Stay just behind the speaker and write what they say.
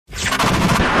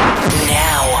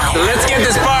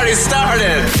we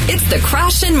started. It's the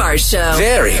Crash and Mars Show.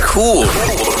 Very cool.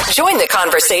 Join the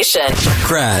conversation.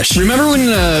 Crash. Remember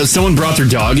when someone brought their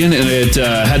dog in and it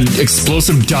had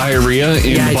explosive diarrhea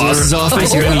in the boss's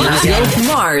office years ago?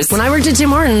 Mars. When I worked at Tim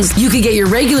Hortons, you could get your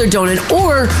regular donut,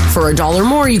 or for $1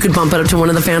 more, you could bump it up to one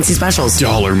of the fancy specials.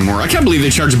 $1 more. I can't believe they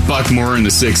charge $1 more in the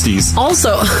 60s.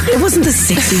 Also, it wasn't the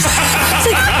 60s. It's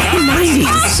like the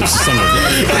 90s. Son of a...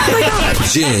 Oh my God.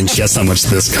 Ginge. Guess how much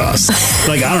this costs?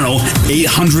 Like, I don't know,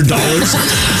 $800?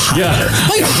 Yeah.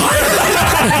 Like, higher.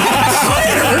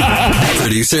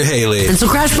 Producer Haley. And so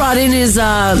Crash brought in his, look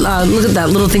at that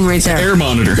little thing right there. Air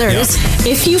monitor. There it is.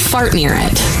 If you fart near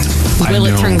it, will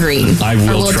it turn green? I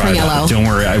will try that. Don't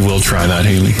worry, I will try that,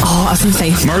 Haley. Oh, I was going to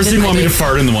say. Mars didn't want me to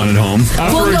fart in the one at home.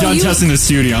 After we're done testing the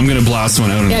studio, I'm going to blast one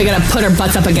out. Yeah, I got to put our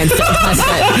butts up against it and test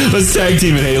it. Let's tag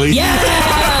team it, Haley. Yeah!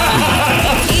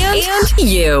 And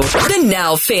you, the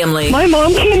Now family. My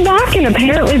mom came back, and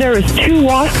apparently there was 2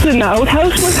 wasps in the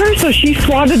outhouse with her, so she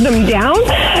swatted them down,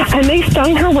 and they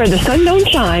stung her where the sun don't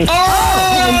shine.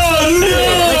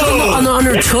 On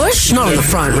her tush? Not on the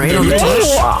front, right? On the tush?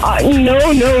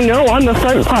 No, on the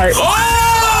front part.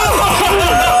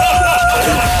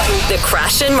 The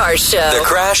Crash and Mars Show. The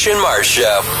Crash and Mars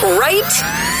Show. Right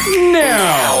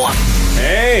now.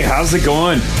 Hey, how's it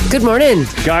going? Good morning.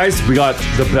 Guys, we got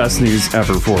the best news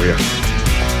ever for you.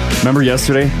 Remember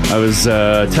yesterday? I was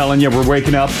telling you we're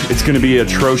waking up. It's going to be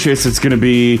atrocious. It's going to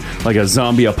be like a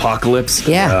zombie apocalypse.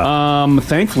 Yeah.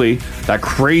 Thankfully, that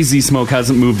crazy smoke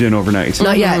hasn't moved in overnight.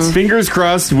 Not yet. Fingers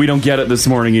crossed we don't get it this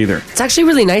morning either. It's actually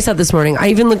really nice out this morning. I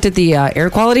even looked at the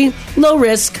air quality. Low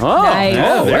risk. Oh, Nice.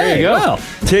 yeah, there you go. Wow.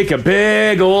 Take a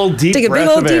big old deep breath Take a big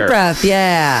old of deep air. breath.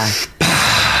 Yeah.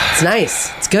 It's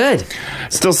nice. It's good.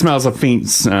 Still smells a faint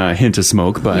hint of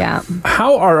smoke, but Yeah.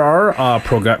 How are our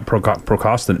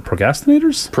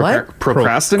procrastinators? What?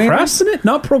 Procrastinators?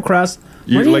 Not procrast.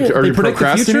 You, like, are They you predict the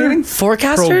procrastinating?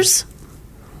 Forecasters?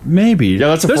 Maybe. Yeah,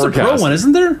 that's a There's forecast. a pro one,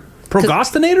 isn't there?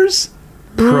 Procrastinators?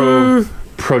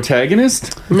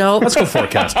 Protagonist? No. Let's go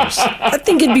forecasters. I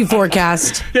think it'd be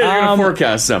forecast. Yeah, you're going to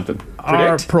forecast something.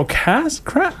 Our Predict?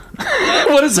 crap?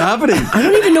 What is happening? I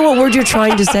don't even know what word you're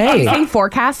trying to say. Saying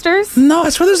forecasters? No, I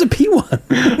swear there's a P one.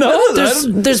 No,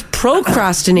 There's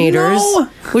procrastinators, No.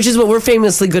 which is what we're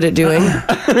famously good at doing.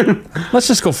 Let's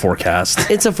just go forecast.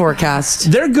 It's a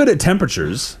forecast. They're good at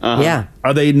temperatures. Yeah.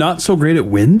 Are they not so great at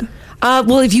wind?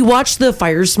 Well, if you watched the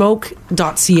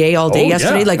firesmoke.ca all day Oh,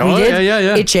 yesterday, yeah. like we Oh, did,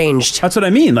 yeah. it changed That's what I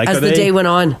mean. Like, as the day went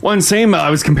on. One same. I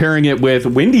was comparing it with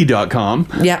windy.com.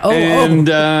 Yeah. And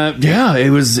yeah, it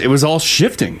was all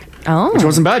shifting. Oh. Which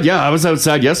wasn't bad. Yeah, I was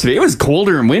outside yesterday. It was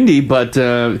colder and windy, but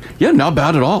yeah, not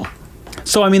bad at all.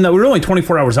 So, I mean, we were only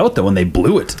 24 hours out, though, when they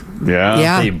blew it. Yeah.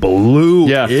 Yeah. They blew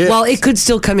it. Well, it could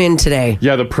still come in today.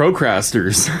 Yeah, the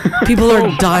procrasters. People are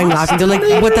dying laughing. They're like,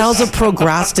 what the hell's a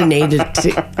procrastinated?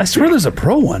 I swear there's a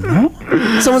pro one, no?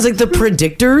 Someone's like, the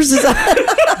predictors? Is that?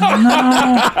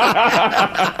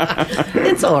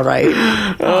 It's all right.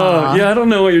 Oh, yeah, I don't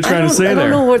know what you're trying to say I there.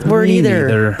 don't know what word Me either.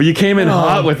 neither. But you came in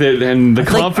hot with it, and the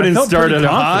confidence I felt pretty started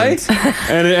high,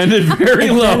 and it ended very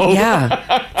low.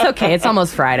 Yeah. It's okay. It's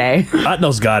almost Friday.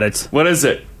 Atnos got it. What is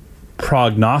it?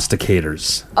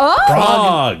 Prognosticators.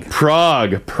 Oh.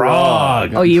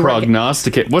 Prog. Oh, you were-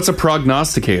 prognosticate. What's a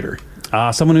prognosticator?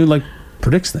 Someone who, like,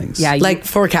 predicts things. Yeah. Like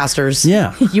forecasters.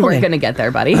 Yeah. You weren't going to get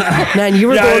there, buddy. Man, you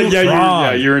were going...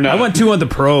 You're not. I went 2 on the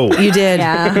pro. You did.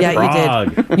 Yeah. Yeah, you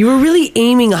did. You were really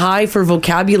aiming high for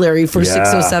vocabulary for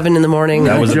 6:07 in the morning.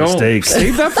 That was a Don't mistake.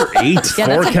 Save that for 8. Yeah,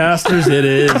 that's Forecasters, it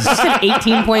is. That's an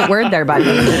 18-point word there, buddy.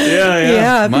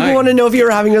 Yeah, people want to know if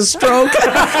you're having a stroke.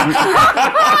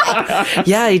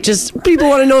 Yeah, people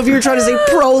want to know if you're trying to say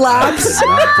prolapse.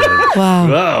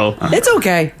 Wow. Oh. It's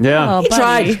okay. Yeah. Oh, He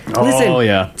tried. Listen, Oh,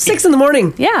 yeah. 6 in the morning.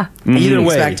 Yeah. Either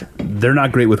way, Expect. they're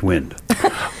not great with wind.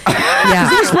 Yeah.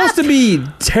 They're supposed to be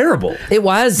terrible. It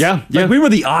was. Yeah. Like, we were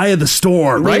the eye of the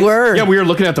storm, We right? were. Yeah, we were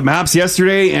looking at the maps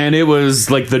yesterday, and it was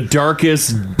like the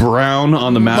darkest brown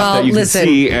on the map Well, that you listen. could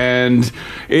see. And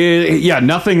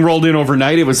nothing rolled in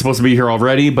overnight. It was supposed to be here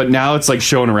already, but now it's like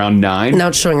showing around 9. Now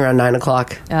it's showing around 9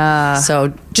 o'clock.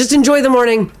 So just enjoy the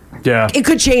morning. Yeah. It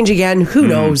could change again. Who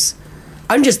knows?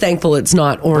 I'm just thankful it's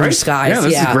not orange Right? skies. Yeah,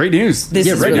 this is great news. This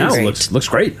is Right really now, great. it looks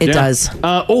great. It does.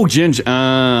 Ginge,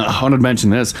 I wanted to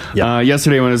mention this.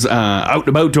 Yesterday when I was out and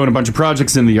about doing a bunch of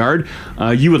projects in the yard,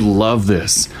 you would love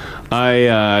this.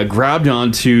 I grabbed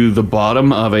onto the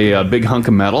bottom of a big hunk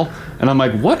of metal, and I'm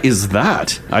like, what is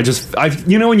that?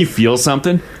 You know when you feel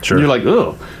something? Sure. And you're like,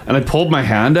 ugh. And I pulled my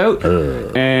hand out,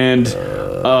 and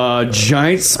a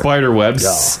giant spider web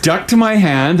stuck to my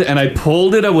hand, and I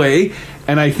pulled it away,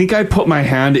 and I think I put my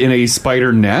hand in a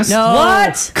spider nest. No.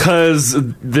 What? Because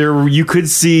there you could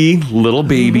see little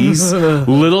babies,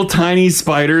 little tiny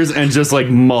spiders, and just like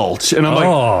mulch. And I'm like,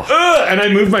 ugh! And I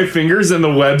moved my fingers and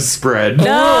the web spread.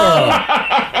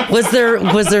 Was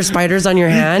there spiders on your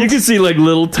hand? You could see like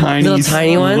little tiny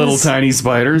ones? little tiny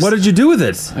spiders. What did you do with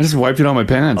it? I just wiped it on my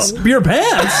pants. Your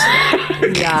pants?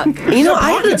 Yeah. You know,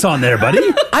 Pockets on there, buddy.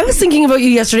 I was thinking about you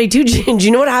yesterday too. Do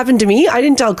you know what happened to me? I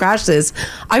didn't tell Crash this.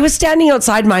 I was standing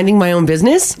outside minding my own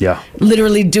business. Yeah.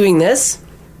 Literally doing this.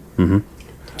 Mm-hmm.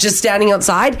 Just standing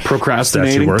outside.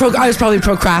 Procrastinating. I was probably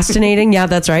procrastinating. Yeah,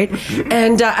 that's right.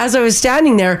 And as I was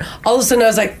standing there, all of a sudden I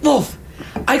was like, "Woof."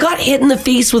 I got hit in the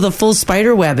face with a full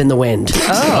spider web in the wind.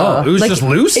 Oh, it was just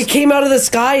loose? It came out of the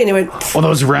sky and it went... Oh,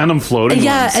 those random floating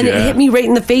ones. And it hit me right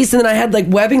in the face, and then I had like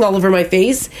webbing all over my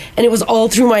face, and it was all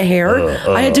through my hair.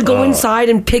 I had to go inside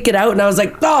and pick it out, and I was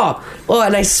like, oh! Well,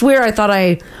 and I swear I thought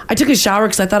I took a shower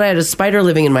because I thought I had a spider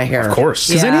living in my hair. Of course.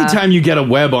 Because anytime you get a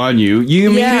web on you, you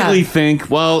immediately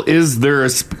think, well, is there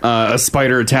a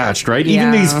spider attached, right?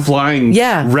 Even these flying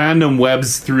random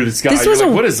webs through the sky, you're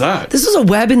like, what is that? This was a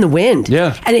web in the wind.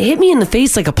 Yeah. And it hit me in the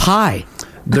face like a pie.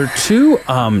 They're too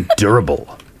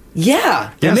durable.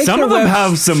 Yeah. Yeah, some of them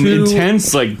have some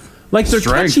intense, like they're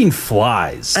strength. catching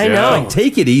flies. I know. Like,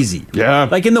 take it easy. Yeah.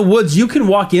 Like in the woods, you can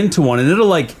walk into one and it'll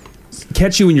like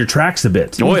catch you in your tracks a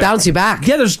bit. Bounce you back.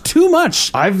 Yeah, there's too much.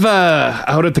 I've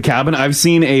out at the cabin, I've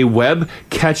seen a web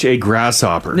catch a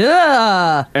grasshopper.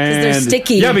 Yeah. And they're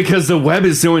sticky. Yeah, because the web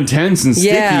is so intense and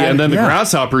sticky, and then the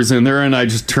grasshopper's in there, and I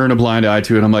just turn a blind eye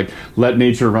to it. I'm like, let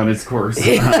nature run its course.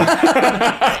 It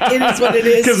is what it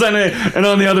is. Because and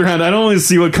on the other hand, I don't only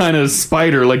see what kind of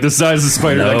spider, like the size of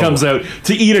spider that comes out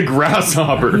to eat a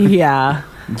grasshopper. Yeah.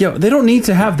 Yeah, they don't need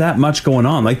to have that much going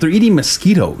on. Like, they're eating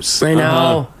mosquitoes. I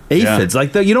know. Aphids.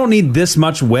 Like, you don't need this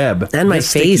much web. And my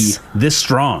this face. Sticky, this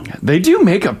strong. They do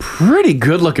make a pretty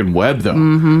good looking web, though.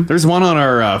 Mm-hmm. There's one on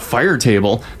our fire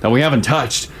table that we haven't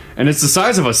touched. And it's the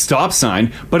size of a stop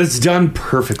sign, but it's done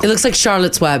perfectly. It looks like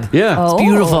Charlotte's Web. Yeah. It's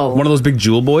beautiful. One of those big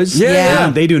jewel boys? Yeah.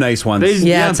 They do nice ones. It's a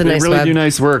nice They really web. do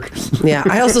nice work. Yeah.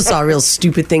 I also saw a real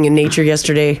stupid thing in nature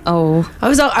yesterday. Oh. I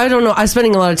was out, I don't know. I was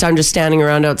spending a lot of time just standing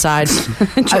around outside.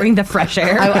 Enjoying the fresh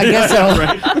air. I guess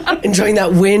so. Enjoying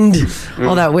that wind.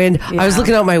 All that wind. I was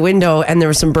looking out my window and there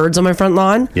were some birds on my front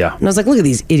lawn. Yeah. And I was like, look at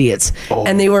these idiots.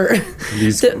 And they were...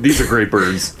 These are great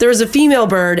birds. There was a female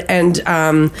bird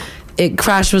and...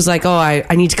 Crash was like, oh,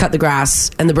 I need to cut the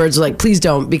grass. And the birds were like, please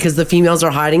don't, because the females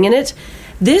are hiding in it.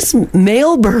 This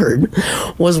male bird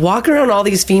was walking around all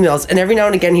these females, and every now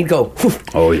and again he'd go,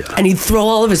 oh, yeah. And he'd throw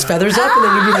all of his feathers up, and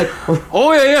then he'd be like,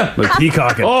 oh, yeah. Like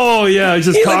peacocking. Oh, yeah.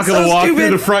 Just He cocking looks a so walk stupid.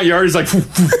 through the front yard. He's like,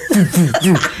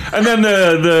 and then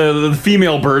the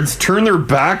female birds turn their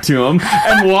back to him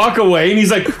and walk away, and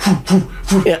he's like,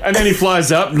 and then he flies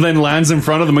up and then lands in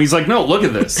front of them. He's like, no, look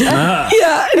at this.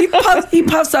 Yeah, and he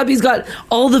puffs up. He's got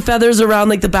all the feathers around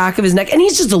like the back of his neck, and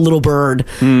he's just a little bird.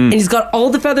 And he's got all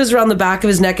the feathers around the back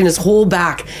of his neck and his whole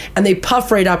back, and they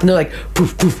puff right up, and they're like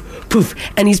poof, poof, poof,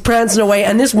 and he's prancing away.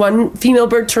 And this one female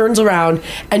bird turns around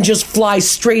and just flies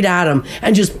straight at him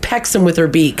and just pecks him with her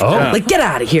beak. Oh. Like, get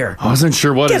out of here. I wasn't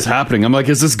sure what is happening. I'm like,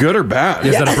 is this good or bad?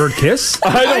 Is that a bird kiss?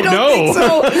 I don't know. think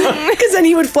so. Because then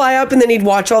he would fly up and then he'd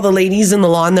watch all the ladies in the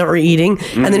lawn that were eating,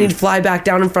 and then he'd fly back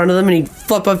down in front of them and he'd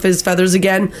flip up his feathers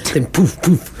again. Then poof,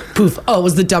 poof, poof. Oh, it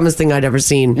was the dumbest thing I'd ever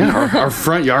seen. Yeah, our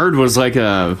front yard was like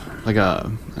an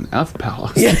F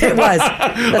palace. Yeah, it was.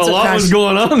 That's a lot was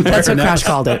going on there. That's what Crash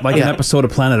called it. Like an episode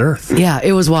of Planet Earth. Yeah,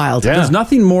 it was wild. Yeah. There's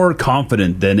nothing more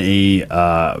confident than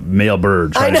a male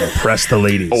bird trying to impress the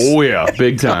ladies. Oh, yeah.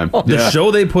 Big time. The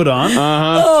show they put on.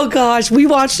 Oh, gosh. We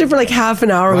watched it for like half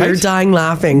an hour. Right? We were dying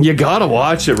laughing. You gotta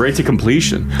watch it right to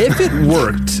completion. If it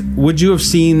worked, would you have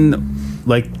seen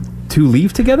like two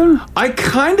leave together? I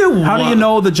kind of. How do you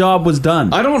know the job was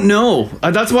done? I don't know.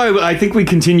 That's why I think we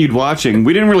continued watching.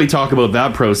 We didn't really talk about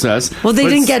that process. Well, they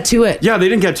didn't get to it. Yeah, they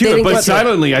didn't get to it, but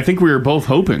silently, I think we were both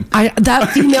hoping.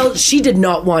 That female, she did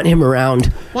not want him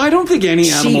around. Well, I don't think any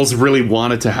animals really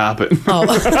want it to happen.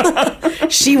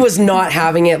 She was not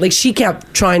having it. Like, she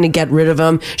kept trying to get rid of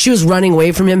him. She was running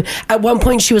away from him. At one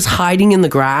point, she was hiding in the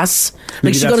grass. Like,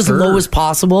 Maybe she got that's as her. low as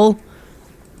possible.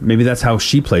 Maybe that's how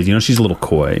she plays. You know, she's a little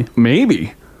coy.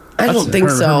 Maybe. I don't think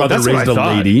her so. mother That's what raised I a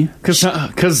thought. lady.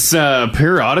 Because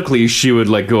periodically she would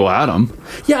like go at him.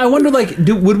 Yeah, I wonder. Like,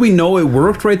 would we know it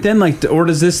worked right then? Like, or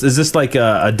is this like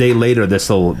a day later?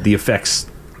 The effects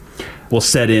will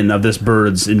set in of this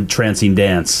bird's entrancing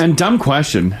dance. And dumb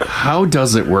question: how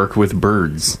does it work with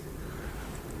birds?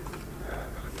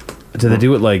 Do they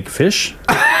do it like fish?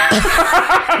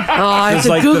 I have to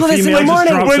like Google the this in the female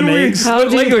just morning. drops some eggs. How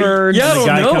do birds? Yeah, I The don't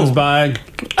guy know. comes by.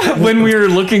 When we were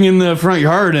looking in the front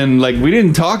yard, and like we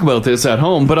didn't talk about this at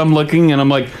home, but I'm looking and I'm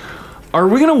like, are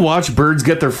we gonna watch birds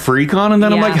get their freak on? And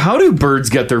then I'm Yeah. like, how do birds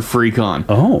get their freak on?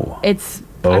 Oh,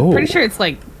 I'm pretty sure it's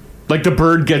like Like the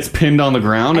bird gets pinned on the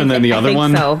ground, and then the other I think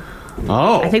one. So.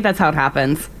 Oh, I think that's how it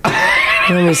happens.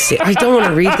 Let me see. I don't want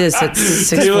to read this at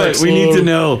 6:14. we need to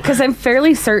know. Because I'm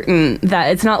fairly certain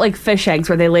that it's not like fish eggs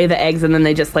where they lay the eggs and then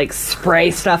they just like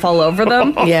spray stuff all over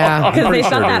them. Yeah. Because they've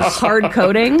got that hard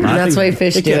coating. That's why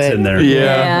fish it do gets it. in there.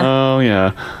 Yeah. Oh,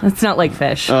 yeah. It's not like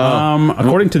fish.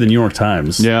 According to the New York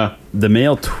Times, the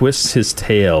male twists his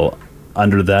tail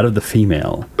under that of the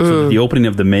female. So the opening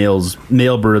of the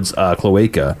male bird's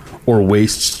cloaca or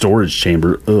waste storage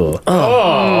chamber is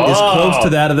close to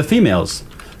that of the female's.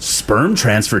 Sperm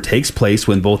transfer takes place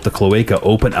when both the cloaca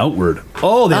open outward.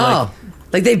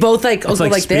 Like they both like it's go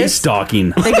like like space this.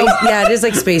 stalking. They go, yeah, it is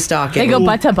like space stalking. They go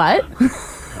butt to butt.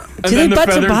 Do they butt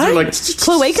to butt? Like,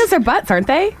 Cloacas are butts, aren't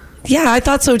they? Yeah, I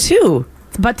thought so too.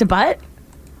 It's butt to butt.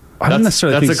 I don't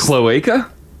necessarily that's think a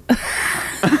cloaca?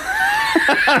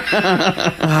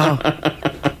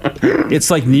 it's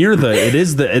like near the it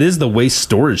is the waste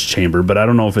storage chamber, but I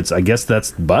don't know if it's. I guess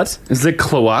that's butt. Is it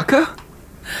cloaca?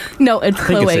 No, it's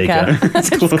think it's cloaca. It's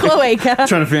cloaca.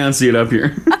 Trying to fancy it up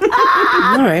here.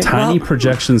 All right. Tiny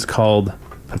projections called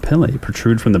papillae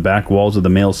protrude from the back walls of the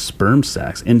male's sperm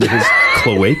sacs into his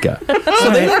cloaca.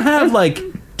 So they don't have like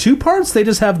two parts; they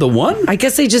just have the one. I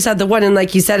guess they just had the one, and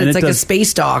like you said, And it's it like a does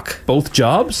space dock. Both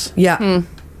jobs. Yeah.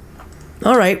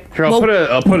 All right. Here, I'll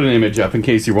put an image up in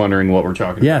case you're wondering what we're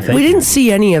talking about. We didn't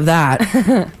see any of that,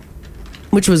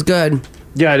 which was good.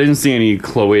 Yeah, I didn't see any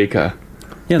cloaca.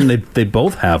 Yeah, and they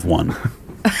both have one.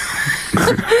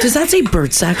 Does that say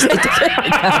bird sex?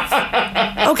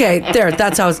 Okay, there.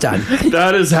 That's how it's done.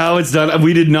 That is how it's done.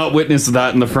 We did not witness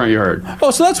that in the front yard.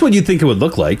 Oh, so that's what you think it would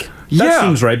look like. That Yeah.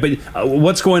 seems right. But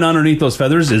what's going on underneath those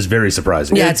feathers is very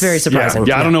surprising. Yeah, it's very surprising.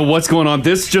 Yeah, I don't know what's going on.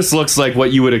 This just looks like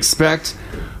what you would expect.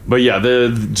 But yeah, the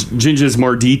Ginger's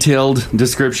more detailed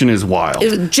description is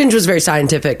wild. Ginger was very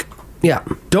scientific. Yeah.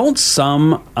 Don't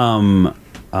some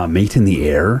mate in the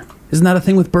air? Isn't that a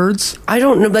thing with birds? I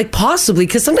don't know, like possibly,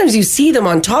 because sometimes you see them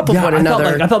on top of one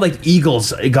another. I thought like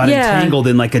eagles got Yeah. entangled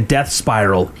in like a death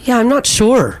spiral. Yeah, I'm not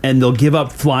sure. And they'll give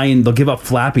up flying, they'll give up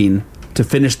flapping to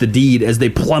finish the deed as they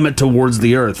plummet towards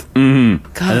the earth. Mm-hmm.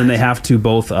 And then they have to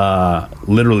both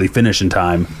literally finish in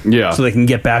time. Yeah. So they can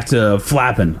get back to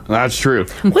flapping. That's true.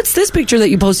 What's this picture that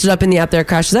you posted up in the app there,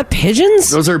 Crash? Is that pigeons?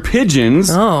 Those are pigeons.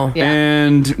 Oh. Yeah.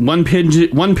 And one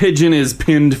pigeon is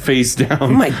pinned face down. Oh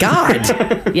my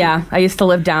God. Yeah, I used to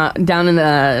live down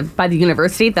in by the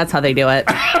university. That's how they do it.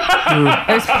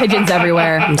 There's pigeons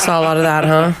everywhere. You saw a lot of that,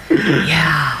 huh?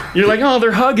 Yeah. You're like, oh,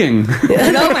 they're hugging.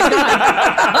 Oh my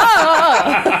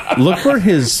god. Look where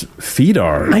his feet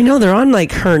are. I know, they're on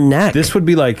like her neck. This would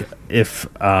be like if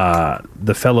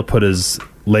the fella put his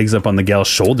legs up on the gal's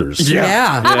shoulders.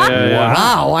 Yeah. Yeah.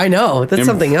 Wow, I know. That's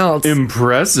something else.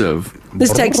 Impressive.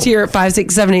 This text here at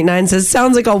 56789 says,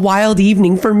 sounds like a wild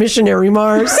evening for missionary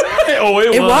Mars. Oh,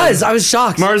 it was. I was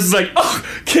shocked. Mars is like, oh,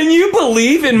 can you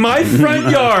believe in my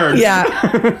front yard? Yeah.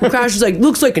 Crash is like,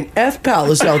 looks like an F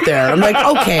palace out there. I'm like,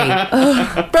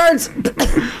 okay. Birds.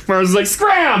 Mars is like,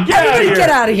 scram! Get out of Everybody here! get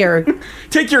out of here.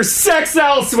 Take your sex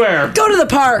elsewhere! Go to the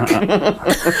park.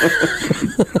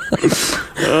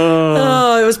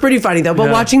 Oh, it was pretty funny though. But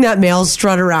Yeah. watching that male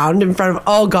strut around in front of,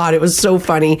 oh God, it was so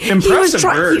funny. Impressive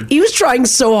bird. He was trying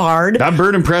so hard. That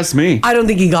bird impressed me. I don't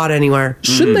think he got anywhere.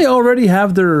 Shouldn't they already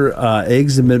have their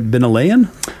eggs been a-laying?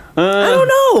 I don't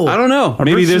know. I don't know. Or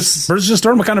Maybe birds just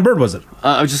started. What kind of bird was it?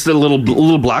 just a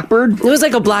little blackbird. It was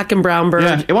like a black and brown bird.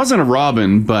 Yeah, it wasn't a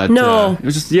robin, but No. it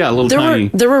was just a little tiny.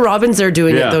 There were robins there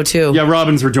doing yeah. it though too. Yeah,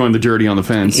 robins were doing the dirty on the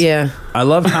fence. Yeah. I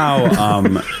love how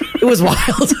It was wild.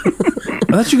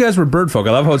 I thought you guys were bird folk.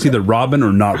 I love how it's either robin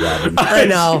or not robin. I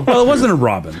know. Well, it wasn't a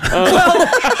robin. Well,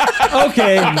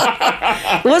 okay.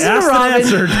 It wasn't Asked a robin. and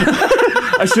answered.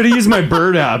 I should have used my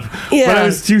bird app, Yeah. but I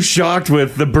was too shocked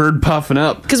with the bird puffing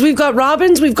up. Because we've got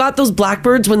robins, we've got those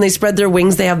blackbirds. When they spread their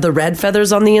wings, they have the red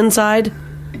feathers on the inside.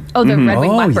 Oh, they're red-winged Oh, yeah.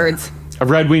 blackbirds. A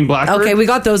red-winged blackbird? Okay, we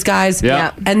got those guys.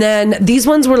 Yeah. And then these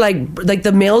ones were like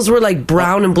the males were like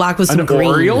brown and black with some An green.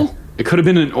 Oriole? It could have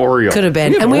been an Oriole. Could have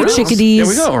been. And we had Orioles? chickadees. Yeah,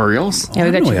 we got Orioles. Yeah,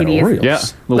 we got chickadees. Yeah.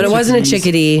 But it wasn't a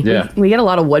chickadee. Yeah. We get a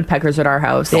lot of woodpeckers at our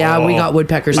house. Yeah, we got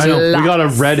woodpeckers I too. know. We got a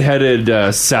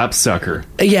red-headed sapsucker.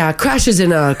 Yeah, Crash is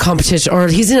in a competition, or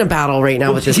he's in a battle right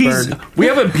now with this bird. We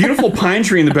have a beautiful pine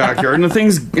tree in the backyard, and the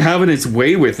thing's having its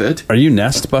way with it. Are you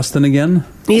nest busting again?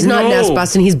 He's not No. nest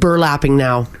busting, he's burlapping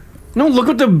now. No, look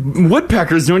what the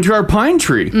woodpecker's doing to our pine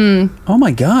tree. Oh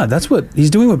my God, that's what he's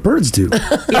doing. What birds do?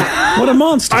 What a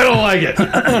monster! I don't like it.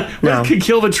 No. It could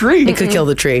kill the tree. It could kill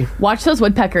the tree. Watch those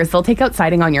woodpeckers. They'll take out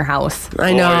siding on your house.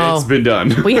 I know. It's been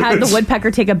done. We had the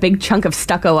woodpecker take a big chunk of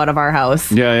stucco out of our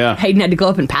house. Yeah. Hayden had to go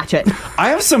up and patch it. I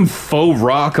have some faux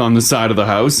rock on the side of the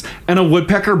house, and a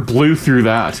woodpecker blew through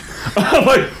that. I'm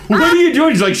like, what are you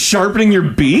doing? He's like sharpening your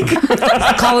beak?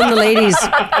 Calling the ladies.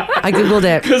 I Googled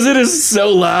it. Because it is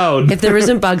so loud. If there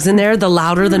isn't bugs in there, the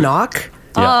louder the knock,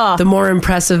 the more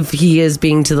impressive he is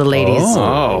being to the ladies.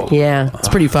 Oh. Yeah, it's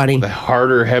pretty funny. The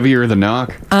harder, heavier the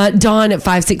knock. Dawn at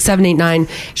 56789,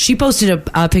 she posted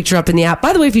a picture up in the app.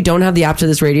 By the way, if you don't have the app to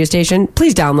this radio station,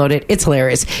 please download it. It's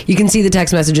hilarious. You can see the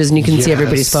text messages and you can see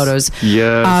everybody's photos.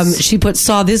 Yes. She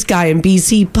saw this guy in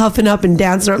BC puffing up and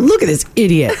dancing. Look at this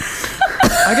idiot.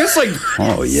 I guess, like,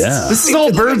 Oh yeah. this is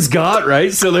all birds got,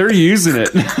 right? So they're using it.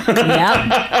 Yep.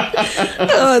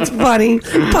 Oh, it's funny.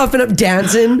 Puffing up,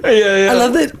 dancing. Yeah. I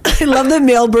love that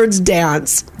male birds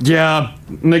dance. Yeah.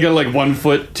 And they got like 1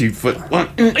 foot, 2 foot.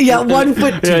 Yeah, 1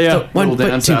 foot, 2 Yeah. foot, 1 Little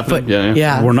foot, dance 2 happening. foot.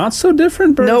 Yeah. We're not so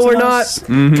different, birds. No, we're and not. us.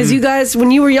 Because you guys,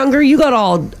 when you were younger, you got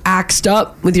all axed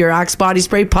up with your Axe body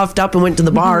spray, puffed up, and went to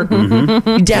the bar.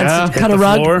 You danced, cut a the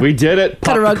rug. floor. We did it.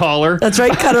 Cut Pop a rug. the collar. That's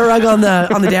right. Cut a rug on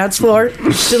the dance floor.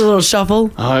 Did a little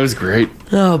shuffle. Oh, it was great.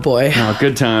 Oh boy. Oh,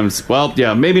 good times. Well,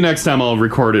 yeah, maybe next time I'll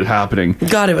record it happening.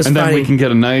 God, it was and funny. then we can get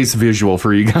a nice visual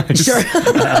for you guys. Sure. Do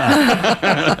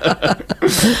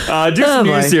some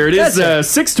boy. news here. It is That's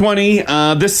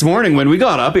 6:20 this morning. When we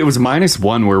got up, it was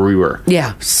 -1 where we were.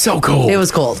 Yeah. So cold. It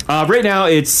was cold. Right now,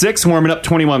 it's 6, warming up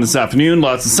 21 this afternoon.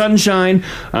 Lots of sunshine.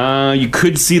 You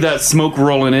could see that smoke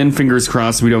rolling in. Fingers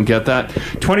crossed we don't get that.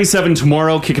 27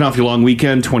 tomorrow, kicking off your long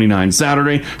weekend. 29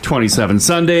 Saturday, 27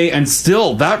 Sunday. And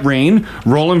still, that rain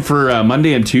rolling for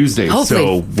Monday and Tuesday. Hopefully.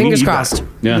 So Fingers need crossed. that.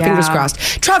 Yeah. Fingers crossed.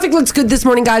 Traffic looks good this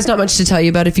morning, guys. Not much to tell you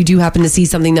about. If you do happen to see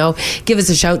something, though, give us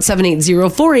a shout.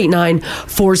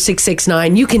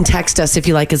 780-489-4669. You can text us if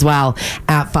you like as well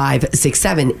at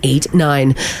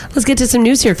 56789. Let's get to some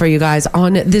news here for you guys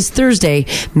on this Thursday,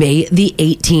 May the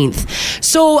 18th.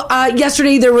 So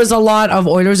yesterday there was a lot of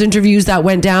Oilers interviews that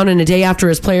went down, and a day after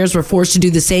his players were forced to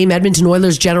do the same, Edmonton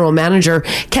Oilers general manager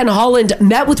Ken Holland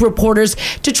met with reporters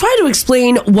to try to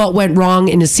explain what went wrong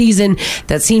in a season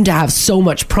that seemed to have so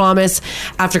much promise.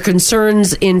 After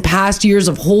concerns in past years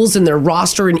of holes in their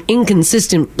roster and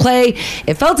inconsistent play,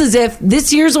 it felt as if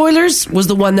this year's Oilers was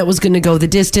the one that was going to go the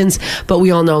distance, but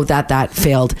we all know that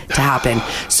failed to happen.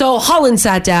 So Holland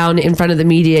sat down in front of the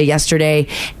media yesterday,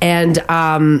 and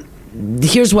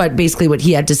here's what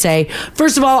he had to say.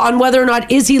 First of all, on whether or not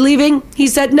is he leaving, he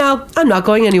said, "No, I'm not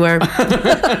going anywhere."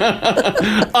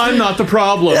 I'm not the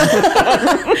problem.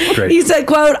 Great. He said,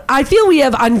 quote, "I feel we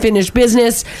have unfinished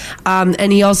business."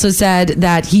 And he also said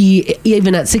that he,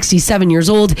 even at 67 years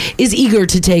old, is eager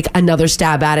to take another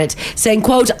stab at it, saying,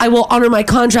 quote, "I will honor my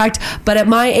contract, but at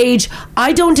my age,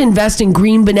 I don't invest in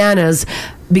green bananas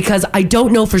because I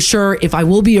don't know for sure if I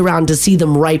will be around to see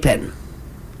them ripen."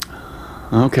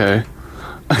 Okay.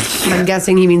 I'm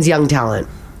guessing he means young talent.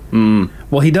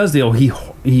 Well, he does though.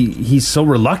 He's so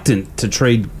reluctant to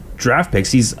trade draft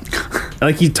picks. He's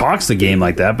like, he talks the game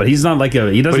like that, but he's not like he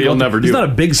doesn't. But he'll never do He's not it.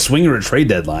 a big swinger at trade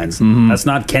deadlines. That's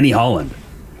not Kenny Holland.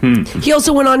 He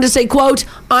also went on to say, quote,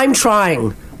 "I'm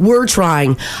trying. We're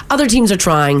trying. Other teams are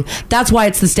trying. That's why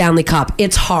it's the Stanley Cup.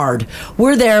 It's hard.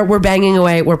 We're there. We're banging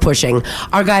away. We're pushing.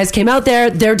 Our guys came out there.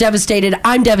 They're devastated.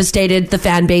 I'm devastated. The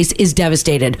fan base is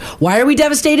devastated. Why are we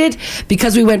devastated?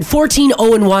 Because we went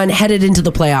 14-0-1 headed into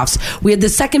the playoffs. We had the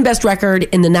second best record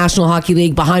in the National Hockey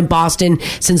League behind Boston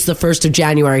since the 1st of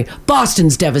January.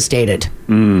 Boston's devastated."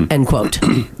 End quote.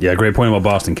 Yeah, great point about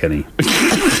Boston, Kenny.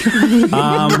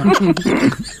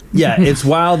 Yeah, it's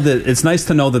wild that it's nice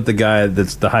to know that the guy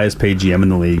that's the highest paid GM in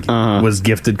the league was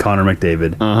gifted Connor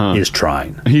McDavid is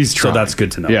trying. He's trying. So that's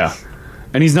good to know. Yeah.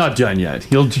 And he's not done yet.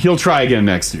 He'll try again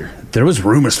next year. There was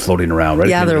rumors floating around right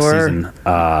Yeah, at the end of there the were.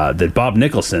 season that Bob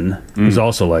Nicholson, who's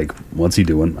also like, what's he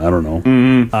doing? I don't know.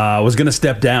 Was going to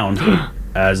step down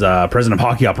as president of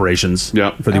hockey operations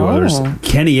for the Oilers.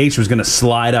 Kenny H was going to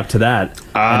slide up to that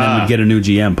and then would get a new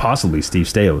GM, possibly Steve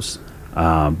Stais.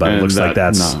 But it looks like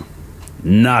that's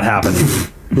not happening.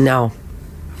 No.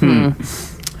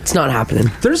 It's not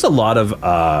happening. There's a lot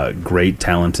of great,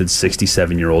 talented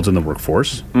 67-year-olds in the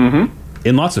workforce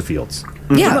in lots of fields.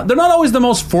 Yeah. They're not always the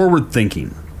most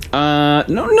forward-thinking.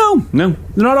 No. They're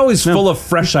not always full of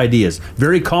fresh ideas.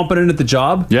 Very competent at the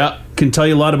job. Yeah. Can tell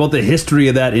you a lot about the history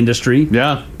of that industry.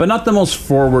 Yeah. But not the most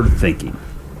forward-thinking.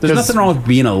 There's 'Cause- nothing wrong with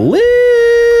being a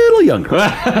little still younger.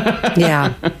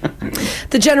 Yeah.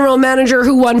 The general manager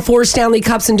who won 4 Stanley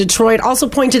Cups in Detroit also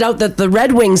pointed out that the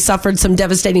Red Wings suffered some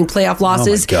devastating playoff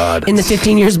losses in the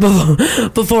 15 years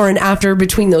before and after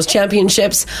between those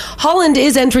championships. Holland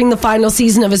is entering the final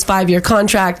season of his 5-year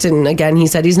contract, and again, he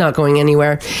said he's not going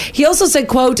anywhere. He also said,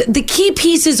 quote, the key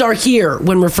pieces are here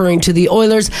when referring to the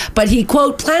Oilers, but he,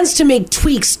 quote, plans to make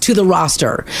tweaks to the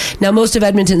roster. Now, most of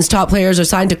Edmonton's top players are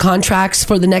signed to contracts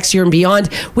for the next year and beyond,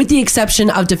 with the exception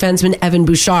of defenseman Evan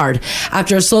Bouchard.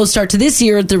 After a slow start to this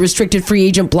year, the restricted free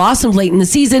agent blossomed late in the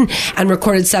season and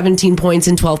recorded 17 points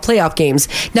in 12 playoff games.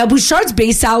 Now, Bouchard's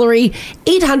base salary,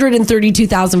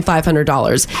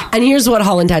 $832,500. And here's what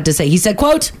Holland had to say. He said,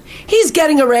 quote, he's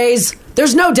getting a raise.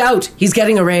 There's no doubt he's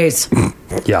getting a raise.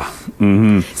 Yeah.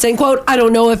 Mm-hmm. Saying, quote, I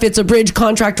don't know if it's a bridge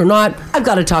contract or not. I've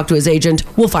got to talk to his agent.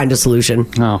 We'll find a solution.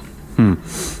 Oh.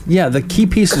 Yeah, the key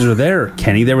pieces are there,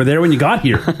 Kenny. They were there when you got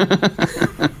here.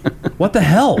 What the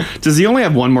hell? Does he only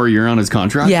have one more year on his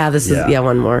contract? Yeah,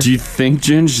 one more. Do you think,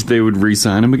 Ginge, they would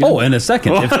re-sign him again? Oh, in a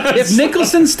second. If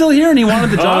Nicholson's still here and he wanted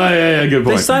the job, good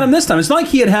point. They signed him this time. It's not like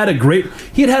he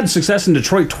had success in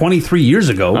Detroit 23 years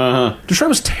ago. Detroit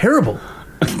was terrible.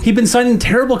 He'd been signing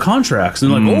terrible contracts.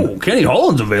 And they're like, oh, Kenny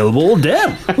Holland's available.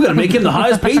 Damn. We got to make him the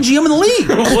highest paid GM in the league.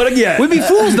 What again? We'd be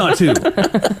fools not to.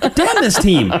 Damn this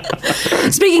team.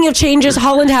 Speaking of changes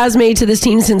Holland has made to this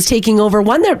team since taking over,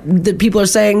 one that people are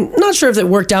saying, not sure if it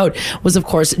worked out, was, of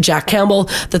course, Jack Campbell.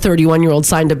 The 31-year-old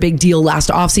signed a big deal last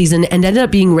offseason and ended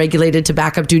up being regulated to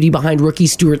backup duty behind rookie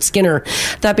Stuart Skinner.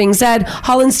 That being said,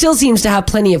 Holland still seems to have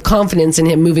plenty of confidence in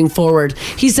him moving forward.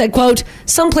 He said, quote,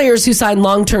 some players who sign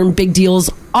long-term big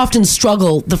deals often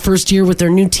struggle the first year with their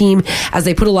new team as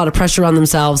they put a lot of pressure on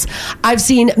themselves. I've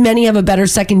seen many have a better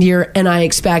second year, and I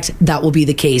expect that will be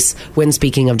the case when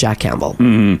speaking of Jack Campbell.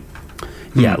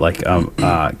 Mm-hmm. Yeah, like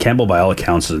Campbell, by all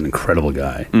accounts, is an incredible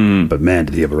guy. But man,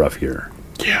 did he have a rough year.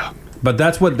 Yeah. But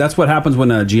that's what happens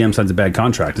when a GM signs a bad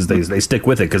contract, is they stick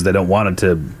with it because they don't want it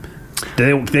to...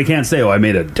 They can't say, oh, I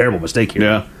made a terrible mistake here.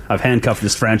 Yeah. I've handcuffed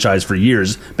this franchise for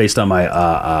years based on my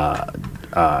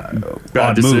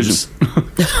bad decisions.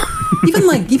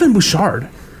 even Bouchard,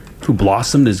 who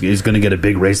blossomed, is going to get a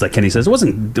big raise. Like Kenny says, it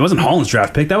wasn't Holland's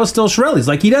draft pick. That was still Chiarelli's.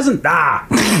 Like, he doesn't.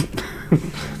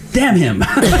 Damn him.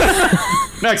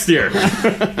 Next year.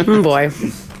 Boy.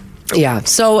 Yeah.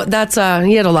 So that's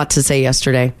he had a lot to say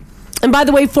yesterday. And by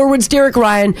the way, forwards Derek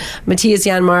Ryan, Matthias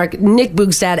Janmark, Nick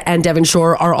Bugstad, and Devin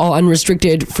Shore are all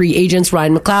unrestricted free agents.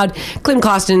 Ryan McLeod, Klim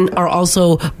Kostin are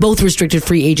also both restricted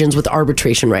free agents with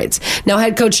arbitration rights. Now,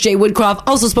 head coach Jay Woodcroft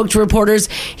also spoke to reporters.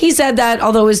 He said that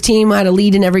although his team had a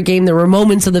lead in every game, there were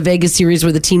moments of the Vegas series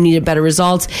where the team needed better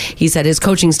results. He said his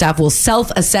coaching staff will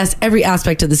self-assess every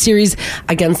aspect of the series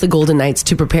against the Golden Knights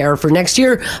to prepare for next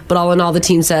year. But all in all, the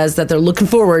team says that they're looking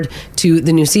forward to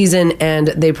the new season, and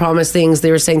they promise things. They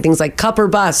were saying things like cup or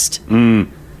bust, and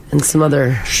some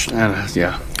other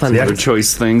other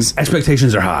choice things.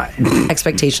 Expectations are high.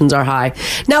 Expectations are high.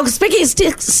 Now,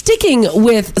 sticking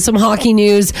with some hockey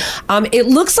news, it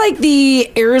looks like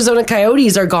the Arizona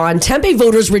Coyotes are gone. Tempe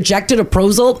voters rejected a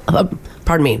proposal.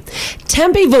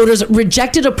 Tempe voters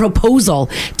rejected a proposal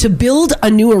to build a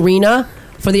new arena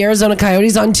for the Arizona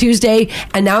Coyotes on Tuesday,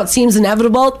 and now it seems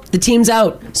inevitable. The team's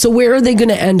out. So where are they going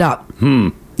to end up?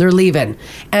 They're leaving.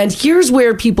 And here's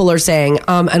where people are saying,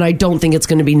 and I don't think it's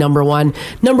going to be number one.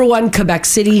 Number one, Quebec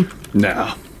City.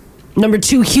 No. Number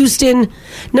 2, Houston.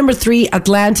 Number 3,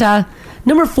 Atlanta.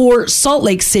 Number 4, Salt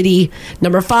Lake City.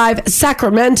 Number 5,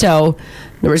 Sacramento.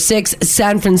 Number 6,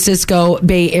 San Francisco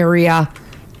Bay Area.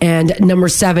 And number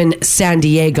 7, San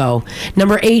Diego.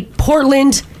 Number 8,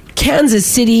 Portland, Kansas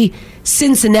City,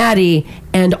 Cincinnati,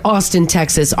 and Austin,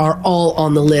 Texas are all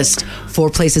on the list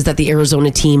for places that the Arizona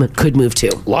team could move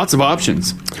to. Lots of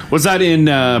options. Was that in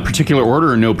particular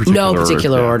order or no particular order? No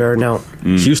particular order, no.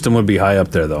 Houston would be high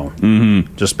up there, though,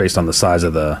 just based on the size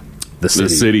of the city. The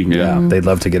city, yeah. They'd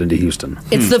love to get into Houston.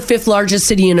 It's the 5th largest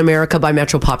city in America by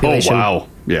metro population. Oh, wow.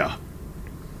 Yeah.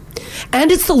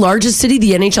 And it's the largest city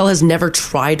the NHL has never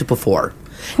tried before.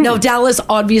 Now, Dallas,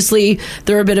 obviously,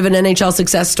 they're a bit of an NHL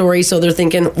success story, so they're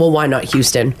thinking, well, why not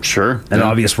Houston? Sure. An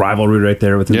obvious rivalry right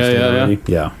there with Houston.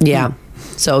 Yeah.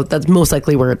 So that's most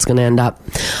likely where it's going to end up.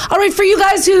 All right, for you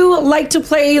guys who like to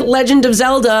play Legend of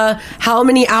Zelda, how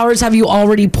many hours have you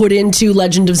already put into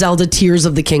Legend of Zelda Tears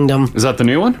of the Kingdom? Is that the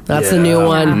new one? That's the new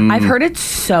one. I've heard it's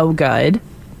so good.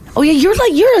 Oh, yeah,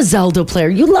 you're a Zelda player.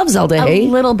 You love Zelda, hey? A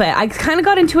little bit. I kind of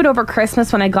got into it over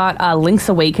Christmas when I got Link's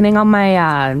Awakening on my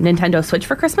Nintendo Switch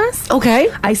for Christmas. Okay.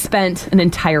 I spent an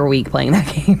entire week playing that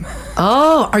game.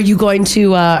 Oh, are you going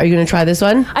to try this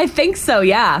one? I think so,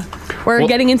 yeah. We're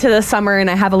getting into the summer, and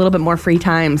I have a little bit more free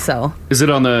time, so. Is it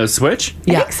on the Switch?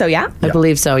 I think so, yeah. I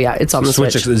believe so, yeah. It's on the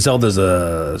Switch. Zelda's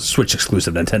a Switch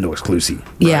exclusive, Nintendo exclusive.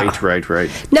 Yeah.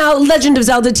 Right. Now, Legend of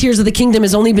Zelda Tears of the Kingdom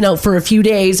has only been out for a few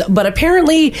days, but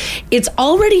apparently it's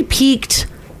already peaked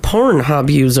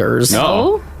Pornhub users.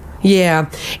 Oh. Yeah.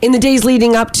 In the days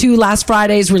leading up to last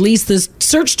Friday's release, the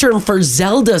search term for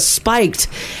Zelda spiked.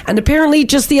 And apparently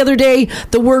just the other day,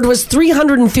 the word was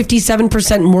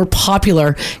 357% more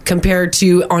popular compared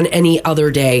to on any other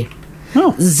day.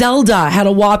 Oh. Zelda had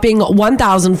a whopping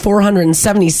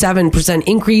 1,477%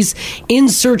 increase in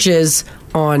searches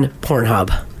on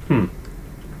Pornhub.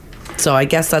 So I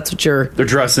guess that's what you're... They're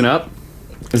dressing up?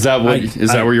 Is that what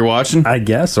you're watching? I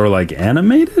guess, or like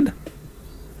animated?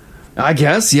 I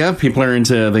guess, yeah. People are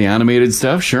into the animated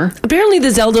stuff, sure. Apparently, the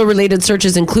Zelda-related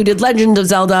searches included Legend of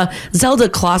Zelda, Zelda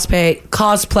cosplay,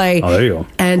 Oh, there you go.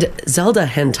 and Zelda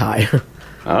hentai.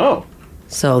 Oh.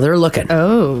 So they're looking.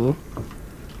 Oh.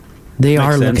 They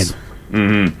are sense.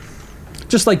 looking.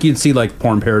 Just like you'd see like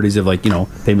porn parodies of like,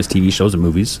 famous TV shows and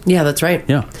movies. Yeah, that's right.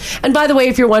 Yeah. And by the way,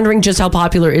 if you're wondering just how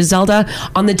popular is Zelda,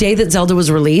 on the day that Zelda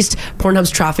was released, Pornhub's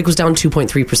traffic was down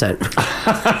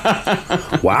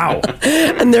 2.3%. Wow.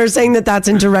 And they're saying that that's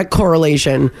in direct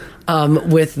correlation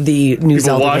with the new People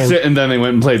Zelda watched game. it and then they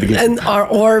went and played the game. And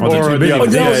or they're too busy for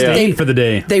the day. For the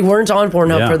day. They weren't on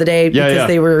Pornhub for the day because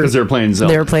they were playing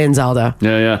Zelda. They were playing Zelda.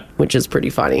 Yeah. Which is pretty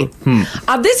funny.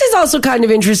 This is also kind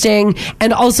of interesting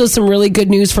and also some really good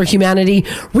news for humanity.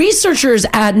 Researchers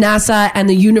at NASA and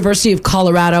the University of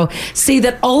Colorado say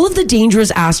that all of the dangerous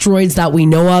asteroids that we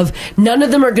know of, none of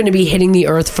them are going to be hitting the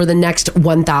Earth for the next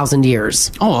 1,000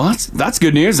 years. Oh, that's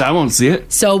good news. I won't see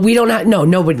it. So we don't have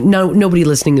nobody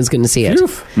listening is going to see it.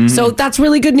 Mm-hmm. So that's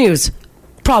really good news.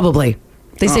 Probably.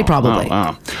 They say probably.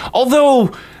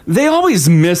 Although they always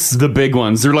miss the big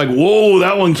ones. They're like, whoa,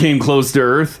 that one came close to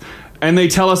Earth. And they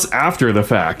tell us after the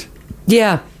fact.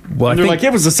 Yeah. Well, they're like,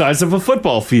 it was the size of a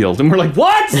football field. And we're like,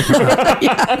 what?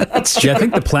 Yeah, that's true. Yeah, I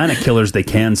think the planet killers they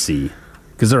can see.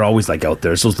 Because they're always like out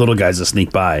there. It's those little guys that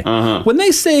sneak by. When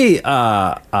they say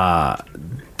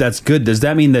that's good, does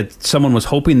that mean that someone was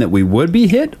hoping that we would be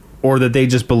hit? Or that they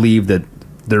just believe that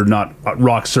they're not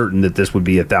rock certain that this would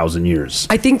be 1,000 years?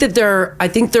 I think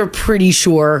they're pretty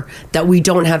sure that we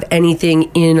don't have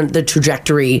anything in the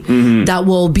trajectory that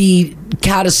will be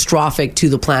catastrophic to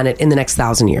the planet in the next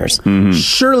 1,000 years.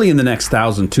 Surely in the next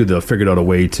 1,000 too, they'll figure out a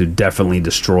way to definitely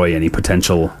destroy any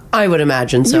potential. I would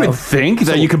imagine so. You would think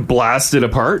that you could blast it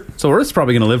apart. So Earth's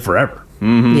probably going to live forever.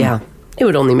 Yeah. It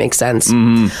would only make sense. All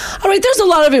right, there's a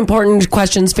lot of important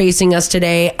questions facing us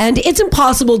today, and it's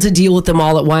impossible to deal with them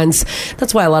all at once.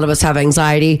 That's why a lot of us have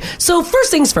anxiety. So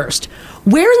first things first,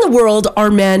 where in the world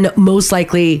are men most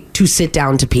likely to sit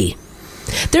down to pee?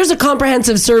 There's a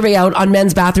comprehensive survey out on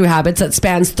men's bathroom habits that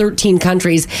spans 13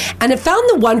 countries, and it found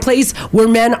the one place where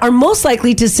men are most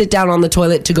likely to sit down on the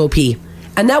toilet to go pee.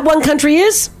 And that one country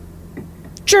is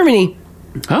Germany.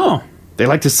 Oh. They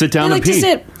like to sit down and pee.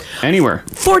 They like to sit. Anywhere.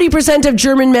 40% of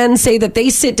German men say that they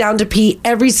sit down to pee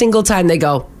every single time they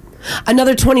go.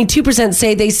 Another 22%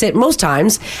 say they sit most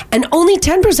times, and only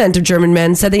 10% of German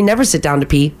men said they never sit down to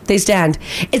pee. They stand.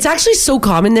 It's actually so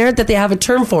common there that they have a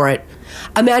term for it.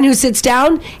 A man who sits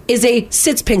down is a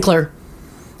Sitzpinkler.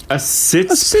 A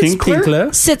Sitzpinkler?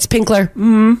 Sitzpinkler.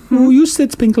 Oh, you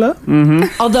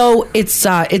Sitzpinkler. Although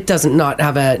it doesn't not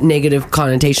have a negative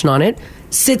connotation on it.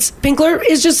 Sitzpinkler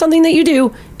is just something that you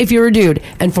do if you're a dude,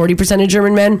 and 40% of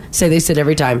German men say they sit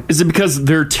every time. Is it because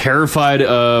they're terrified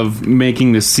of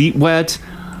making the seat wet?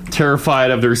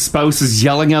 Terrified of their spouses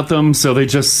yelling at them, so they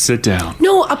just sit down?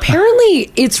 No,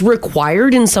 apparently it's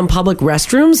required in some public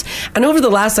restrooms, and over the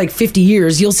last 50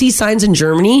 years, you'll see signs in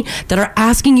Germany that are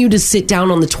asking you to sit down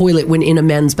on the toilet when in a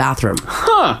men's bathroom.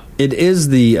 Huh. It is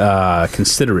the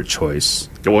considerate choice.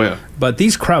 Oh, yeah. But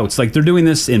these krauts, they're doing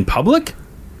this in public?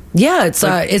 Yeah,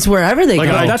 it's wherever they go.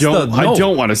 I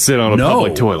don't want to sit on a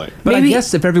public toilet. But I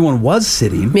guess if everyone was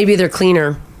sitting, maybe they're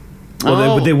cleaner.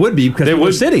 Well, they would be because they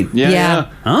were sitting.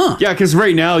 Yeah. Yeah, because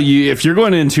right now, if you're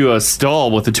going into a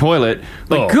stall with a toilet,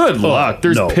 good luck.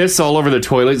 There's piss all over the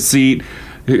toilet seat.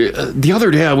 The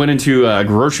other day, I went into a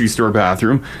grocery store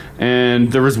bathroom,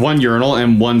 and there was one urinal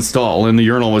and one stall, and the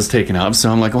urinal was taken up.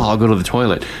 So I'm like, well, I'll go to the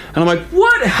toilet. And I'm like,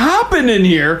 what happened in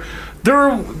here?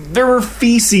 There were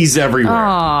feces everywhere.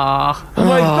 Aww. I'm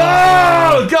like,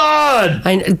 oh, God.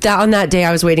 On that day,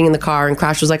 I was waiting in the car, and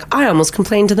Crash was like, I almost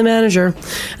complained to the manager.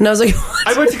 And I was like, what?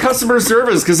 I went to customer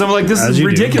service because I'm like, this is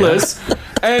ridiculous.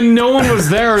 And no one was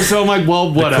there, so I'm like,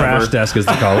 well, whatever. The crash desk is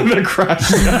the call. The crash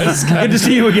desk. Good to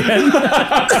see you again.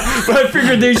 But I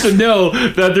figured they should know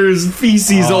that there's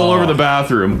feces all over the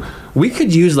bathroom. We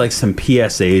could use like some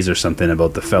PSAs or something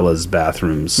about the fellas'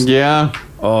 bathrooms. Yeah.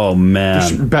 Oh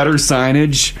man, better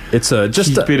signage. It's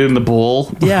just keep it in the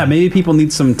bowl. Yeah, maybe people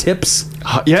need some tips.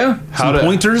 Some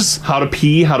pointers. How to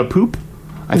pee, how to poop.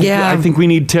 I think we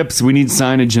need tips. We need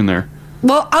signage in there.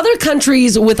 Well, other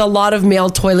countries with a lot of male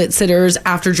toilet sitters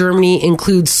after Germany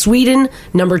include Sweden,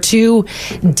 number 2,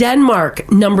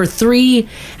 Denmark, number 3,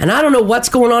 and I don't know what's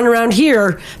going on around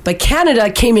here, but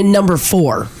Canada came in number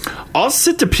 4. I'll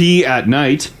sit to pee at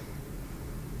night.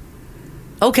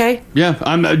 Okay. Yeah,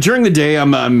 I'm during the day.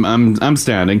 I'm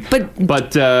standing.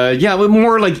 But yeah,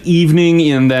 more like evening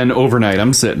and then overnight.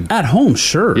 I'm sitting at home.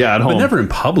 Sure. Yeah, at home. But never in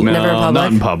public. No, Never in public?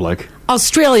 not in public.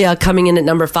 Australia coming in at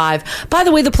number 5. By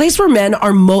the way, the place where men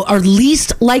are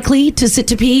least likely to sit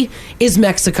to pee is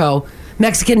Mexico.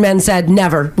 Mexican men said,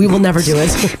 never. We will never do it.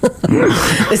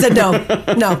 They said,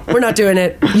 no, we're not doing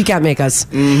it. You can't make us.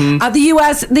 The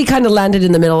U.S., they kind of landed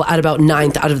in the middle at about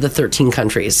 9th out of the 13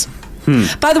 countries.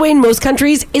 By the way, in most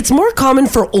countries, it's more common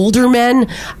for older men.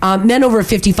 Men over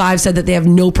 55 said that they have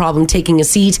no problem taking a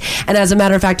seat. And as a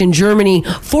matter of fact, in Germany,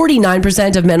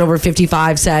 49% of men over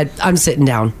 55 said, I'm sitting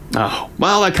down. Oh,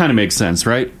 well, that kind of makes sense,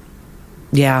 right?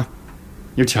 Yeah.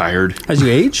 You're tired. As you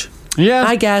age? Yeah.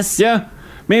 I guess. Yeah.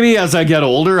 Maybe as I get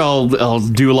older, I'll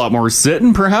do a lot more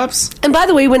sitting, perhaps. And by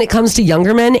the way, when it comes to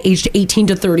younger men, aged 18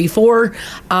 to 34,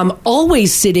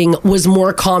 always sitting was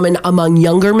more common among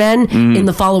younger men in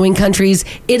the following countries.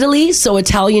 Italy, so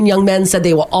Italian young men said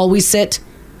they will always sit.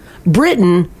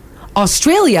 Britain,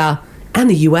 Australia, and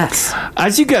the U.S.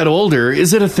 As you get older,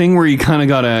 is it a thing where you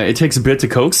kind of it takes a bit to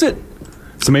coax it?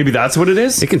 So maybe that's what it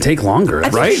is? It can take longer,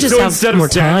 right? So instead of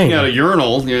standing at a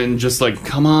urinal and just like,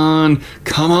 come on,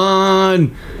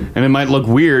 and it might look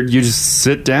weird, you just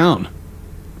sit down.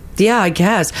 Yeah, I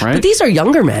guess. Right? But these are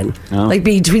younger men, like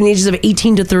between the ages of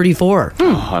 18 to 34.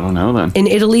 Oh, I don't know then. In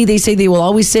Italy, they say they will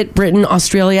always sit. Britain,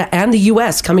 Australia, and the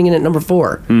U.S. coming in at number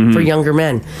 4 for younger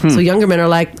men. So younger men are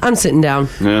like, I'm sitting down.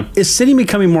 Yeah. Is sitting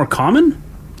becoming more common?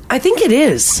 I think it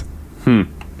is.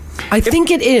 I think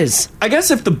it is. I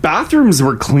guess if the bathrooms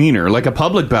were cleaner, like a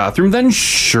public bathroom, then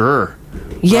sure.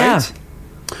 Yeah. Right?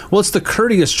 Well, it's the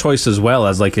courteous choice as well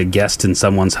as like a guest in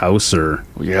someone's house or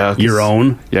your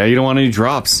own. Yeah, you don't want any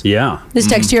drops. Yeah. This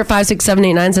text here at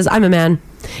 56789 says, I'm a man.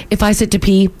 If I sit to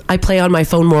pee, I play on my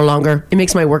phone more longer. It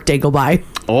makes my workday go by.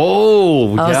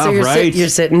 Oh, yeah, so you're right. You're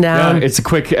sitting down. Yeah, it's a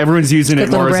quick, everyone's using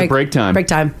it more as a break time. Break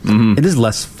time. It is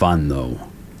less fun, though.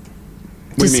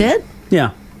 To sit?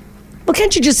 Yeah. Well,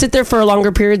 can't you just sit there for a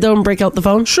longer period, though, and break out the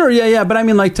phone? Sure, yeah. But I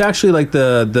mean, like, to actually, like,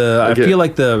 I feel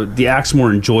like the act's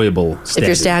more enjoyable standing. If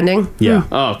you're standing? Yeah.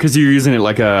 Oh, because you're using it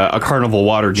like a carnival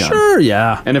water gun. Sure,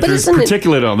 yeah. And if But there's isn't it-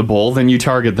 particulate on the bowl, then you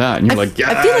target that. And you're like,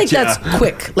 yeah. I feel like that's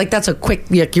quick. Like, that's a quick,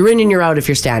 you're in and you're out if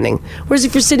you're standing. Whereas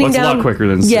if you're sitting Well, it's a down... lot quicker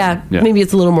than sitting. Yeah, Yeah. maybe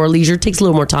it's a little more leisure. It takes a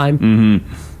little more time.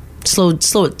 Mm-hmm. Slow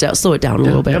it down a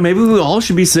little bit. Yeah, maybe we all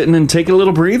should be sitting and take a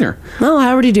little breather. No, I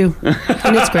already do.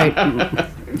 And it's great.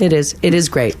 It is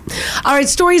great. All right,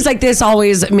 stories like this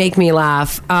always make me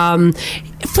laugh.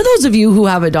 For those of you who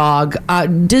have a dog,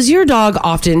 does your dog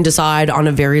often decide on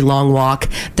a very long walk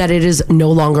that it is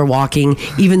no longer walking,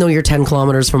 even though you're 10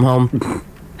 kilometers from home?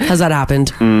 Has that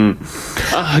happened?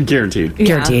 Guaranteed.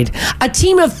 Guaranteed. A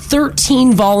team of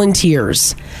 13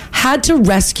 volunteers had to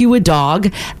rescue a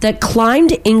dog that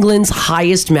climbed England's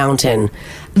highest mountain.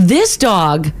 This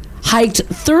dog hiked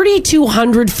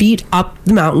 3,200 feet up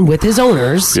the mountain with his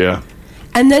owners. Yeah.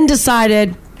 And then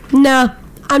decided, nah,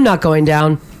 I'm not going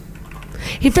down.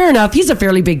 Fair enough, he's a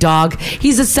fairly big dog.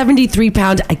 He's a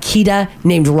 73-pound Akita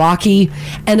named Rocky.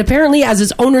 And apparently, as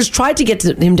his owners tried to get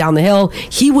him down the hill,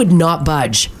 he would not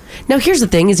budge. Now, here's the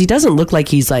thing, is he doesn't look like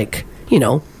he's like, he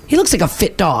looks like a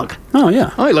fit dog. Oh,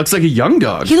 yeah. Oh, he looks like a young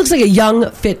dog. He looks like a young,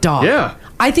 fit dog. Yeah.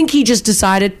 I think he just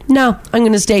decided, no, I'm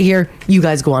going to stay here. You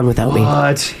guys go on without me.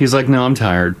 What? He's like, no, I'm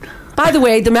tired. By the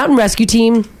way, the mountain rescue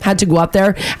team had to go up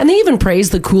there, and they even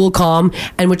praised the cool, calm,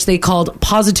 and which they called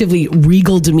positively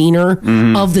regal demeanor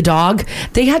of the dog.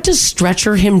 They had to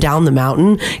stretcher him down the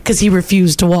mountain because he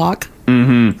refused to walk.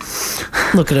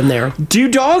 Look at him there. Do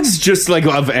dogs just like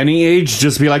of any age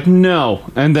just be like no,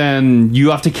 and then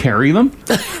you have to carry them?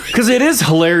 Because it is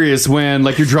hilarious when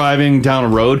like you're driving down a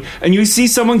road and you see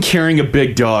someone carrying a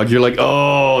big dog. You're like,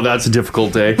 oh, that's a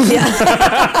difficult day. Yeah,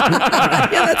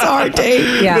 that's a hard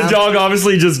day. Yeah. The dog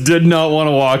obviously just did not want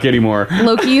to walk anymore.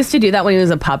 Loki used to do that when he was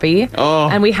a puppy. Oh.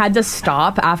 And we had to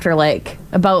stop after like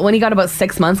About when he got about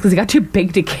 6 months because he got too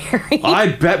big to carry.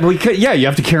 I bet we could. Yeah, you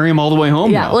have to carry him all the way home.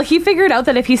 Yeah, now. well, he figured out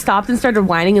that if he stopped and started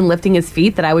whining and lifting his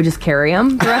feet, that I would just carry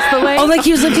him the rest of the way. Oh, like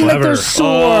he was looking like they're sore.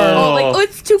 Oh,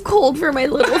 it's too cold for my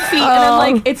little feet. And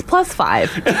I'm like, it's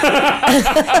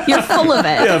 +5. You're full of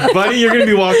it. Yeah, buddy, you're going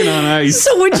to be walking on ice.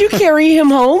 So would you carry him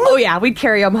home? Oh, yeah, we'd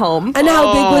carry him home. And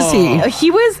how big was he?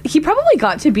 He probably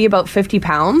got to be about 50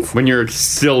 pounds. When you're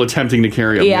still attempting to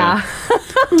carry him. Yeah.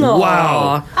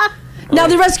 Wow. Now,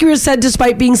 the rescuers said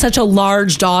despite being such a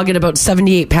large dog at about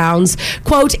 78 pounds,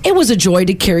 quote, it was a joy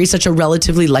to carry such a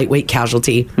relatively lightweight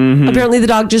casualty. Apparently, the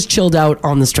dog just chilled out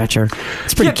on the stretcher.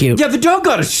 It's pretty cute. Yeah, the dog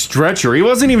got a stretcher. He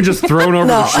wasn't even just thrown over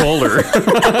the shoulder.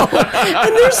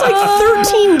 And there's like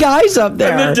 13 guys up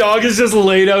there. And the dog is just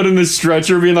laid out in the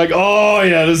stretcher being like, oh,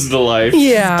 yeah, this is the life.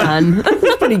 Yeah.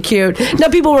 It's pretty cute. Now,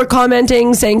 people were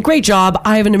commenting, saying, great job.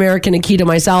 I have an American Akita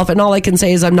myself, and all I can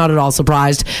say is I'm not at all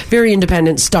surprised. Very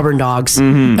independent, stubborn dog.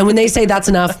 And when they say that's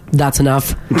enough, that's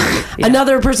enough.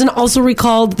 Another person also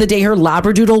recalled the day her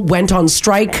Labradoodle went on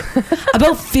strike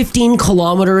about 15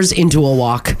 kilometers into a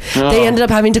walk. They ended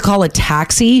up having to call a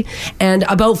taxi, and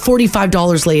about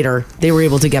 $45 later, they were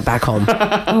able to get back home.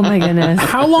 Oh my goodness.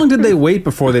 How long did they wait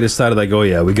before they decided, like, oh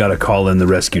yeah, we got to call in the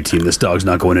rescue team. This dog's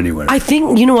not going anywhere? I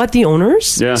think, you know what, the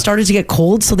owners started to get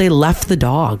cold, so they left the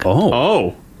dog.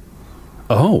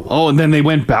 Oh, and then they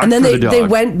went back and then for the dog. they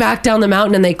went back down the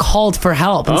mountain and they called for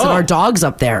help and said, our dog's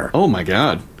up there. Oh, my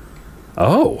God.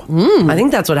 I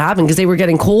think that's what happened because they were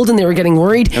getting cold and they were getting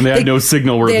worried. And they had no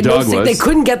signal where the dog was. They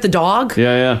couldn't get the dog.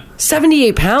 Yeah.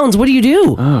 78 pounds. What do you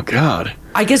do? Oh, God.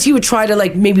 I guess you would try to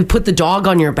like maybe put the dog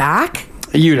on your back.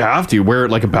 You'd have to. Wear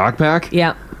it like a backpack.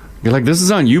 Yeah. You're like, this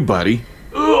is on you, buddy.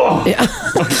 Yeah.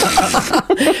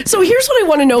 So here's what I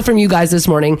want to know from you guys this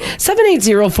morning.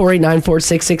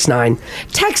 780-489-4669.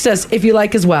 Text us if you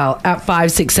like as well at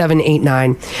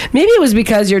 56789. Maybe it was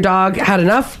because your dog had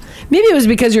enough. Maybe it was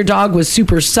because your dog was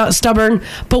super stubborn.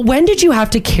 But when did you have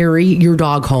to carry your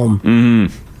dog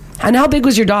home? And how big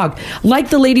was your dog? Like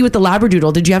the lady with the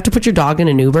Labradoodle, did you have to put your dog in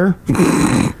an Uber?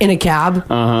 In a cab?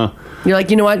 You're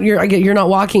like, you know what? You're not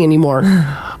walking anymore.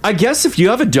 I guess if you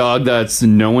have a dog that's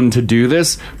known to do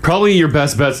this, probably your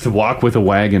best bet's to walk with a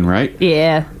wagon, right?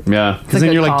 Yeah. Yeah, because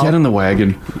then you're like, get in the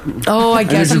wagon. Oh, I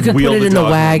guess you could put it in the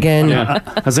wagon. Yeah.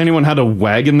 Has anyone had to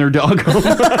wagon their dog home?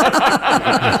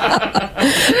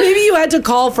 Maybe you had to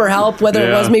call for help, whether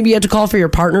it was maybe you had to call for your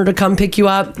partner to come pick you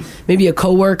up, maybe a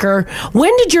coworker.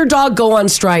 When did your dog go on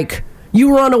strike? You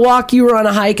were on a walk, you were on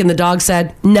a hike, and the dog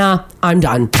said, nah, I'm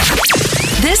done.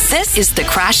 This is the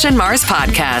Crash and Mars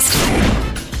podcast.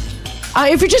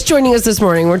 If you're just joining us this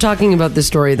morning, we're talking about this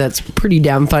story that's pretty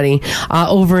damn funny.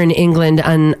 Over in England,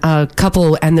 a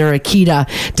couple and their Akita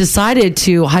decided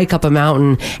to hike up a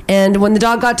mountain. And when the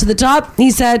dog got to the top,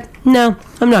 he said, no,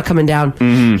 I'm not coming down.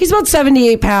 He's about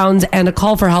 78 pounds, and a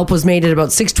call for help was made at about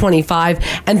 6:25.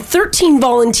 And 13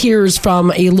 volunteers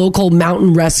from a local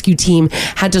mountain rescue team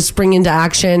had to spring into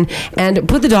action and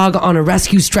put the dog on a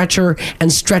rescue stretcher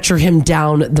and stretcher him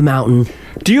down the mountain.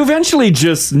 Do you eventually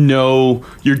just know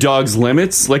your dog's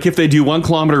limits? Like if they do 1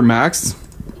 kilometer max?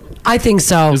 I think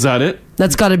so. Is that it?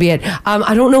 That's got to be it.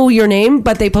 I don't know your name,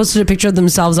 but they posted a picture of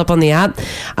themselves up on the app.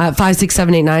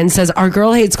 56789 says, our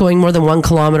girl hates going more than 1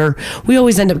 kilometer. We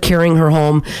always end up carrying her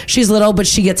home. She's little, but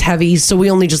she gets heavy, so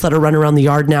we only just let her run around the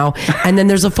yard now. And then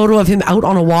there's a photo of him out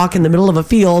on a walk in the middle of a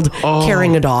field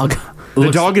carrying a dog.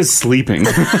 The dog is sleeping.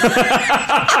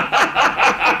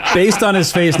 Based on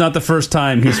his face, not the first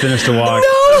time he's finished a walk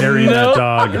carrying that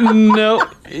dog. No,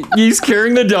 he's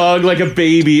carrying the dog like a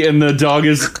baby, and the dog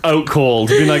is out cold.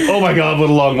 Being like, oh my God, what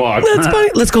a long walk. That's funny.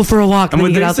 Let's go for a walk. And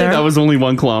when would you they get out say there. that was only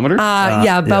 1 kilometer?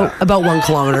 About 1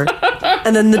 kilometer.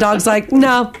 And then the dog's like,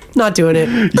 no, not doing it.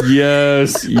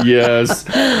 Yes.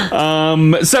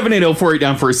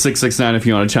 780-489-4669 if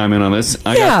you want to chime in on this.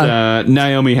 I got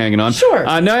Naomi hanging on. Sure.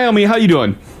 Naomi, how you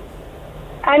doing?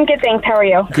 I'm good, thanks. How are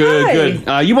you? Good.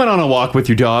 You went on a walk with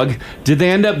your dog. Did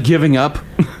they end up giving up?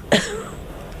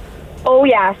 Oh,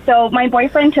 yeah. So my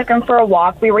boyfriend took him for a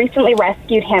walk. We recently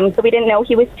rescued him, so we didn't know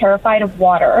he was terrified of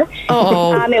water. It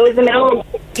was the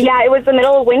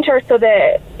middle of winter, so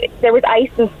there was ice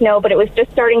and snow, but it was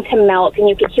just starting to melt, and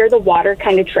you could hear the water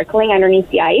kind of trickling underneath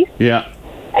the ice. Yeah.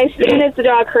 As soon as the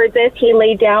dog heard this, he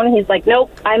laid down, and he's like,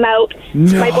 nope, I'm out.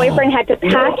 No. My boyfriend had to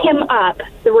pack him up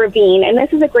the ravine, and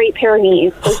this is a Great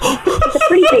Pyrenees. So he's a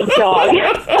pretty big dog.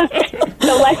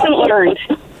 So lesson learned.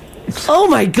 Oh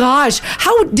my gosh.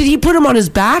 How did he put him on his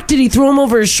back? Did he throw him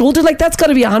over his shoulder? Like, that's got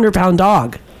to be a 100-pound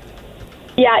dog.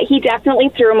 Yeah, he definitely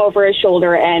threw him over his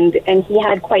shoulder, and he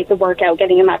had quite the workout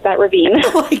getting him up that ravine.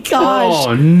 Oh my gosh.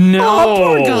 Oh, no.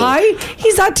 Oh, poor guy.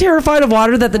 He's that terrified of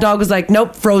water that the dog was like,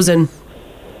 nope, frozen.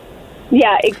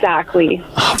 Yeah, exactly.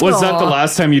 Was that the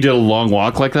last time you did a long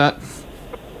walk like that?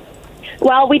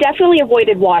 Well, we definitely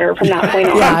avoided water from that point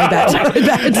on. Yeah, I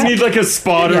bet. You need like a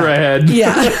spotter ahead.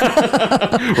 Yeah.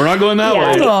 We're not going that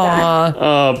way. Aw.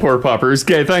 Oh, poor puppers.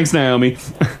 Okay, thanks, Naomi.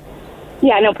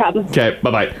 Yeah, no problem. Okay,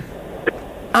 bye-bye.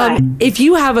 If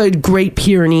you have a Great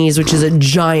Pyrenees, which is a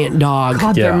giant dog,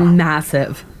 God, they're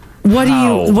massive. what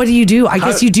do you do? I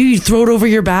guess you throw it over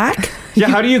your back. Yeah,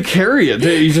 how do you carry it?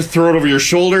 You just throw it over your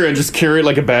shoulder and just carry it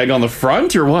like a bag on the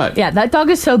front, or what? Yeah, that dog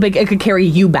is so big it could carry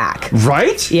you back.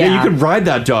 Right? Yeah. You could ride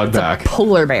that dog back.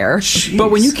 Polar bear. Jeez.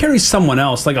 But when you carry someone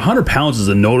else, like 100 pounds is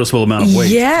a noticeable amount of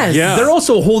weight. Yes. Yeah. They're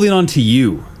also holding on to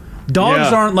you.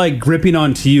 Dogs Yeah. aren't like gripping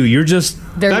onto you. You're just...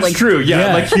 That's like, true.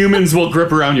 Yeah, like humans will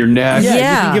grip around your neck. Yeah, you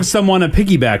Yeah. can give someone a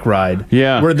piggyback ride.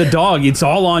 Yeah. Where the dog, it's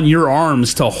all on your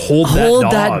arms to hold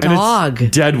that dog. dog.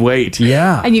 Dead weight.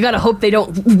 Yeah. And you gotta hope they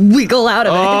don't wiggle out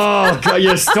of it. Oh, God,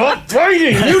 you stop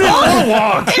fighting. You didn't want to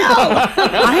walk.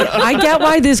 I get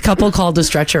why this couple called a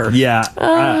stretcher. Yeah.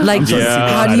 Like, Yeah.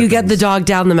 how do you get the dog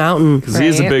down the mountain? Because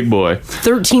he's a big boy.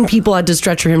 13 people had to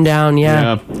stretcher him down.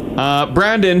 Yeah.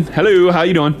 Brandon, hello. How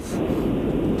you doing?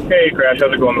 Hey, Crash.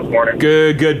 How's it going this morning?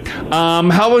 Good, good.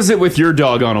 How was it with your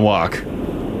dog on a walk?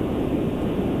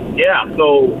 Yeah,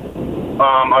 so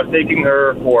I was taking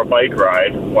her for a bike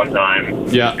ride one time.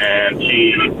 Yeah. And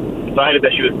she decided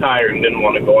that she was tired and didn't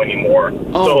want to go anymore.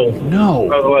 Oh, so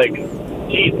no. I was like,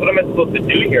 geez, what am I supposed to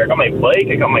do here? I got my bike,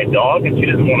 I got my dog, and she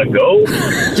doesn't want to go?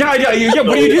 Yeah.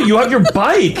 What do you do? You have your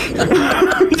bike.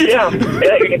 Yeah,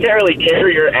 you can't really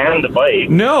carry her and the bike.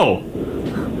 No.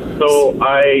 So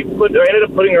I ended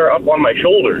up putting her up on my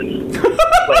shoulders,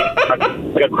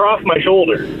 like across my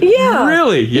shoulders. Yeah.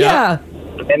 Really? Yeah.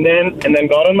 And then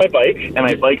got on my bike and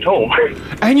I biked home.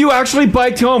 And you actually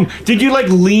biked home. Did you like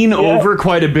lean over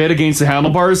quite a bit against the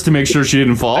handlebars to make sure she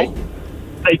didn't fall?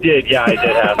 I did, yeah, I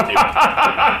did have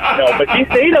to. No, but she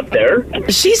stayed up there.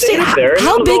 She stayed up there.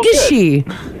 How big is she?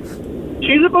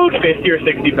 She's about 50 or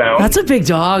 60 pounds. That's a big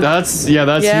dog. That's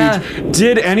huge.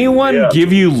 Did anyone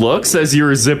give you looks as you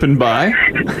were zipping by?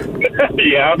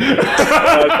 Yeah.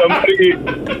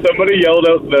 Somebody yelled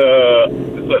out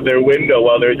their window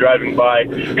while they were driving by,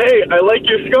 "Hey, I like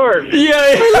your scarf." Yeah,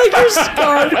 I like your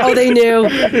scarf. Oh, they knew.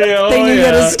 Yeah, They knew you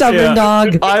had a stubborn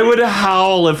dog. I would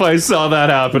howl if I saw that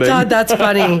happening. God, that's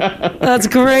funny. That's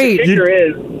great. The kicker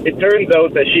is, it turns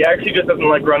out that she actually just doesn't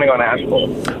like running on asphalt.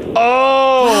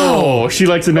 Oh, she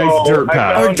likes a nice dirt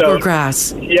path. Or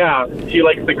grass. Yeah, she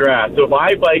likes the grass. So if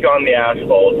I bike on the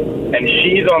asphalt and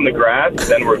she's on the grass,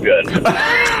 then we're good.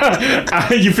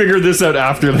 You figured this out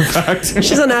after the fact.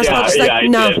 She's on asphalt. She's like,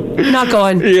 no, not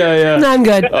going. Yeah. No, I'm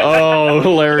good. Oh,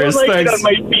 hilarious. I like Thanks. it on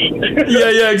my feet.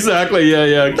 Yeah, exactly. Yeah.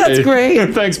 Okay. That's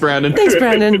great. Thanks, Brandon. Thanks,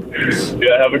 Brandon.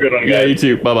 Yeah, have a good one, guys. Yeah, you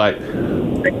too. Bye-bye.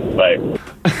 Bye.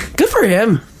 Good for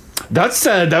him.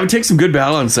 That would take some good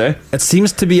balance, eh? It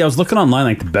seems to be, I was looking online,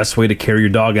 like the best way to carry your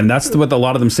dog, and that's what a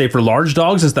lot of them say for large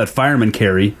dogs is that firemen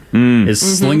carry, is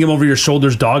sling them over your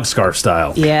shoulders dog scarf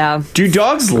style. Yeah. Do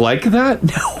dogs like that?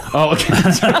 No. Oh, okay.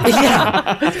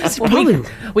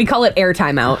 Yeah. We call it air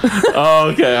timeout.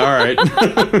 Oh, okay. All right.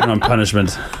 On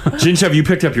punishment. Ginch, have you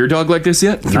picked up your dog like this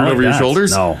yet? Threw Not it over like your that.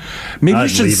 shoulders? No. Maybe I'd you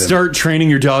should leave him. start training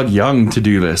your dog young to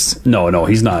do this. No,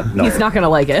 he's not. No. He's not gonna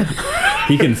like it.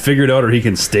 He can figure it out or he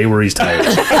can stay where he's tired.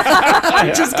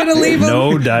 I'm just going to leave him.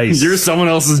 No dice. You're someone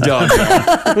else's dog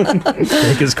now.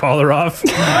 Take his collar off.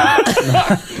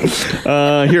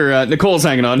 Here, Nicole's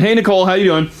hanging on. Hey, Nicole, how you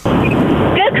doing?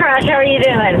 Good, Crash. How are you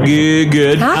doing?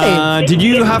 Good. Hi. Did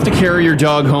you have to carry your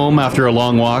dog home after a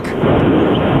long walk?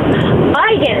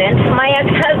 I didn't. My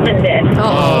ex-husband did.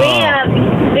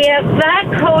 We have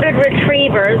black-coated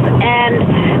retrievers,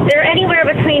 and they're anywhere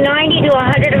between 90 to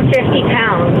 150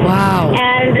 pounds. Wow.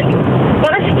 And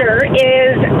Buster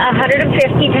is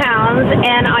 150 pounds,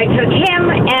 and I took him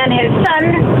and his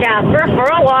son, Jasper, for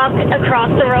a walk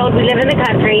across the road. We live in the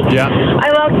country. Yeah.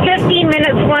 I walked 15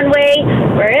 minutes one way.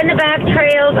 We're in the back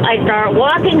trails. I start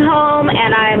walking home,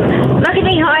 and I'm looking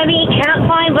behind me, can't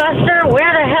find Buster.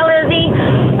 Where the hell is he?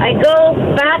 I go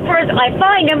backwards. I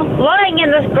find him lying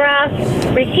in this grass,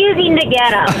 refusing to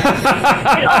get up.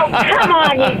 Oh, come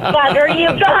on, you bugger. You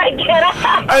gotta get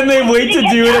up. And they wait to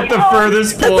do it at the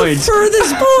furthest point.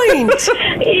 Furthest point.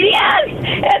 Yes,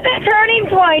 at the turning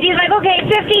point. He's like, okay,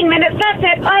 15 minutes, that's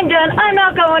it. I'm done. I'm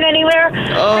not going anywhere.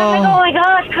 I'm like, oh my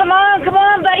gosh, come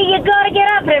on, buddy. you gotta get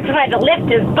up. And I tried to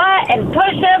lift his butt and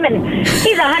push him, and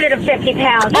he's 150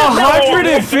 pounds.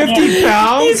 150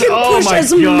 pounds? You can Oh push my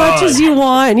as God. much as you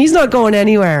want. He's not going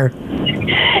anywhere.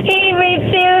 He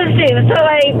refused to. So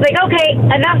I was like, okay,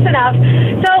 enough's enough.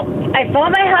 So I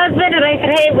phoned my husband and I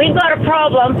said, hey, we've got a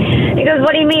problem. He goes,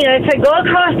 what do you mean? And I said, go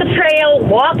across the trail,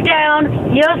 walk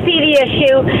down, you'll see the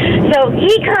issue. So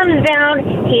he comes down,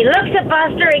 he looks at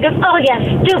Buster, he goes, oh,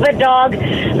 yeah, stupid dog.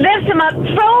 Lifts him up,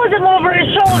 throws him over his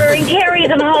shoulder and carries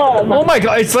him home. Oh my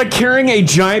God, it's like carrying a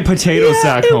giant potato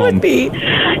sack home. It would be.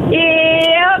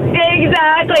 Yep,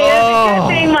 exactly. It's a good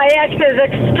thing my ex is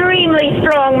extremely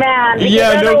strong man. Because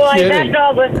Yeah, no otherwise kidding. that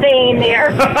dog was staying there.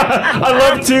 I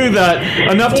love too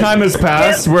that enough time has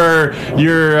passed where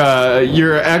your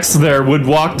ex there would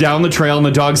walk down the trail and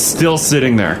the dog's still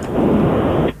sitting there.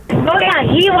 Oh yeah,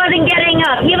 he wasn't getting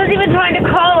up. He was even trying to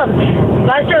call him.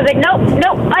 Buster was like,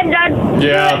 nope, I'm done.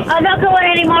 Yeah. I'm not going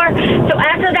anymore. So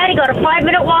after that, he got a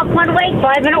 5-minute walk one way,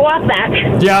 5-minute walk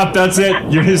back. Yeah, that's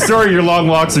it. Your long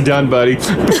walks are done, buddy.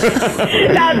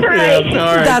 That's right. Yeah,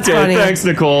 all right. That's funny. Thanks,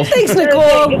 Nicole. Thanks, Nicole.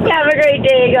 Have a great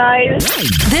day, guys.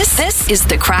 This is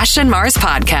the Crash and Mars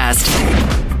podcast.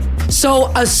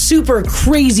 So, a super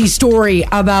crazy story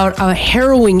about a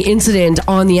harrowing incident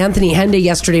on the Anthony Henday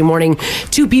yesterday morning.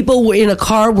 2 people in a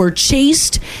car were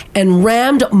chased and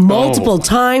rammed multiple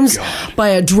times by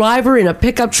a driver in a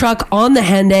pickup truck on the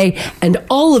Henday, and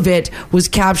all of it was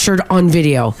captured on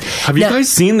video. Have you guys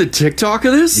seen the TikTok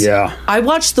of this? Yeah. I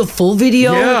watched the full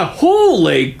video. Yeah.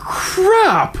 Holy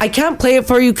crap. I can't play it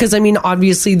for you because, I mean,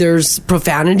 obviously there's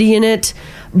profanity in it,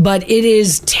 but it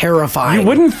is terrifying. You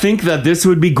wouldn't think that this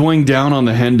would be going down on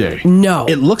the Henday. No.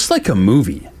 It looks like a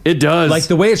movie. It does. Like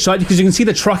the way it's shot, because you can see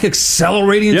the truck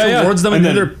accelerating towards them, and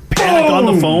then they're panic on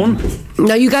the phone.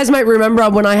 Now, you guys might remember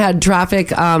when I had traffic,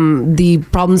 the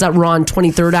problems that were on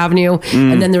 23rd Avenue,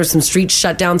 and then there was some streets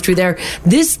shut down through there.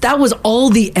 That was all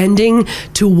the ending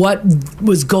to what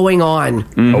was going on.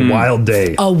 A wild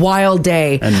day. A wild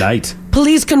day. And night.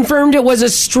 Police confirmed it was a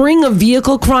string of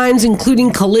vehicle crimes,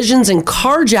 including collisions and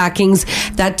carjackings,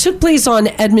 that took place in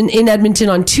Edmonton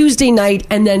on Tuesday night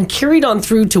and then carried on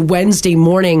through to Wednesday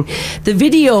morning. The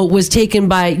video was taken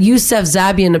by Youssef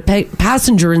Zabian, a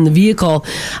passenger in the vehicle.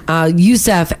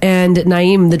 Youssef and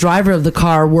Naeem, the driver of the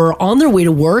car, were on their way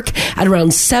to work at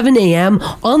around 7 a.m.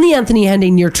 on the Anthony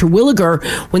Henday near Terwilliger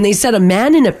when they said a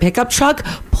man in a pickup truck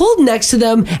pulled next to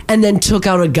them and then took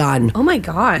out a gun. Oh my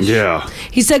gosh. Yeah.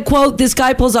 He said, quote, this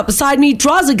guy pulls up beside me,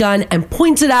 draws a gun, and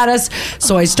points it at us.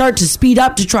 So I start to speed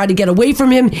up to try to get away from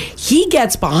him. He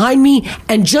gets behind me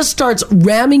and just starts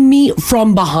ramming me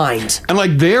from behind. And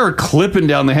like they are clipping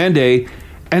down the Henday,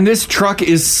 and this truck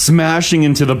is smashing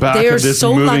into the back They are of this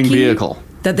so moving lucky vehicle.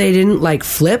 that they didn't like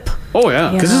flip. Oh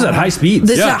yeah, Because this is at high speeds.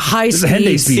 This is at high This is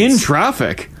Henday speeds. speeds. in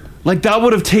traffic. Like that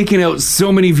would have taken out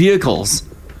so many vehicles.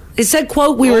 It said,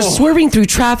 quote, we were swerving through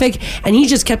traffic and he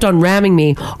just kept on ramming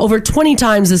me. Over 20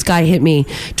 times this guy hit me.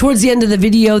 Towards the end of the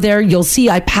video there, you'll see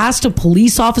I passed a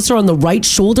police officer on the right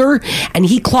shoulder and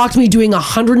he clocked me doing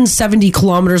 170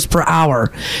 kilometers per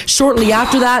hour. Shortly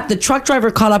after that, the truck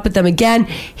driver caught up with them again,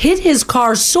 hit his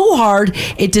car so hard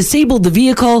it disabled the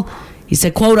vehicle. He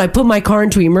said, quote, I put my car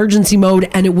into emergency mode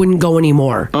and it wouldn't go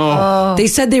anymore. They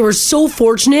said they were so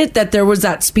fortunate that there was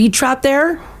that speed trap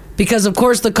there. Because, of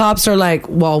course, the cops are like,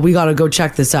 well, we got to go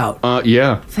check this out.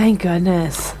 Yeah. Thank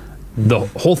goodness. The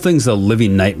whole thing's a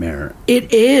living nightmare.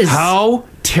 It is. How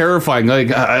terrifying.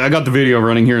 Like I got the video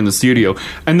running here in the studio,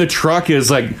 and the truck is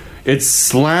like, it's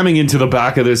slamming into the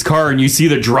back of this car, and you see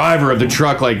the driver of the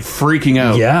truck like freaking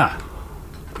out. Yeah.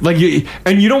 Like you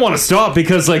don't want to stop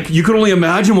because like you can only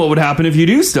imagine what would happen if you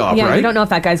do stop, Yeah, right? you don't know if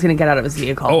that guy's going to get out of his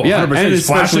vehicle. Oh, Yeah, 100%. and He's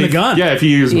flashing especially the gun. Yeah, if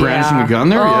he was brandishing a gun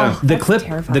there, yeah. The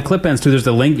clip ends too. There's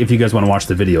the link if you guys want to watch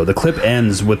the video. The clip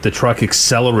ends with the truck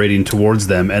accelerating towards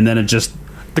them, and then it just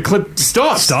The clip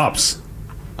stops.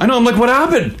 I know. I'm like, what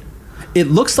happened? It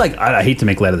looks like I hate to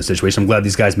make light of the situation. I'm glad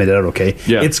these guys made it out okay.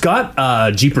 Yeah. It's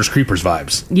got Jeepers Creepers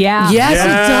vibes. Yeah. Yes, it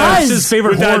does. It's his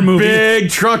favorite With horror that movie. big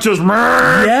truck just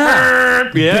Yeah.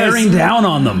 Yes. Bearing down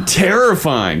on them.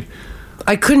 Terrifying.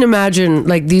 I couldn't imagine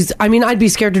like these. I mean, I'd be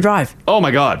scared to drive. Oh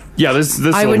my god. Yeah, this will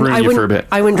ruin you for a bit.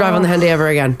 I wouldn't drive on the Henday ever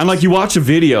again. And like you watch a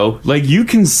video, like you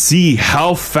can see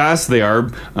how fast they are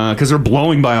because they're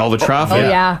blowing by all the traffic. Oh,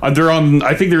 yeah. They're on.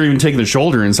 I think they're even taking the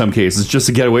shoulder in some cases just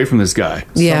to get away from this guy.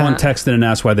 Yeah. Someone texted and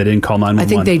asked why they didn't call 911. I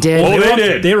think they did. Oh, they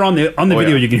did. They were on the video.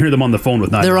 yeah. You can hear them on the phone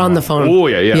with 911. They're on the phone. Oh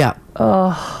yeah. Yeah.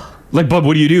 Like, Bub,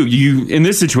 what do? You in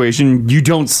this situation, you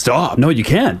don't stop. No, you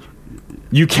can't.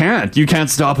 You can't. You can't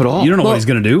stop at all. You don't know what he's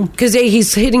going to do. Because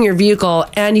he's hitting your vehicle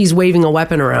and he's waving a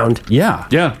weapon around. Yeah.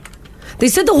 Yeah. They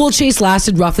said the whole chase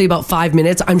lasted roughly about 5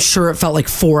 minutes. I'm sure it felt like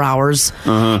 4 hours.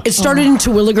 It started in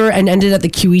Terwilliger and ended at the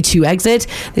QE2 exit.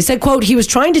 They said, quote, he was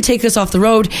trying to take us off the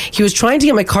road. He was trying to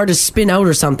get my car to spin out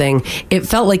or something. It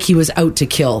felt like he was out to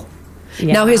kill.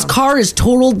 Yeah. Now, his car is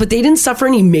totaled, but they didn't suffer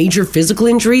any major physical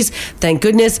injuries. Thank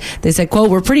goodness. They said, quote,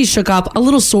 we're pretty shook up, a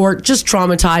little sore, just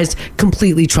traumatized,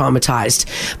 completely traumatized.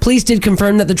 Police did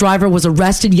confirm that the driver was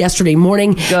arrested yesterday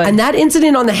morning. Good. And that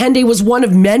incident on the Henday was one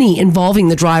of many involving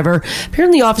the driver.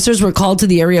 Apparently, officers were called to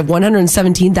the area of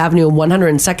 117th Avenue and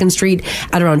 102nd Street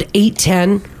at around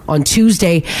 8:10 on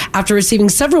Tuesday after receiving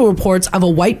several reports of a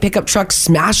white pickup truck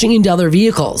smashing into other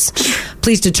vehicles.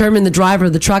 Police determined the driver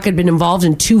of the truck had been involved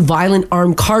in 2 violent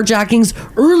armed carjackings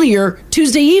earlier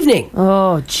Tuesday evening.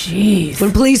 Oh, jeez.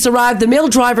 When police arrived, the male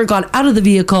driver got out of the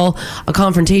vehicle. A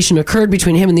confrontation occurred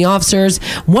between him and the officers.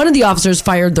 One of the officers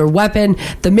fired their weapon.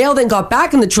 The male then got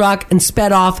back in the truck and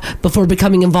sped off before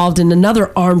becoming involved in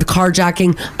another armed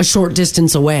carjacking a short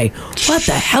distance away. What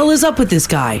the hell is up with this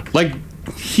guy? Like,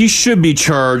 he should be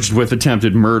charged with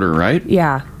attempted murder, right?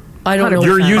 Yeah. I don't know.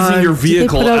 You're using your Did they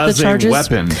vehicle put out as the a charges?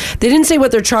 weapon. They didn't say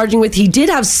what they're charging with. He did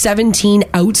have 17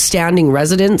 outstanding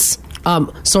warrants.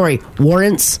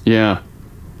 Yeah.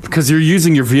 Because you're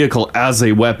using your vehicle as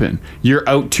a weapon. You're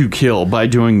out to kill by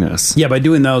doing this. Yeah, by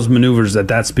doing those maneuvers at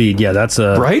that speed, yeah, that's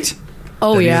a... Right?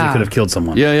 Oh, that yeah. easily could have killed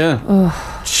someone. Yeah, yeah.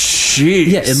 Jeez.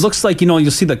 Yeah, it looks like,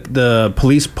 you'll see the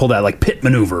police pull that like pit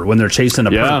maneuver when they're chasing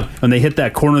a perp. When they hit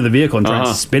that corner of the vehicle and try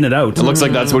to spin it out. It looks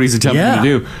like that's what he's attempting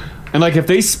to do. And like if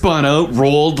they spun out,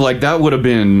 rolled, like that would have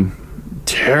been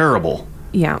terrible.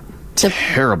 Yeah.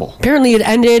 Terrible. Apparently, it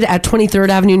ended at 23rd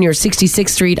Avenue near 66th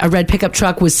Street. A red pickup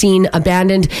truck was seen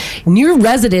abandoned near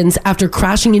residence after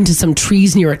crashing into some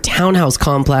trees near a townhouse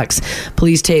complex.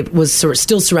 Police tape was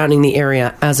still surrounding the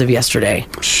area as of yesterday.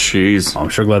 Jeez. I'm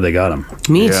sure glad they got him.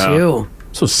 Me too.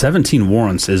 So 17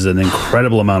 warrants is an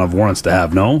incredible amount of warrants to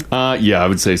have, no? Yeah, I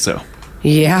would say so.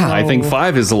 Yeah. I think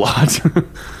 5 is a lot.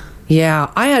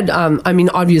 Yeah, I had.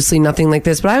 Obviously nothing like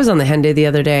this, but I was on the Henday the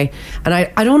other day, and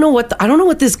I don't know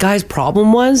what this guy's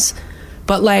problem was,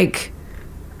 but like,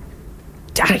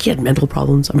 he had mental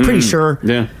problems. I'm pretty sure.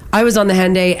 Yeah. I was on the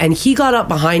Henday, and he got up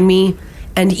behind me,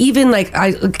 and even like,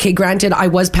 granted, I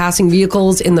was passing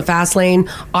vehicles in the fast lane.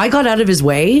 I got out of his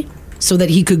way so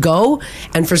that he could go,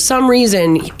 and for some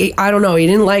reason, I don't know, he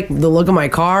didn't like the look of my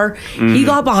car. He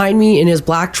got behind me in his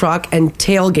black truck and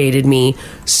tailgated me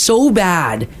so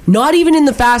bad. Not even in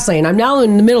the fast lane. I'm now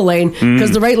in the middle lane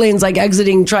because the right lane's like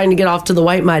exiting, trying to get off to the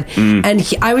white mud. And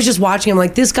I was just watching him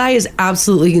like, this guy is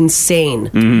absolutely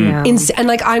insane. Yeah. And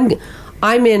like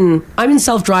I'm in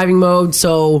self-driving mode,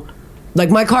 so like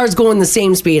my car's going the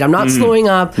same speed. I'm not slowing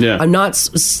up. Yeah. I'm not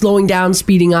slowing down,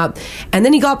 speeding up. And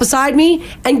then he got beside me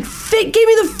and gave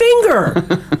me the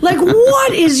finger. Like,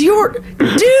 what is your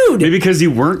dude? Maybe because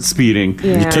you weren't speeding.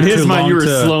 Yeah. In his mind, you were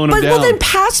slowing him But down. well, then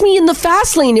pass me in the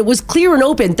fast lane. It was clear and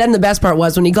open. Then the best part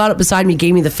was when he got up beside me,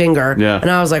 gave me the finger. Yeah.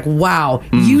 And I was like, wow,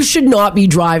 you should not be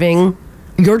driving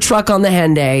your truck on the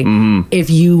Henday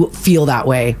if you feel that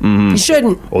way. You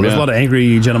shouldn't. Well, there's a lot of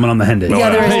angry gentlemen on the Henday.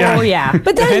 Yeah, there is. Oh, yeah.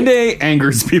 But The then Henday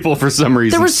angers people for some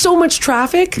reason. there was so much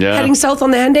traffic Yeah. heading south on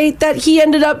the Henday that he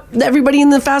ended up, everybody in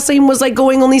the fast lane was like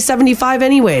going only 75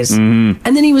 anyways. And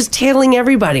then he was tailing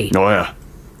everybody. Oh, yeah.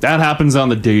 That happens on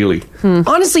the daily.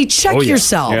 Honestly, check Oh, yeah.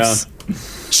 yourselves.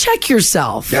 Check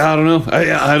yourself. Yeah, I don't know.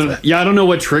 I don't know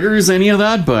what triggers any of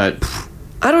that, but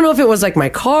I don't know if it was like my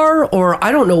car or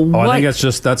I don't know what. I think that's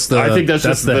just I think that's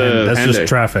just the that's Henday. just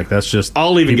traffic. That's just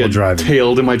I'll even people get driving.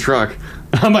 tailed in my truck.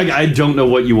 I'm like, I don't know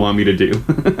what you want me to do.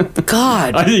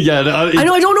 God. I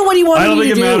don't know what he wanted I don't me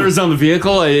think to it do. matters on the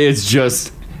vehicle. It's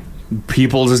just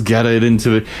people just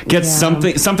get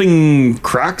something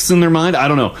cracks in their mind. I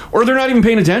don't know, or they're not even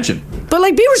paying attention. But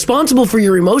like, be responsible for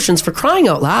your emotions, for crying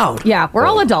out loud. Yeah, we're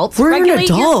all adults. We're an Regulate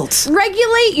adult.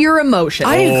 Regulate your emotions.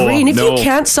 I agree. And if no. you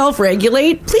can't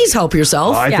self-regulate, please help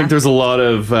yourself. I think there's a lot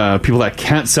of people that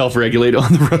can't self-regulate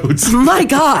on the roads. My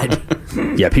God.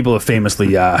 Yeah, people have famously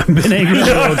been angry on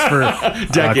the roads for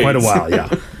quite a while. Yeah.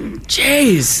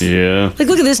 Jeez. Yeah. Like,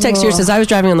 look at this text here. It says, I was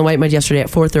driving on the White Mud yesterday at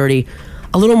 4:30.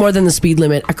 A little more than the speed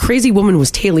limit. A crazy woman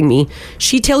was tailing me.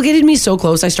 She tailgated me so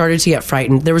close I started to get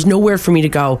frightened. There was nowhere for me to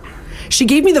go. She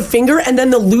gave me the finger and then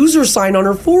the loser sign on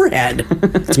her forehead.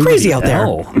 It's crazy out there.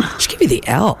 She gave me the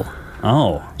L.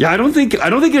 Oh. Yeah, I don't think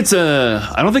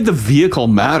the vehicle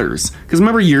matters. Because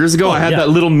remember years ago I had that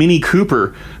little Mini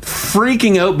Cooper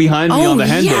freaking out behind me on the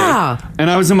Henday. Yeah.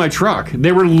 And I was in my truck.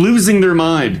 They were losing their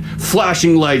mind.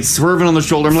 Flashing lights, swerving on the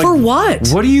shoulder. I'm For like, what?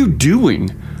 What are you doing?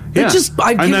 They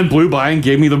and then blew by and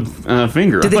gave me the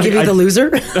finger. Did they give you the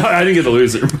loser? I didn't get the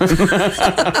loser.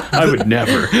 I would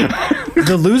never.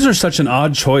 The loser's such an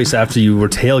odd choice after you were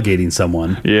tailgating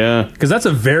someone. Yeah. Because that's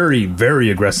a very, very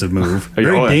aggressive move.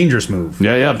 Very dangerous move.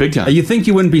 Yeah, big time. You think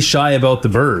you wouldn't be shy about the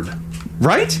bird.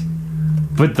 Right?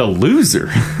 But the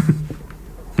loser.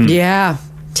 Yeah.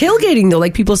 Tailgating, though,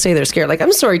 like people say they're scared. Like,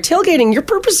 I'm sorry, tailgating, you're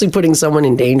purposely putting someone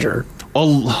in danger. A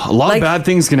lot of bad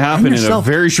things can happen in a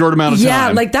very short amount of time. Yeah,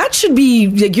 like that should be,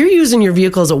 like, you're using your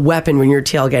vehicle as a weapon when you're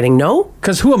tailgating, no?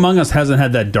 Because who among us hasn't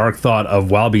had that dark thought of,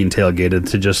 while being tailgated,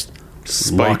 to just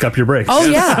lock up your brakes? Oh,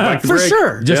 yeah, for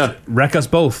sure. Just wreck us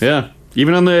both. Yeah.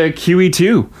 Even on the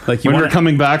QE2. Like when we're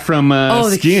coming back from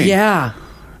skiing. Yeah.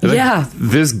 Like,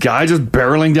 this guy just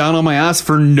barreling down on my ass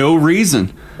for no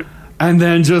reason. And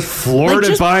then just floored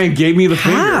it by and gave me the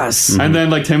finger. And then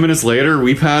like 10 minutes later,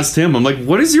 we passed him. I'm like,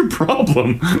 what is your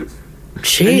problem?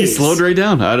 Jeez. And he slowed right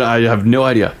down. I have no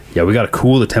idea. Yeah, we got to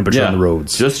cool the temperature on the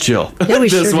roads. Just chill. Yeah, we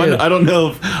this sure one, do. I don't know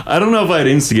if I'd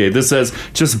instigate. This says,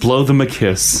 just blow them a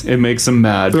kiss. It makes them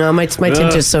mad. No, my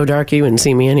tint is so dark you wouldn't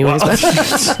see me anyways. But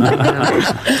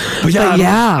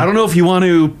yeah, I don't know if you want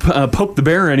to poke the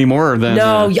bear anymore than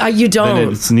you don't.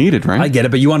 than it's needed, right? I get it,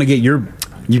 but you want to get your...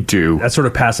 You do. That sort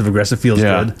of passive aggressive feels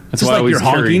good. That's just why like I always you're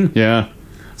honking.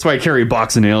 That's why I carry a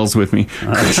box of nails with me.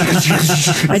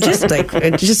 I just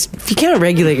if you can't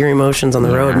regulate your emotions on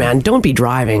the road, man, don't be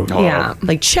driving. Yeah.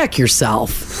 Like, check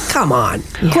yourself. Come on.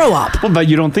 Grow up. Well, but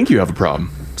you don't think you have a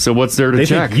problem. So what's there to They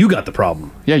check? think you got the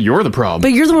problem. Yeah, you're the problem.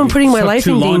 But you're the one putting my life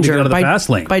too in long to get danger out of the by, fast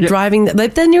lane. by driving.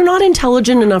 Like, then you're not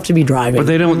intelligent enough to be driving. But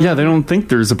they don't. Yeah, they don't think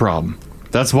there's a problem.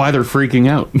 That's why they're freaking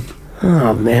out.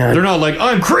 Oh, man. They're not like,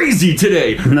 I'm crazy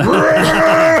today. They're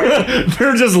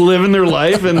just living their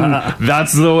life, and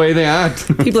that's the way they act.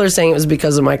 People are saying it was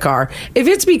because of my car. If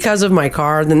it's because of my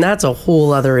car, then that's a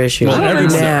whole other issue. Well,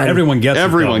 everyone gets it.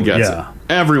 Everyone though. gets Yeah. it.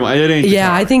 Everyone. It ain't the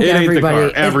car. I think it ain't the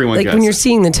everybody. car. Everyone like gets when you're it.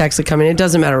 seeing the texts that come in, it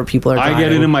doesn't matter what people are driving. I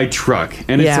get it in my truck,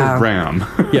 and it's a Ram.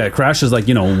 Yeah, Crash is like,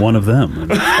 one of them.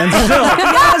 And still,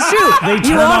 yeah, it's true. they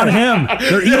turn on him.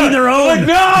 They're eating their own. Like,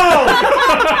 no!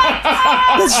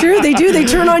 That's true. They do. They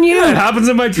turn on you. It happens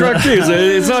in my truck, too. So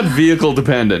it's not vehicle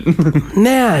dependent.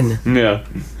 Man. Yeah.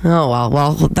 Oh,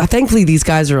 well, thankfully these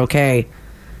guys are okay.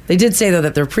 They did say, though,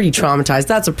 that they're pretty traumatized.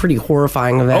 That's a pretty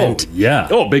horrifying event. Oh, yeah.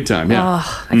 Oh, big time, yeah.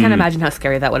 Oh, I can't imagine how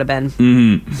scary that would have been.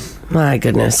 Mm-hmm. My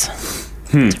goodness.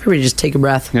 Everybody just take a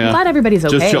breath. Yeah. I'm glad everybody's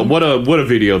okay. Just chill. What a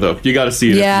video, though. You got to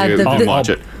see it. Yeah, if you watch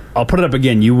it. I'll put it up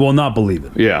again. You will not believe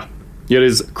it. Yeah. It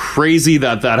is crazy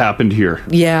that happened here.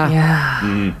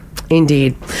 Yeah.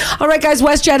 Indeed. All right, guys,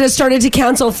 WestJet has started to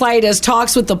cancel flight as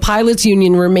talks with the pilots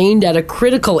union remained at a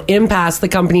critical impasse, the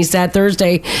company said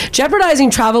Thursday,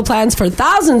 jeopardizing travel plans for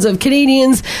thousands of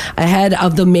Canadians ahead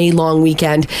of the May long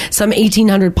weekend. Some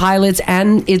 1,800 pilots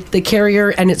and the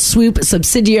carrier and its Swoop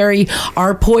subsidiary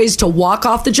are poised to walk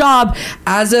off the job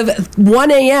as of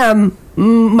 1 a.m.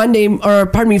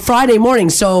 Friday morning.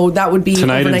 So that would be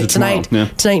overnight tonight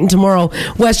and tomorrow.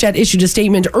 WestJet issued a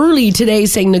statement early today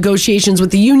saying negotiations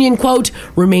with the union, quote,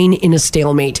 remain in a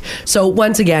stalemate. So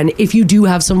once again, if you do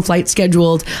have some flights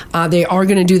scheduled, they are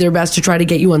going to do their best to try to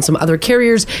get you on some other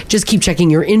carriers. Just keep checking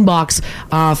your inbox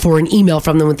for an email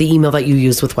from them with the email that you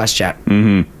used with WestJet.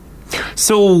 Mm-hmm.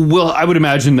 So, well, I would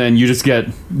imagine then you just get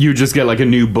like a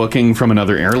new booking from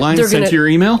another airline sent to your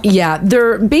email? Yeah,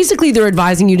 they're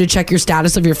advising you to check your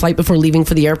status of your flight before leaving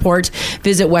for the airport.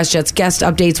 Visit WestJet's guest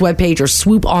updates webpage or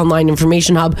Swoop online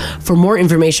information hub for more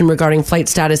information regarding flight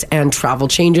status and travel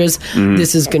changes.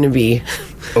 This is going to be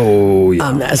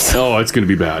a mess. Oh, it's going to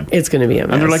be bad. It's going to be a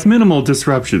mess. And they're like minimal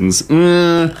disruptions.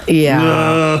 Yeah,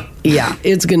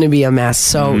 it's going to be a mess.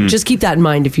 So just keep that in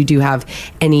mind if you do have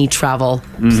any travel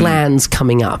plans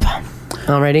coming up.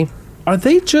 Alrighty. Are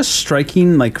they just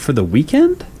striking like for the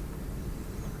weekend?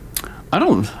 I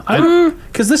don't.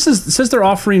 Because it says they're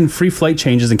offering free flight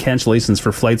changes and cancellations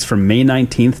for flights from May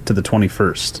 19th to the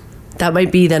 21st. That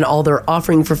might be then all they're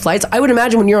offering for flights. I would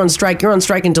imagine when you're on strike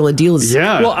until a deal is isn't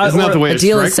that the way a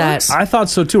deal is set. Works? I thought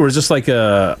so too. Or it's just like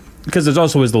because there's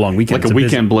also is the long weekend, like a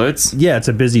weekend blitz. Yeah, it's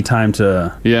a busy time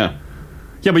to. Yeah,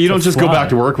 but you don't just go back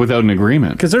to work without an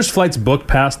agreement. Because there's flights booked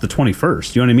past the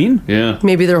 21st. You know what I mean? Yeah.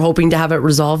 Maybe they're hoping to have it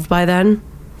resolved by then,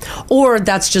 or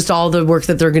that's just all the work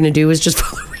that they're going to do is just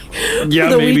for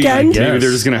the weekend. Maybe they're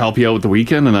just going to help you out with the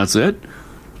weekend, and that's it.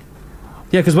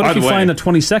 Yeah, because what if you fly on the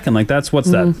 22nd? Like that's what's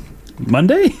that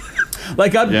Monday?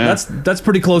 That's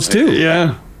pretty close too.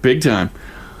 Yeah, big time.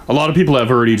 A lot of people have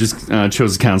already just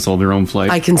chose to cancel their own flight.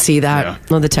 I can see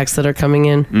that. All the texts that are coming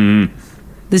in.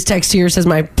 This text here says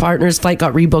my partner's flight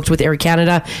got rebooked with Air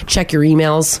Canada. Check your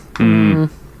emails.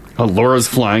 Laura's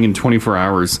flying in 24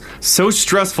 hours. So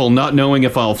stressful not knowing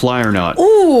if I'll fly or not.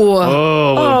 Ooh.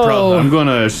 I'm going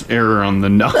to err on the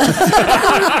no.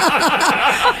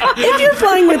 If you're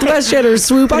flying with WestJet or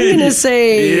Swoop, I'm going to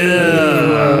say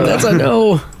that's a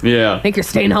no. Yeah. I think you're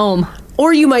staying home.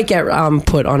 Or you might get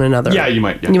put on another. Yeah, you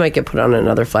might. Yeah. You might get put on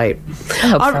another flight. I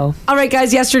hope so. All right,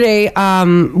 guys. Yesterday,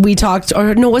 we talked,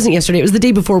 or no, it wasn't yesterday. It was the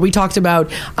day before. We talked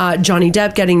about Johnny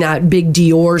Depp getting that big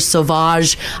Dior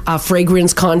Sauvage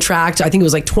fragrance contract. I think it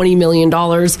was like $20 million.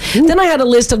 Then I had a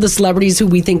list of the celebrities who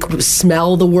we think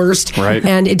smell the worst. Right.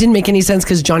 And it didn't make any sense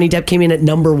because Johnny Depp came in at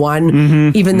number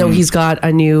one, even though he's got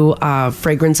a new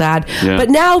fragrance ad. Yeah.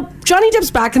 But now Johnny Depp's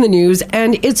back in the news,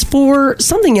 and it's for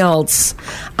something else.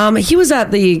 He was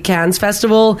at the Cannes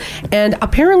Festival, and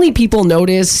apparently people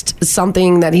noticed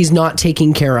something that he's not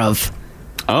taking care of.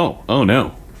 Oh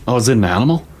no. Oh, is it an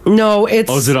animal? No, it's...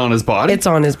 Oh, is it on his body? It's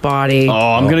on his body. Oh,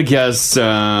 I'm going to guess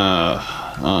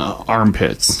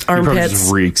armpits. He probably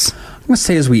just reeks. I'm going to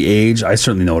say as we age, I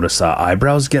certainly notice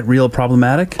eyebrows get real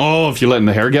problematic. Oh, if you're letting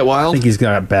the hair get wild? I think he's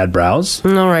got bad brows.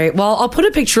 All right. Well, I'll put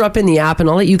a picture up in the app, and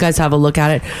I'll let you guys have a look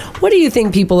at it. What do you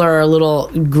think people are a little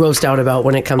grossed out about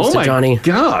when it comes to Johnny? Oh, my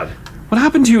God. What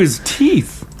happened to his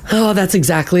teeth? Oh, that's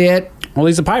exactly it. Well,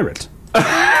 he's a pirate.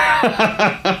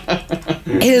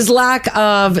 His lack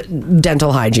of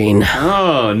dental hygiene.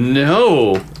 Oh,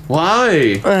 no.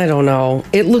 Why? I don't know.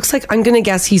 It looks like, I'm going to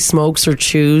guess he smokes or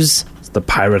chews. It's the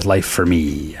pirate life for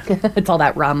me. It's all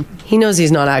that rum. He knows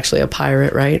he's not actually a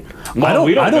pirate, right? Well,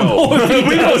 we don't know.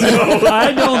 We don't know.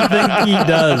 I don't think he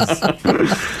does.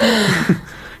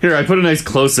 Here, I put a nice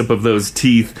close-up of those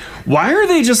teeth. Why are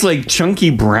they just like chunky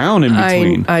brown in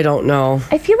between? I don't know.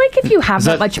 I feel like if you have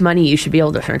that much money, you should be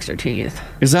able to fix your teeth.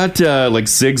 Is that like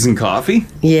cigs and coffee?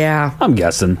 Yeah. I'm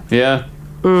guessing. Yeah.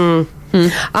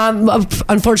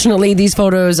 Unfortunately, these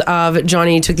photos of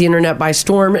Johnny took the internet by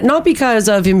storm, not because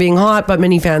of him being hot, but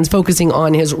many fans focusing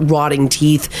on his rotting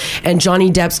teeth. And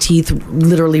Johnny Depp's teeth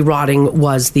literally rotting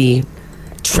was the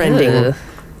trending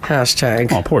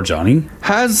hashtag. Oh, poor Johnny.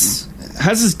 Has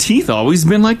his teeth always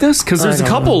been like this? Because there's a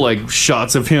couple like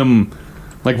shots of him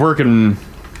like working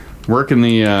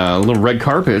the little red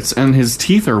carpets, and his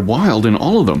teeth are wild in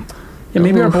all of them. Yeah,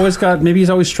 maybe maybe he's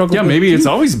always struggled. Yeah, maybe it's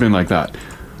always been like that.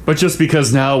 But just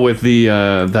because now with the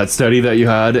that study that you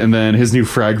had, and then his new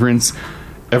fragrance,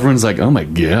 everyone's like, oh my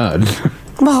God.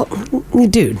 Well,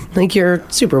 dude, like, you're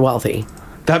super wealthy.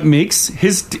 That makes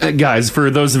his guys,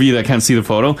 for those of you that can't see the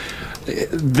photo,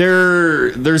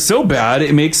 they're so bad,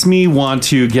 it makes me want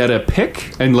to get a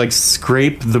pick and like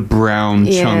scrape the brown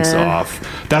chunks off.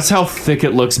 That's how thick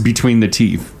it looks between the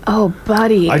teeth. Oh,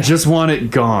 buddy. I just want it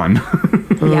gone.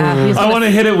 Yeah. I want to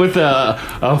hit it with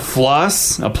a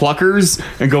floss, a pluckers,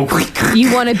 and go.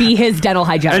 You want to be his dental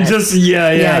hygienist. And just,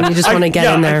 yeah. You just want to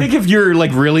get in there. I think if you're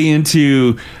like really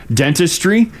into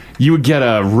dentistry, you would get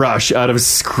a rush out of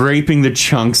scraping the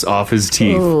chunks off his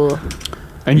teeth. Ooh.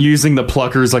 And using the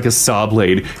pluckers like a saw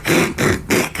blade.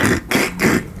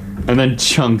 And then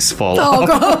chunks fall off.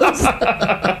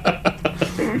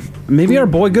 Gross. Maybe our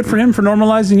boy, good for him for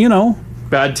normalizing,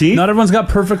 bad teeth? Not everyone's got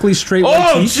perfectly straight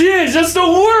white teeth. Oh, jeez, that's the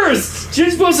worst.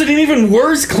 She's posted an even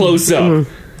worse close-up.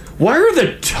 Why are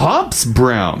the tops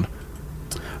brown?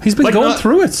 He's been going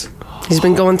through it. He's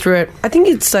been going through it. I think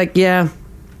it's like, I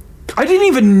didn't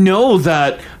even know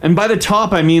that. And by the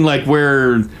top, I mean like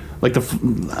where... Like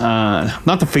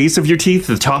not the face of your teeth,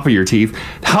 the top of your teeth.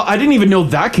 I didn't even know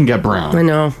that can get brown. I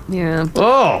know. Yeah.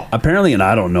 Oh. Apparently, and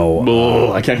I don't know.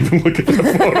 Oh, I can't even look at the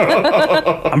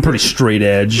photo. I'm pretty straight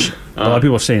edge. A lot of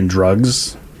people are saying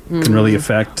drugs can really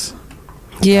affect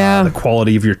the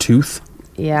quality of your tooth.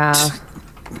 Yeah.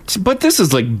 But this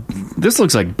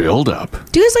looks like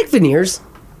buildup. Do you guys like veneers?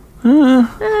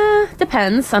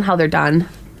 Depends on how they're done.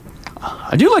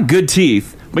 I do like good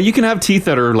teeth. But you can have teeth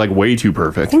that are like way too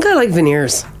perfect. I think I like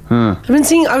veneers. I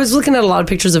was looking at a lot of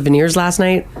pictures of veneers last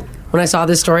night. When I saw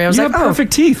this story, I was like,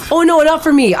 perfect teeth. Oh, no, not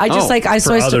for me. I just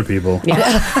for other people. Yeah.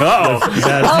 Uh-oh.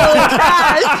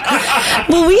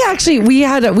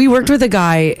 Well, we worked with a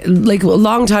guy like a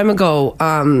long time ago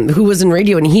who was in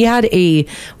radio, and he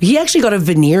actually got a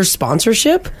veneer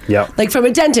sponsorship. Yeah. Like from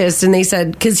a dentist, and they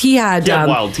said, because he had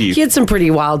wild teeth. He had some pretty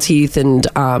wild teeth, and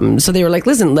so they were like,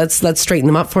 listen, let's straighten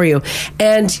them up for you.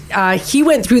 And he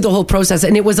went through the whole process,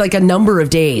 and it was like a number of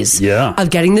days of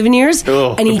getting the veneers.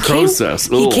 Oh, and he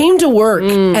came to work,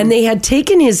 and they had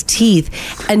taken his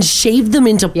teeth and shaved them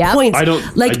into points.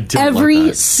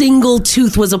 Every single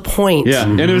tooth was a point. Yeah,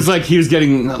 and it was like he was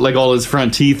getting like all his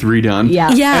front teeth redone.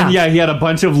 Yeah. And he had a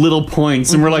bunch of little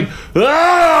points, and we're like,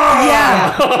 ah!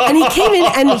 Yeah. And he came in,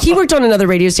 and he worked on another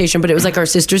radio station, but it was like our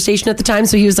sister station at the time,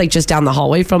 so he was like just down the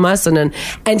hallway from us, and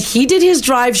he did his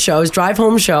drive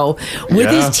home show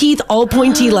with his teeth all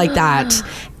pointy like that.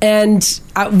 And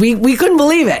we couldn't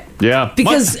believe it. Yeah.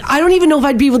 Because I don't even know if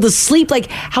I'd be able to sleep. Like,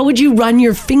 how would you run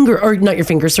your finger, or not your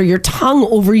finger, so your tongue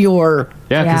over your...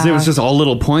 Yeah, because it was just all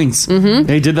little points. Mm-hmm.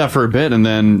 They did that for a bit, and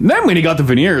then when he got the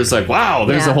veneers, like, wow,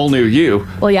 there's a whole new you.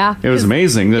 Well, yeah. It was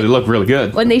amazing that it looked really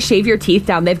good. When they shave your teeth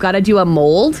down, they've got to do a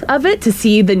mold of it to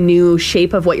see the new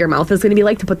shape of what your mouth is going to be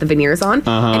like to put the veneers on.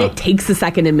 And it takes a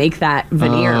second to make that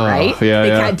veneer, right? Yeah, they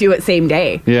can't do it same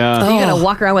day. Yeah. So you got to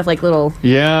walk around with like little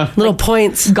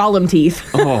points. Gollum teeth.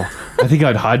 Oh, I think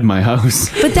I'd hide in my house.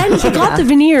 But then he got the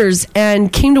veneers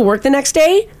and came to work the next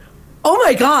day. Oh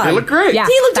my God. They look great. Yeah,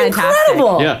 he looked fantastic.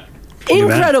 incredible. Yeah.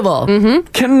 Incredible.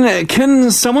 Mm-hmm.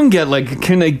 Can someone get like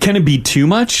can it be too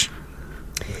much?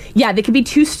 Yeah, they could be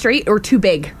too straight or too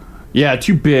big. Yeah,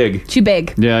 too big. Too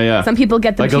big. Yeah. Some people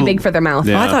get them Like too big for their mouth.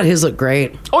 Yeah. I thought his looked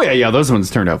great. Oh yeah, those ones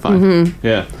turned out fine.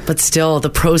 Yeah. But still, the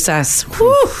process.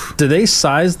 Whew. Do they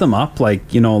size them up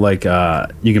like, you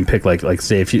can pick like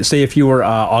say if you were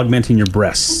augmenting your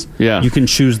breasts, you can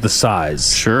choose the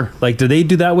size. Sure. Like, do they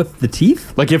do that with the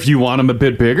teeth? Like if you want them a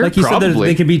bit bigger, like you said,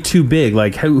 they could be too big.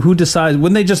 Like who decides?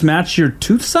 Wouldn't they just match your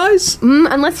tooth size?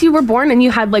 Unless you were born and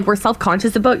you had were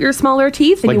self-conscious about your smaller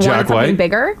teeth and Like you Jack wanted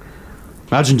something White? Imagine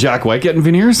Imagine Jack White getting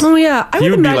veneers. Oh yeah, I he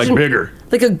would would be imagine, like bigger.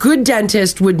 Like a good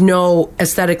dentist would know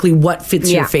aesthetically what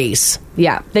fits your face.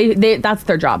 Yeah, they that's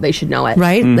their job. They should know it,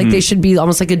 Right? Like they should be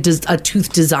almost like a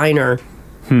tooth designer.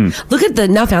 Look at the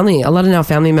Now Family. A lot of Now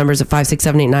Family members at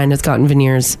 56789 has gotten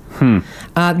veneers.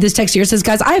 This text here says,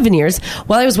 guys, I have veneers.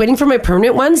 While I was waiting for my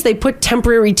permanent ones, they put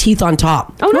temporary teeth on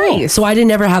top. Oh, nice. So I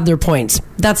didn't ever have their points.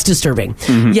 That's disturbing.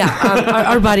 Yeah,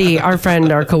 our buddy, our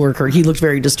friend, our coworker, he looked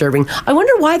very disturbing. I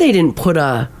wonder why they didn't put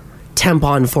a temp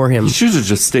on for him. He should have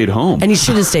just stayed home. And he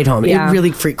should have stayed home. Yeah. It really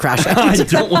freaked Crash out. I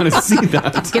don't want to see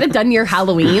that. Get it done near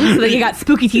Halloween so that you got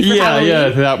spooky teeth for Halloween. Yeah,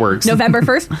 that works. November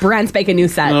 1st, brand spanking new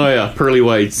set. Oh yeah, pearly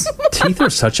whites. Teeth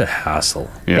are such a hassle.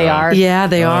 Yeah. They are. Yeah,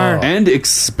 they are. And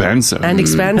expensive. And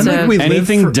expensive. And, like,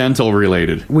 anything dental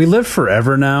related. We live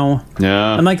forever now.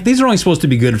 Yeah. And like these are only supposed to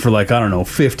be good for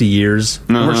 50 years.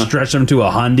 We're stretching them to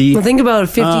a hundy. Well, think about a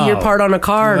 50-year part on a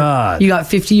car. God. You got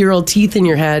 50-year-old teeth in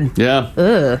your head. Yeah.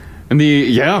 Ugh. And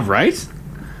right?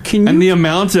 And the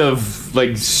amount of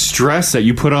stress that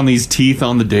you put on these teeth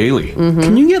on the daily.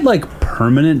 Can you get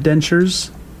permanent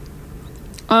dentures?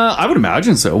 I would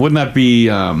imagine so. Wouldn't that be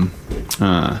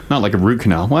not like a root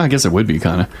canal? Well, I guess it would be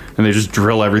kind of. And they just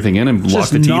drill everything in and lock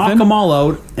the teeth in. Knock them all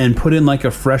out and put in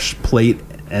a fresh plate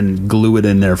and glue it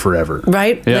in there forever.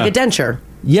 Right? Yeah. Like a denture.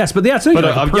 Yes, but that's a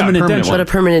permanent denture. But a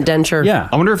permanent denture. Yeah.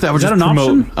 I wonder if that would just an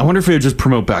promote. option? I wonder if it would just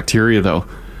promote bacteria though,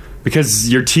 because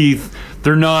your teeth,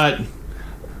 they're not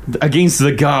against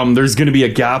the gum. There's going to be a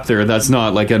gap there. That's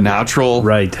not like a natural.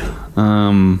 Right.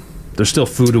 There's still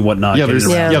food and whatnot. Yeah, there's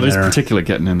getting there's there. particulate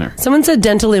getting in there. Someone said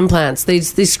dental implants. They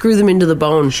screw them into the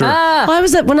bone. Sure. Well,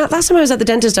 last time I was at the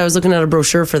dentist, I was looking at a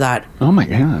brochure for that. Oh my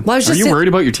god. Well, I was Are just you worried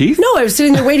about your teeth? No, I was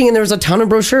sitting there waiting, and there was a ton of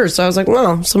brochures. So I was like,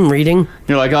 well, some reading.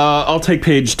 You're like, I'll take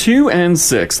page 2 and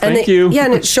 6. Thank you. Yeah,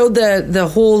 and it showed the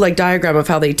whole diagram of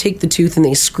how they take the tooth and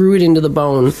they screw it into the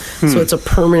bone, so it's a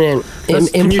permanent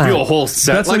implant. Can you do a whole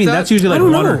set like that? That's usually I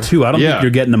don't one know. or two. I don't think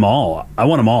you're getting them all. I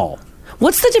want them all.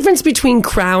 What's the difference between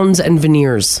crowns and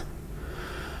veneers?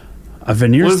 A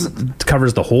veneer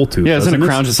covers the whole tooth. Yeah, isn't a doesn't it?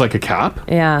 crown just like a cap?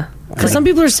 Yeah. Because some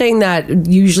people are saying that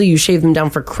usually you shave them down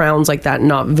for crowns like that,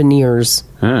 not veneers.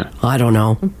 Huh. I don't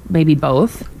know. Maybe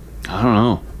both. I don't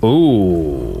know.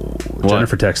 Oh,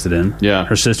 Jennifer texted in. Yeah,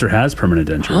 her sister has permanent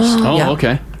dentures. Oh, Yeah.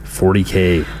 okay.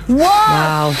 $40K. What?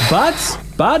 Wow.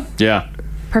 But Yeah.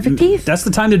 Perfect teeth. that's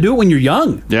the time to do it when you're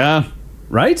young, Yeah.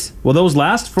 right? Will those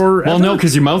last for? Well, no,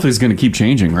 because your mouth is going to keep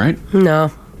changing, right?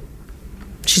 No.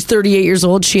 She's 38 years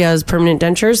old. She has permanent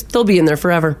dentures. They'll be in there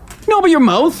forever. No, but your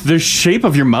mouth, the shape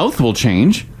of your mouth will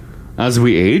change as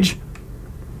we age.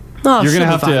 Oh, You're going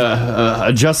to she'll be have fine. to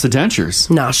adjust the dentures.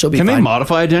 Nah, she'll be Can fine. they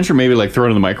modify a denture? Maybe throw it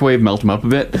in the microwave, melt them up a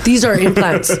bit? These are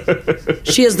implants.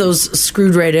 She has those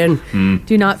screwed right in.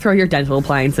 Do not throw your dental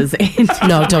appliances into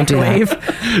No, don't do that.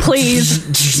 that.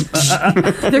 Please.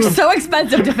 They're so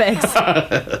expensive to fix.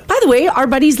 By the way, our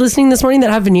buddies listening this morning that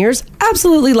have veneers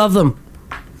absolutely love them.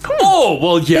 Oh,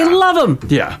 well, yeah. They love them.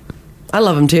 Yeah. I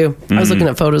love them too. I was looking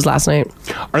at photos last night.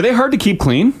 Are they hard to keep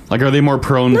clean? Like, are they more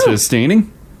prone to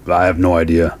staining? I have no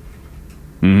idea.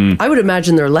 I would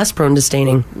imagine they're less prone to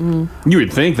staining. You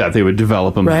would think that they would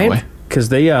develop them Right? that way. Because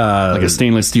they Like a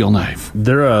stainless steel knife.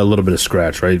 they're a little bit of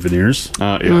scratch, right? Veneers.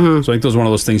 Yeah. So I think those are one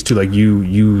of those things too. Like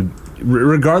you,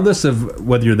 regardless of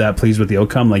whether you're that pleased with the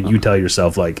outcome, like you tell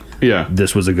yourself, like, Yeah.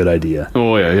 this was a good idea.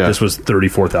 Oh, yeah, yeah. This was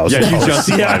 $34,000. Yeah, you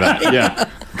justify that. Yeah.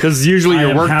 Because usually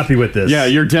I'm happy with this. Yeah,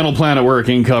 your dental plan at work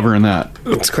ain't covering that.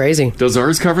 It's crazy. Does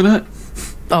ours cover that?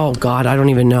 Oh, God, I don't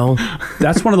even know.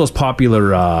 That's one of those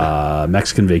popular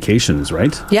Mexican vacations,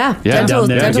 right? Yeah. Dental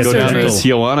go down to surgery.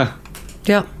 Tijuana.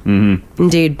 Yeah.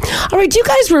 Indeed. All right. Do you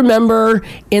guys remember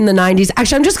in the 90s?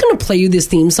 Actually, I'm just going to play you this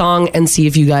theme song and see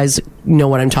if you guys know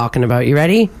what I'm talking about. You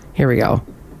ready? Here we go.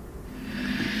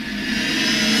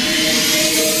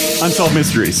 Unsolved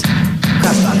Mysteries.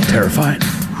 Terrifying.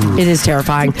 It is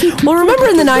terrifying. Well, remember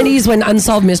in the 90s when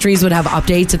Unsolved Mysteries would have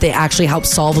updates that they actually helped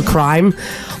solve a crime?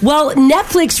 Well,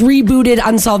 Netflix rebooted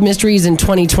Unsolved Mysteries in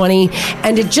 2020,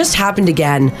 and it just happened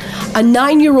again. A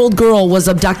 9-year-old girl was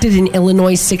abducted in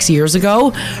Illinois 6 years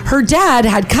ago. Her dad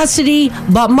had custody,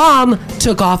 but mom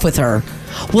took off with her.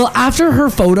 Well, after her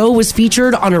photo was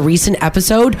featured on a recent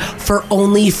episode for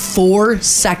only 4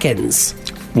 seconds.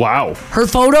 Wow. Her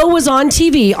photo was on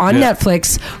TV on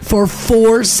Netflix for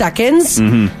 4 seconds.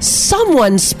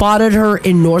 Someone spotted her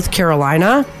in North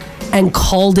Carolina and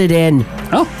called it in.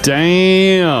 Oh,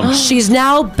 damn. She's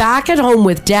now back at home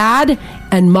with dad,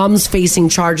 and mom's facing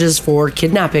charges for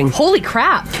kidnapping. Holy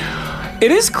crap.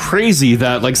 It is crazy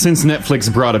that, like, since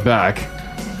Netflix brought it back,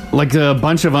 like, a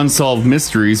bunch of unsolved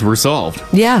mysteries were solved.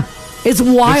 Yeah. It's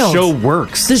wild. The show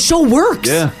works. The show works.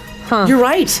 Yeah. You're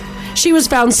right. She was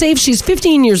found safe. She's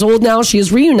 15 years old now. She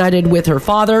is reunited with her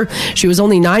father. She was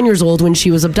only 9 years old when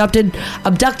she was abducted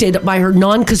by her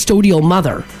non-custodial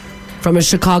mother from a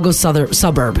Chicago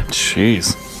suburb.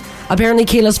 Jeez. Apparently,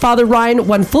 Kayla's father, Ryan,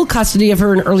 won full custody of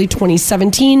her in early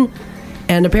 2017.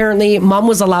 And apparently, mom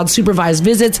was allowed supervised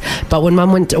visits. But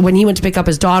when he went to pick up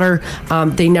his daughter,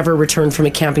 they never returned from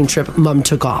a camping trip. Mom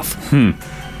took off.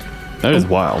 That is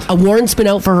wild. A warrant's been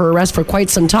out for her arrest for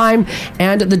quite some time,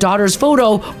 and the daughter's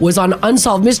photo was on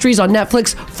Unsolved Mysteries on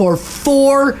Netflix for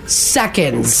 4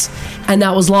 seconds. And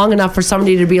that was long enough for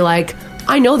somebody to be like,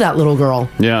 I know that little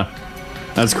girl. Yeah.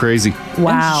 That's crazy.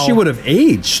 Wow. And she would have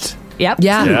aged. Yep.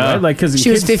 Yeah. Yeah. Right? Like, 'cause She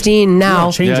was kids, 15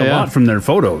 now. change a lot from their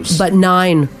photos. But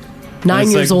 9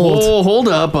 It's years like, old. Whoa, hold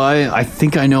up. I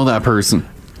think I know that person.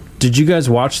 Did you guys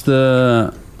watch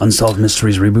the Unsolved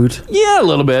Mysteries reboot? Yeah, a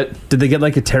little bit. Did they get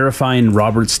like a terrifying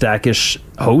Robert Stackish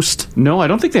host? No, I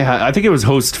don't think they had. I think it was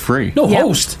host free. No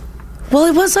host. Well,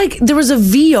 it was like there was a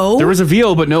VO. There was a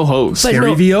VO, but no host. But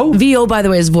no, VO? VO, by the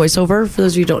way, is voiceover for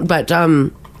those of you who don't. But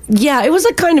yeah, it was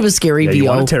a kind of a scary Yeah, VO. you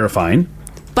want it terrifying.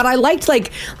 But I liked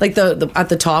like the at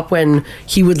the top when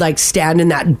he would like stand in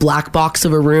that black box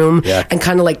of a room and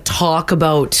kind of like talk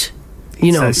about,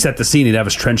 you know, set the scene. He'd have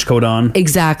his trench coat on.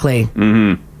 Exactly.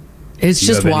 Mm-hmm. It's Do you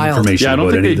just have any wild. information Yeah, I don't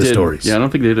about think any they of the did. stories. Yeah, I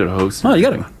don't think they did a host. Oh, you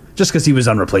got to just because he was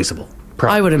unreplaceable.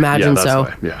 I would imagine that's so.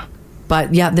 why. Yeah.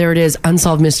 But yeah, there it is.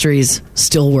 Unsolved Mysteries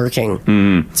still working.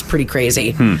 It's pretty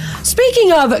crazy.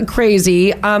 Speaking of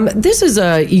crazy, this is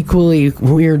a equally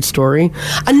weird story.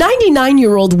 A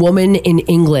 99-year-old woman in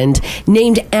England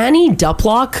named Annie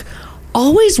Duplock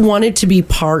always wanted to be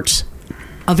part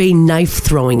of a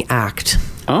knife-throwing act.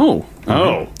 Oh.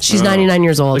 She's 99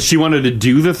 years old. Like she wanted to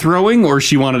do the throwing, or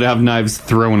she wanted to have knives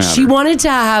thrown at She her? wanted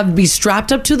to be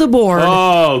strapped up to the board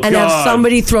and have God.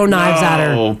 somebody throw knives at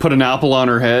her. Oh, put an apple on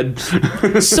her head.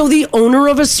 So the owner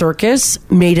of a circus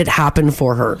made it happen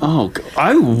for her. Oh, God.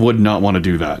 I would not want to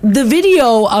do that. The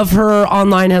video of her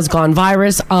online has gone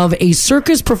viral of a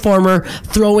circus performer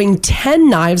throwing 10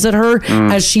 knives at her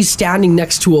as she's standing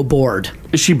next to a board.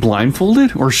 Is she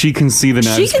blindfolded, or she can see the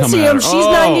knives She can coming see at them. her? She's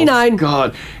 99.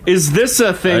 God. Is this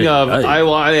a thing I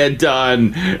want it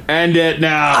done, end it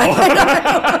now?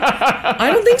 I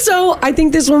don't think so. I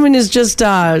think this woman is just,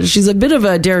 she's a bit of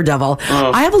a daredevil.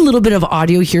 I have a little bit of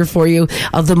audio here for you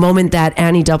of the moment that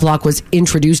Annie Duplock was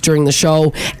introduced during the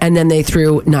show, and then they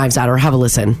threw knives at her. Have a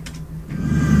listen.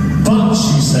 But,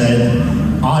 she said,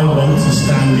 I want to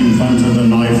stand in front of the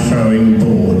knife-throwing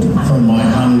board for my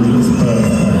 100th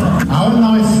birthday. Our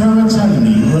knife thrower,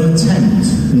 Tony, will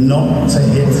attempt not to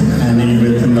hit Annie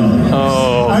with the knife.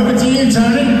 Over to you,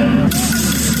 Tony.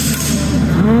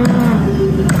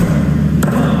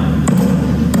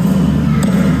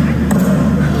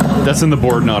 That's in the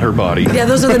board, not her body. Yeah,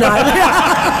 those are the knives.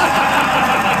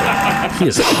 He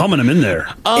is humming him in there.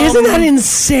 Isn't that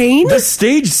insane? The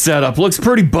stage setup looks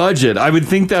pretty budget. I would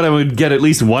think that I would get at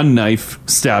least one knife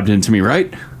stabbed into me,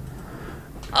 right?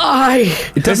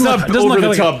 It doesn't not look, over the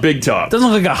like top, big top.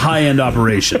 Doesn't look like a high-end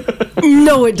operation.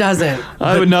 No, it doesn't.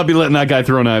 I would not be letting that guy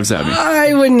throw knives at me.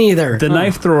 I wouldn't either. The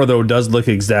knife thrower, though, does look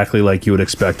exactly like you would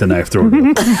expect a knife thrower to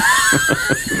look.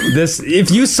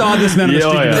 If you saw this man on the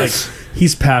street, you'd be like,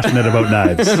 He's passionate about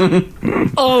knives.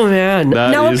 Oh man!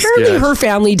 That Now is apparently sketch. her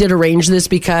family did arrange this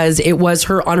because it was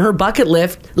her on her bucket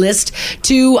list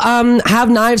to have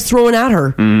knives thrown at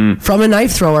her from a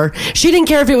knife thrower. She didn't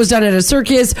care if it was done at a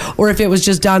circus or if it was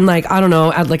just done like, I don't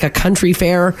know, at like a country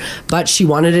fair, but she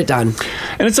wanted it done.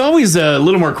 And it's always a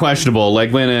little more questionable,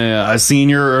 like when a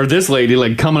senior or this lady,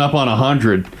 like coming up on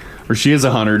 100, or she is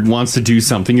 100, wants to do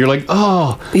something. You're like,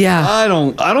 oh, yeah, I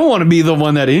don't want to be the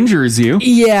one that injures you.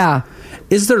 Yeah.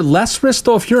 Is there less risk,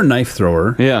 though, if you're a knife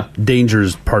thrower? Yeah.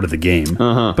 Danger's part of the game.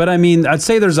 But, I mean, I'd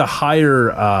say there's a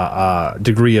higher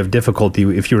degree of difficulty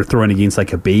if you were throwing against,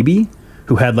 like, a baby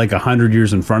who had, like, 100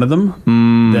 years in front of them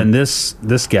than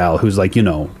this gal who's, like, you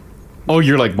know... Oh,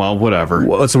 you're like, well, whatever.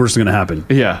 What's the worst going to happen?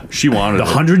 Yeah, she wanted the it.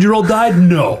 100-year-old died?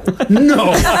 No.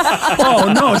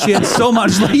 Oh, no, she had so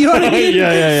much... You know what I mean?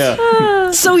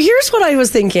 Yeah. So here's what I was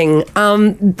thinking.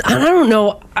 And I don't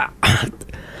know...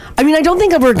 I mean, I don't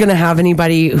think we're going to have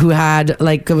anybody who had,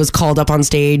 like, was called up on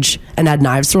stage and had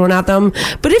knives thrown at them.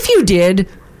 But if you did,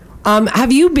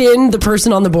 have you been the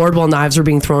person on the board while knives were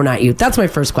being thrown at you? That's my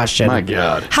first question. My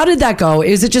God. How did that go?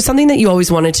 Is it just something that you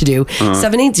always wanted to do?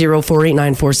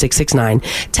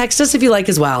 780-489-4669. Text us if you like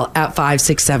as well at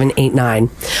 56789.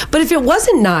 But if it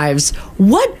wasn't knives,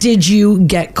 what did you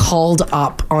get called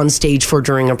up on stage for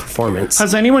during a performance?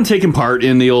 Has anyone taken part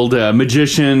in the old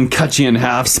magician, cut you in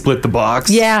half, split the box?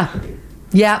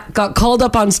 Yeah, got called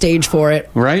up on stage for it.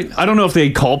 Right? I don't know if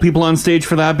they call people on stage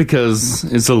for that because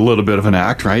it's a little bit of an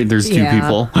act, right? There's two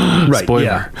people. Right,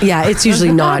 Spoiler. Yeah, it's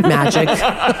usually not magic.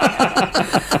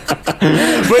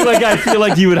 But like, I feel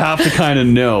like you would have to kind of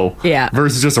know. Yeah.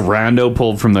 Versus just a rando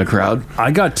pulled from the crowd.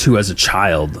 I got two as a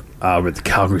child with the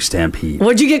Calgary Stampede.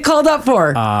 What'd you get called up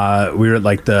for? We were at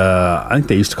like I think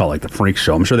they used to call it like the Freak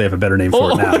Show. I'm sure they have a better name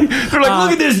for it now. They're like,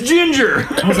 look at this ginger.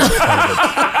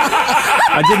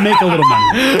 I did make a little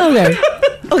money.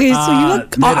 Okay, so you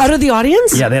got out of the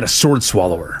audience? Yeah, they had a sword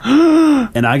swallower.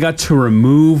 And I got to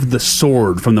remove the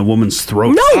sword from the woman's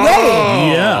throat. No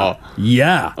way!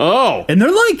 Yeah. Oh. And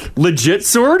they're like... Legit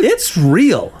sword? It's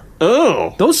real.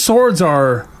 Oh. Those swords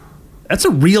are... That's a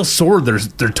real sword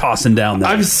they're tossing down there.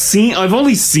 I've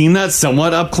only seen that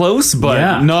somewhat up close,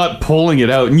 but not pulling it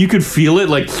out. And you could feel it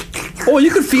like... Oh,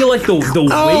 you could feel like the weight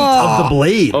of the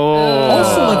blade. Oh.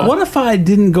 Also, like, what if I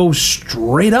didn't go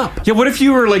straight up? Yeah, what if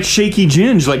you were like shaky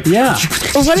ginge? Like, yeah.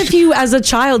 Or what if you, as a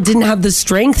child, didn't have the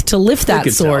strength to lift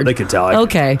that sword? They could tell.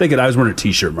 Okay. I was wearing a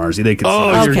t-shirt, Marzi. They could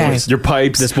see. Your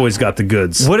pipes. This boy's got the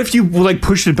goods. What if you like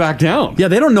pushed it back down? Yeah,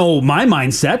 they don't know my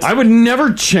mindset. I would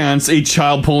never chance a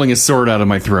child pulling a sword out of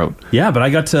my throat. Yeah, but I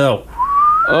got to...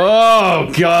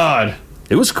 Oh, God.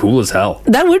 It was cool as hell.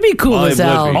 That would be cool as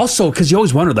hell. Also, because you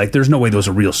always wondered, like, there's no way those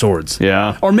are real swords.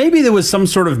 Yeah. Or maybe there was some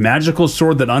sort of magical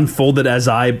sword that unfolded as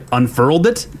I unfurled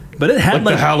it, but it had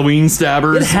like the Halloween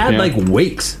stabbers. It had like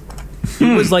weight.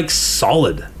 It was like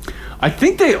solid. I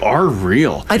think they are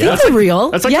real. I think they're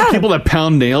real. That's like the people that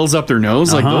pound nails up their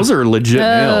nose. Like those are legit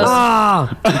nails.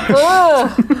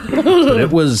 But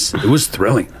it was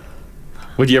thrilling.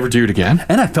 Would you ever do it again?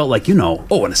 And I felt like, in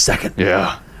a second.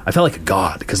 Yeah. I felt like a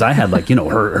god because I had like,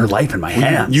 her life in my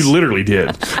hands. You literally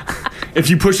did. If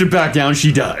you push it back down,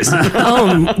 she dies.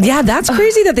 Yeah, that's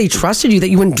crazy that they trusted you, that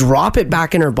you wouldn't drop it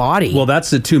back in her body. Well,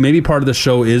 that's it too. Maybe part of the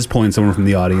show is pulling someone from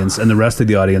the audience, and the rest of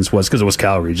the audience was, because it was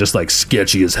Calgary, just like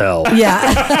sketchy as hell.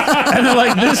 Yeah. And they're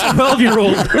like, this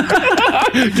 12-year-old.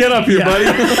 Get up here, buddy.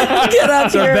 Get up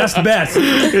It's here. our best bet.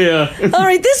 Yeah. All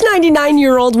right, this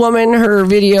 99-year-old woman, her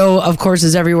video, of course,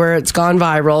 is everywhere. It's gone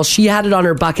viral. She had it on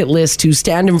her bucket list to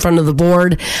stand in front of the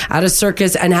board at a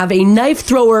circus and have a knife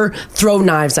thrower throw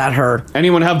knives at her.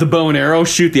 Anyone have the bow and arrow,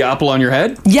 shoot the apple on your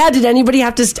head? Yeah, did anybody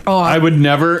have to... I would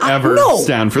never, ever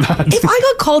stand for that. If I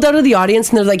got called out of the audience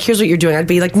and they're like, here's what you're doing, I'd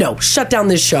be like, no, shut down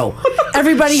this show.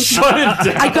 Everybody... Shut it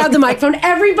down. I grab the microphone.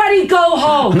 Everybody go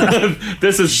home.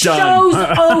 This is done. Show's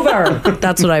over.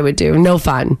 That's what I would do. No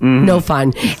fun. No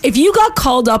fun. If you got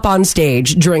called up on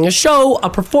stage during a show, a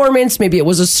performance, maybe it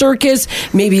was a circus,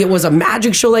 maybe it was a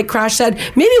magic show like Crash said,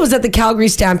 maybe it was at the Calgary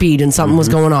Stampede and something was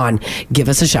going on, give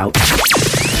us a shout.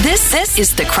 This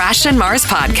is the Crash and Mars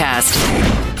podcast.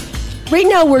 Right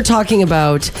now we're talking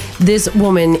about this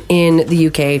woman in the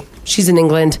UK. She's in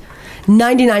England.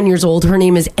 99 years old. Her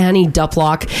name is Annie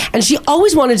Duplock, and she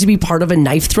always wanted to be part of a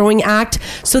knife throwing act.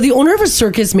 So the owner of a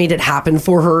circus made it happen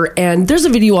for her, and there's a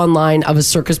video online of a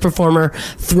circus performer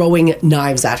throwing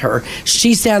knives at her.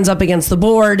 She stands up against the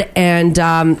board, and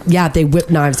they whip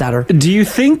knives at her. Do you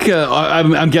think,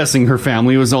 I'm guessing her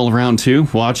family was all around too,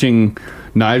 watching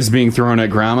knives being thrown at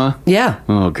grandma? Yeah.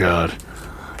 Oh, God.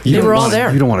 They were all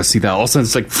there. You don't want to see that. All of a sudden,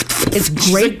 it's like... It's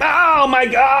great. Like, ow! Oh my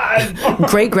God.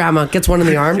 Great grandma gets one in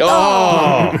the arm.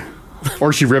 Oh.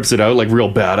 Or she rips it out like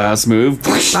real badass move.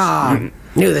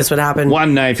 Knew this would happen.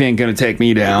 One knife ain't gonna take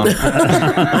me down.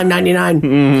 I'm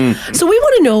 99. So we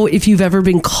want to know if you've ever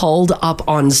been called up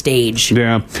on stage.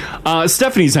 Yeah.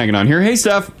 Stephanie's hanging on here. Hey,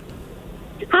 Steph.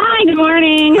 Hi, good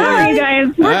morning. How are you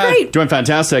guys? We're great. Doing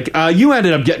fantastic. You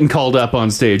ended up getting called up on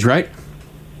stage, right?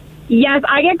 Yes,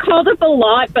 I get called up a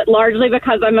lot, but largely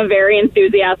because I'm a very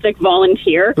enthusiastic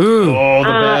volunteer. Oh, the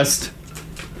best.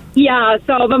 Yeah,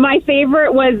 but my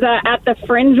favorite was at the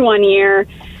Fringe one year.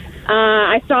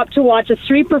 I stopped to watch a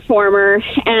street performer,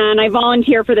 and I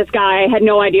volunteered for this guy. I had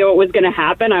no idea what was going to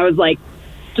happen. I was like,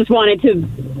 just wanted to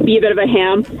be a bit of a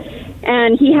ham.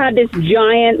 And he had this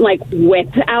giant,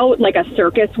 whip out, like a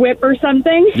circus whip or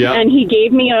something. Yep. And he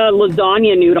gave me a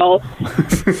lasagna noodle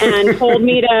and told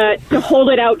me to hold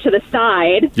it out to the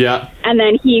side. Yeah. And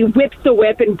then he whipped the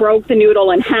whip and broke the noodle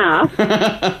in half.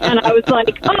 And I was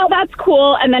like, oh, that's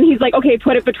cool. And then he's like, okay,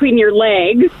 put it between your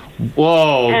legs.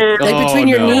 Whoa. And between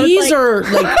your knees or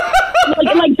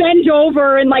like bend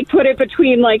over and put it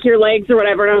between your legs or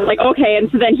whatever. And I was like, okay.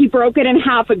 And so then he broke it in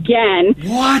half again.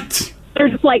 What?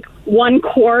 There's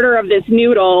 1/4 of this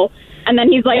noodle, and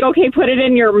then he's like, okay, put it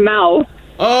in your mouth.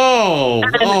 Oh.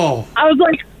 And I was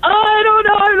like, I don't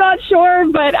know, I'm not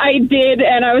sure, but I did,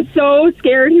 and I was so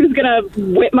scared he was gonna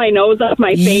whip my nose off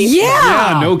my face.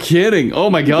 Yeah, no kidding. Oh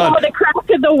my God. So the crack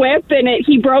of the whip, and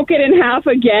he broke it in half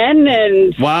again,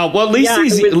 and wow. Well,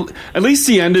 at least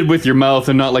he ended with your mouth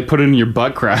and not put it in your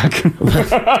butt crack.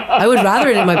 I would rather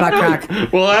it in my butt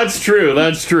crack. Well, that's true.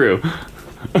 That's true.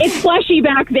 it's fleshy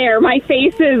back there. My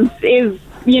face is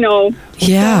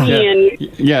Yeah.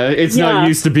 It's not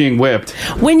used to being whipped.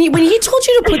 When he told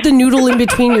you to put the noodle in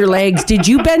between your legs, did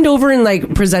you bend over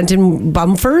and present him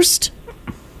bum first?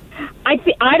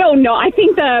 I don't know. I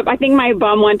think my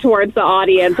bum went towards the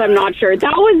audience. I'm not sure.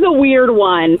 That was a weird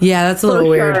one. Yeah, that's a little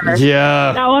weird. Sure.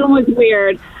 Yeah. That one was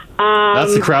weird.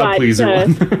 That's the crowd pleaser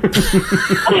one.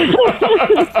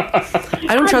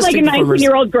 I don't trust a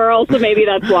 19-year-old girl, so maybe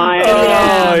that's why.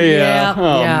 Oh, yeah.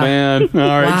 Oh, man.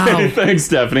 All right. Wow. Thanks,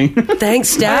 Stephanie. Thanks,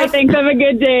 Steph. All right, thanks. Have a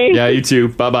good day. Yeah, you too.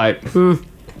 Bye-bye.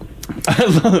 I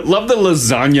love the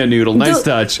lasagna noodle. Nice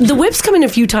touch. The whips come in a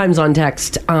few times on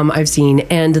text. I've seen,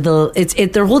 and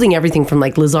they're holding everything from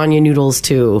lasagna noodles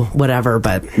to whatever.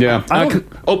 But yeah.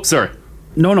 Sorry.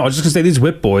 No, I was just gonna say these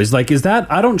whip boys. Is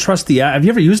that? I don't trust the. Have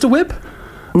you ever used a whip?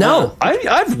 No,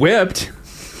 I've whipped.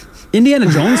 Indiana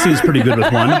Jones seems pretty good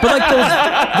with one, but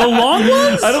the long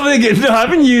ones. I don't think it. No, I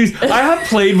haven't used. I have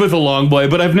played with a long boy,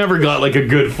 but I've never got a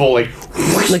good full a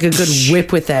good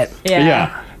whip with it.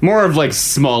 Yeah. More of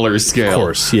smaller scale. Of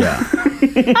course, yeah.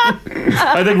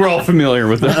 I think we're all familiar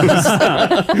with this.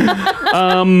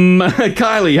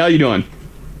 Kylie, how you doing?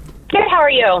 Good, how are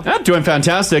you? Doing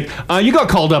fantastic. You got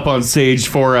called up on stage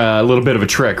for a little bit of a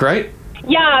trick, right?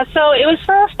 Yeah, so it was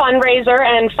for a fundraiser,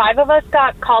 and 5 of us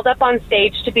got called up on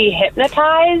stage to be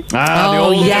hypnotized. The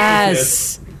old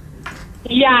yes.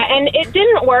 Yeah, and it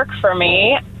didn't work for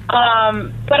me.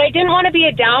 But I didn't want to be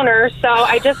a downer, so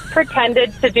I just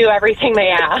pretended to do everything they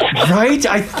asked. Right?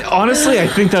 Honestly, I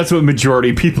think that's what majority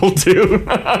of people do.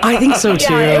 I think so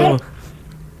too. Yeah,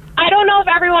 I don't know if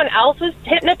everyone else was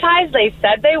hypnotized. They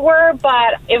said they were,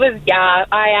 but it was,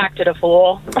 I acted a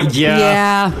fool.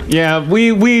 Yeah.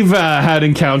 We've had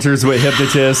encounters with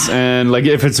hypnotists, and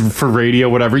if it's for radio,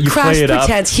 whatever, you Crash play it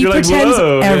pretends. up. He pretends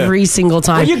every single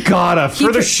time. Well, you gotta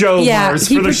for the show, Mars,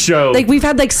 for the show. We've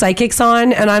had psychics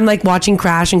on, and I'm watching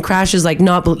Crash, and Crash is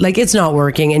not it's not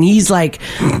working, and he's you're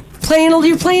playing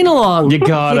along.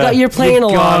 You're playing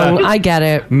along. I get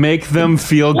it. Make them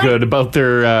feel good about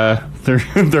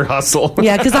their hustle.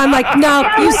 Yeah, because I'm no,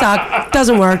 you suck.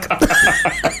 Doesn't work.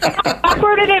 How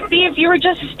awkward would it be if you were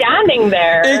just standing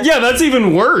there? Yeah, that's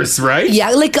even worse, right?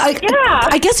 Yeah,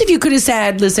 I guess if you could have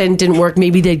said, listen, didn't work,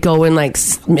 maybe they'd go and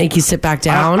make you sit back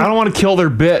down. I don't want to kill their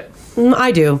bit.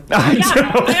 I do.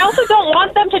 I also don't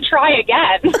want them to try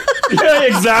again. Yeah,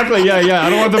 exactly. Yeah. I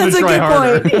don't want them to try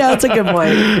harder. Point. Yeah, that's a good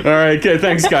point. All right. Okay.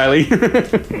 Thanks, Kylie.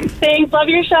 Thanks. Love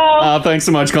your show. Thanks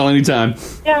so much. Call anytime.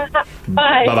 Yeah.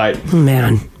 Bye. Bye.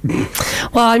 Man.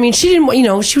 Well, I mean, she didn't.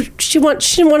 She didn't want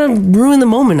to ruin the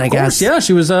moment. I guess. Yeah,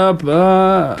 she was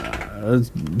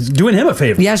doing him a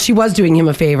favor. Yeah, she was doing him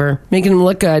a favor, making him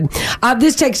look good.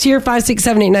 This text here,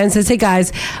 56789, says, "Hey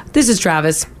guys, this is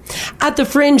Travis. At the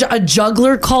Fringe, a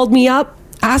juggler called me up,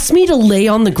 asked me to lay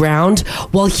on the ground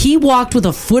while he walked with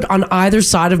a foot on either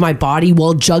side of my body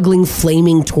while juggling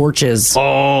flaming torches.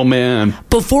 Oh, man.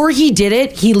 Before he did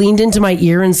it, he leaned into my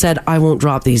ear and said, I won't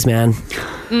drop these, man."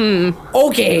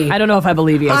 Okay. I don't know if I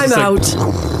believe you. I'm out.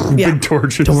 big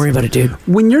torches. Don't worry about it, dude.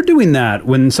 When you're doing that,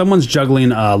 when someone's juggling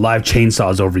live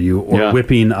chainsaws over you or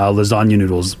whipping lasagna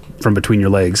noodles from between your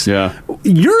legs,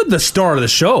 you're the star of the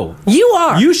show. You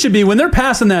are. You should be, when they're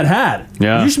passing that hat,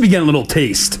 Yeah. you should be getting a little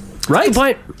taste. Right? Good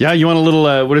point. Yeah, you want a little,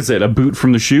 what is it, a boot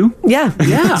from the shoe? Yeah.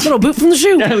 Yeah. A little boot from the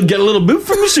shoe. Yeah, get a little boot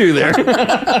from the shoe there.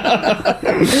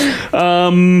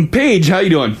 Paige, how you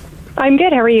doing? I'm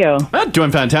good. How are you?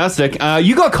 Doing fantastic.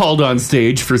 You got called on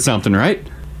stage for something, right?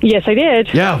 Yes, I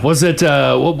did. Yeah, was it,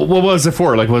 what was it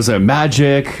for? Like, was it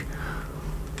magic?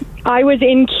 I was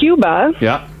in Cuba.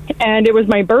 Yeah. And it was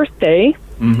my birthday.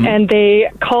 Mm-hmm. And they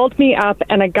called me up,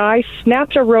 and a guy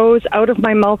snapped a rose out of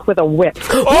my mouth with a whip.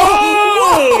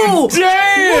 Oh,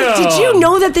 damn! Did you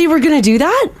know that they were going to do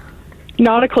that?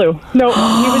 Not a clue. No,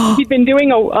 he'd been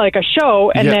doing a show,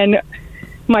 and then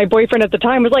my boyfriend at the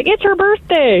time was like, "It's her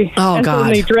birthday." Oh, and God.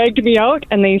 so they dragged me out,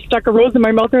 and they stuck a rose in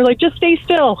my mouth. And they're like, "Just stay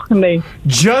still." And they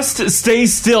just stay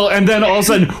still, and then all of a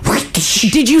sudden,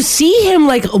 did you see him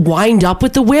like wind up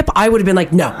with the whip? I would have been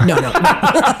like, no.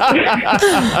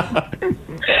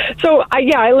 So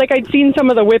I'd seen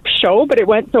some of the whip show, but it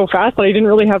went so fast that I didn't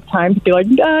really have time to be like,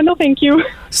 no, thank you.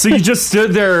 So you just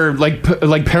stood there like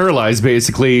paralyzed,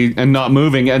 basically, and not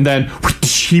moving, and then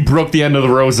he broke the end of the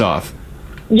rose off.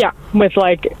 Yeah,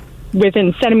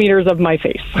 within centimeters of my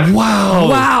face.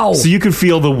 Wow. So you could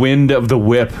feel the wind of the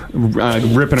whip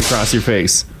ripping across your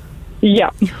face.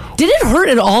 Yeah. Did it hurt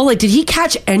at all? Like, did he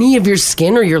catch any of your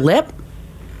skin or your lip?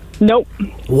 Nope.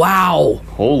 Wow.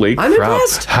 Holy I'm crap.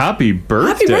 impressed. Happy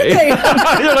birthday. Happy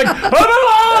birthday. You're like,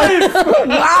 I'm alive!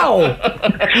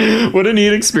 Wow. What a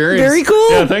neat experience. Very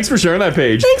cool. Yeah, thanks for sharing that,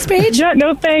 Paige. Thanks, Paige. Yeah,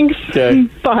 no thanks. Okay.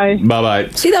 Bye. Bye-bye.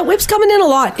 See, that whip's coming in a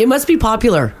lot. It must be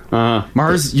popular.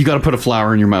 Mars, you got to put a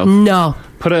flower in your mouth. No.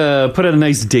 Put a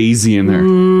nice daisy in there.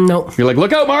 No. You're like,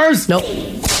 look out, Mars! Nope.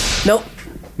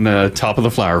 And the top of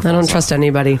the flower I don't trust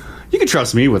anybody. You can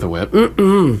trust me with a whip.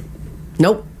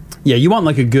 Nope. Yeah, you want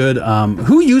like a good...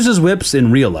 who uses whips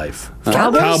in real life?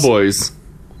 Cowboys.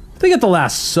 They get the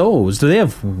lassos. Do they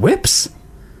have whips?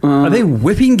 Are they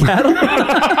whipping cattle?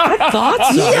 I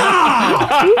thought so.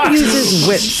 Yeah! Who uses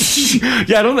whips?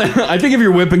 Yeah, I think if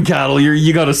you're whipping cattle,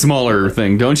 you got a smaller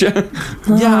thing, don't you?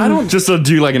 Yeah, I don't... Just to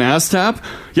do like an ass tap?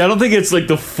 Yeah, I don't think it's like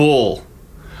the full...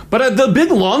 But the big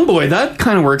long boy, that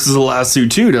kind of works as a lasso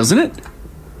too, doesn't it?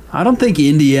 I don't think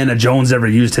Indiana Jones ever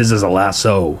used his as a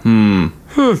lasso.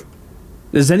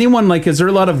 Is anyone is there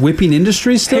a lot of whipping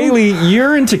industry still? Haley,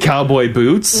 you're into cowboy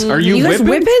boots. Are you guys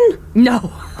whipping?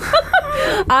 No.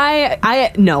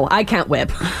 No, I can't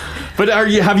whip. But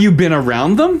have you been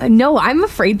around them? No, I'm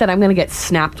afraid that I'm going to get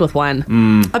snapped with one.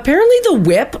 Apparently the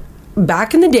whip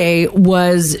back in the day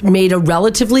was made a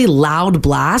relatively loud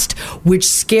blast which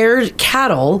scared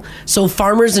cattle so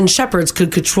farmers and shepherds could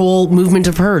control movement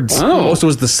of herds. Oh, so it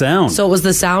was the sound. So it was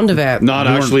the sound of it. Not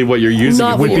actually what you're using.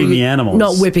 Not whipping the animals.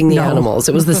 Not whipping the animals.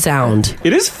 It was the sound.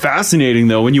 It is fascinating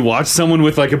though when you watch someone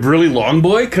with like a really long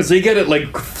boy because they get it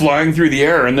like flying through the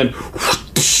air and then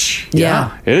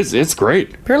Yeah. It's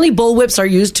great. Apparently bull whips are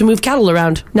used to move cattle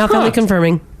around. Now family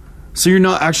confirming. So you're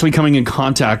not actually coming in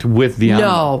contact with the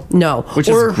animal. No. Which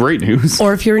is great news.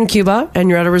 Or if you're in Cuba and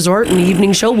you're at a resort and the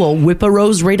evening show will whip a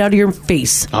rose right out of your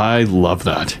face. I love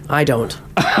that. I don't.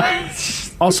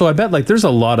 Also, I bet there's a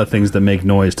lot of things that make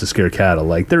noise to scare cattle.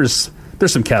 Like there's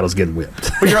some cattle's getting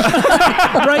whipped.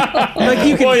 Right? Like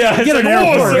you can get an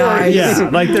airport. guys. Yeah.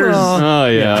 Like there's Oh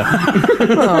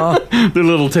yeah. Their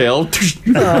little tail.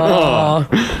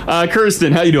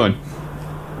 Kirsten, how you doing?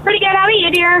 Pretty good. How are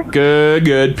you, dear?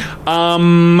 Good.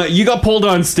 You got pulled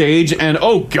on stage, and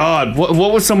oh god,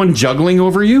 what was someone juggling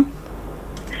over you?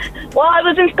 Well, I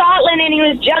was in Scotland, and he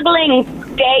was juggling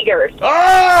daggers.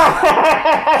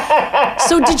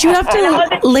 So did you have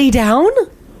to lay down?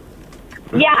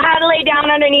 Yeah, I had to lay down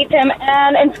underneath him.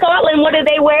 And in Scotland, what do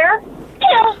they wear?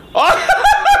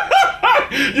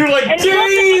 You're like, and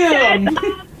damn!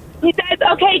 He says,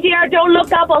 okay, dear, don't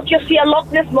look up. I'll just see a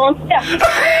Loch Ness monster.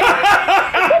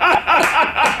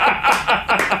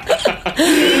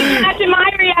 Imagine my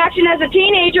reaction as a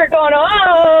teenager going,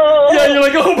 oh. Yeah, you're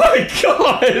like, oh my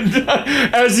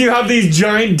god. As you have these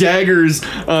giant daggers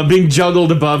being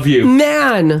juggled above you.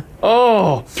 Man.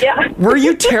 Oh. Yeah. Were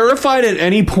you terrified at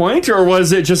any point, or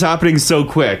was it just happening so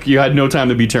quick? You had no time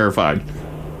to be terrified.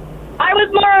 I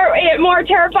was more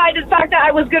terrified of the fact that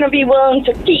I was going to be willing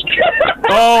to peek.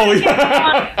 Oh,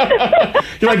 yeah.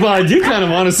 You're like, well, I do kind of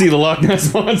want to see the Loch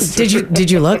Ness Monster. Did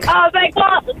you look? I was like,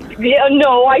 well,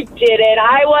 no, I didn't.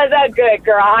 I was a good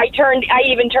girl. I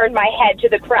even turned my head to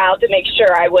the crowd to make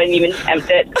sure I wouldn't even tempt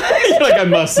it. You're like, I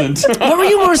mustn't. What were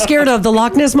you more scared of, the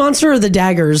Loch Ness Monster or the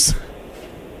daggers?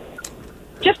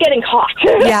 just getting caught.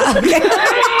 Yeah.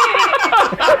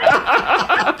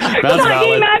 Can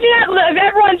you imagine if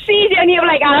everyone sees you and you're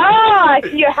like,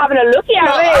 you're having a looky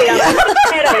at me.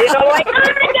 You know, like,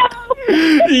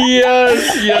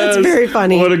 Yes. That's very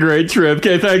funny. What a great trip.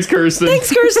 Okay, thanks, Kirsten.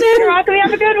 Thanks, Kirsten. You're welcome.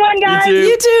 Have a good one, guys.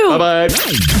 You too. Bye-bye.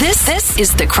 This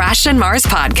is the Crash and Mars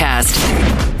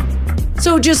podcast.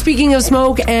 So just speaking of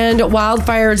smoke and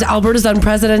wildfires, Alberta's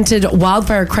unprecedented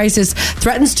wildfire crisis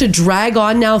threatens to drag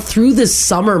on now through the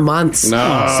summer months.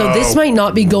 No. So this might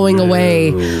not be going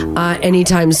away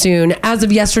anytime soon. As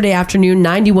of yesterday afternoon,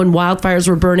 91 wildfires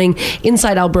were burning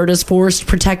inside Alberta's forest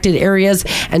protected areas,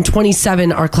 and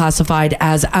 27 are classified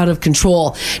as out of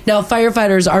control. Now,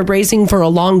 firefighters are bracing for a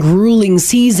long, grueling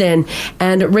season,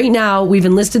 and right now we've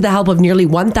enlisted the help of nearly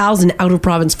 1,000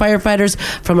 out-of-province firefighters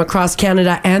from across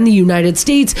Canada and the United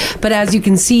States, but as you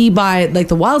can see by like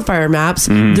the wildfire maps,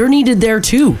 they're needed there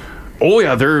too. Oh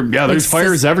yeah, there's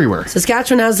fires everywhere.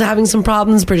 Saskatchewan is having some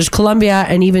problems, British Columbia,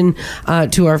 and even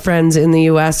to our friends in the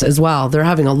US as well. They're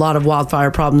having a lot of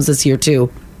wildfire problems this year too.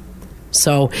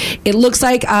 So it looks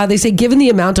like they say given the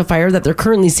amount of fire that they're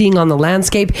currently seeing on the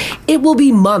landscape, it will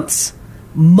be months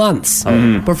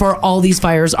before all these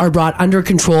fires are brought under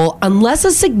control, unless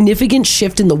a significant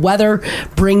shift in the weather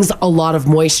brings a lot of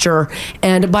moisture.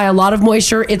 And by a lot of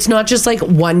moisture, it's not just like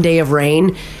one day of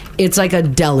rain, it's like a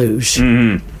deluge.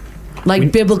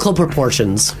 Like biblical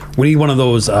proportions. We need one of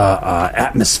those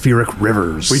atmospheric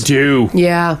rivers. We do.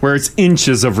 Yeah. Where it's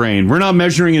inches of rain. We're not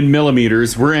measuring in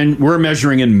millimeters. We're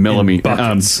measuring in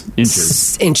millimeters.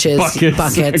 Inches.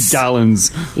 Buckets.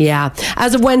 Gallons. Yeah.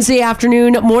 As of Wednesday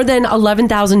afternoon, more than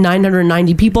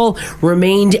 11,990 people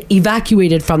remained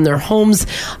evacuated from their homes.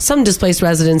 Some displaced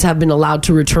residents have been allowed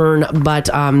to return, but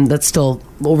that's still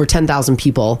over 10,000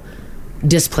 people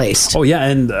displaced. Oh, yeah,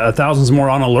 and thousands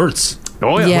more on alerts.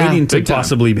 Oh, yeah. Waiting to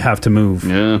possibly have to move.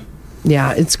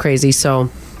 Yeah, it's crazy. So,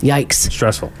 yikes.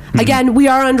 Stressful. Again, we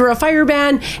are under a fire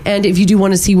ban, and if you do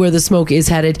want to see where the smoke is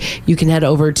headed, you can head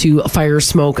over to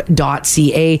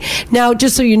firesmoke.ca. Now,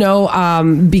 just so you know,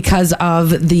 because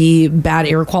of the bad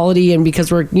air quality and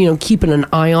because we're keeping an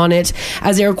eye on it,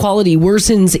 as air quality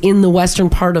worsens in the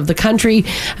western part of the country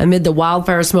amid the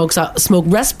wildfire smoke,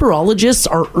 respirologists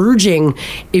are urging,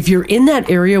 if you're in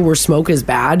that area where smoke is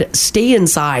bad, stay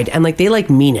inside, and they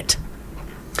mean it.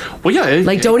 Well, yeah.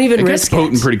 Don't even it risk gets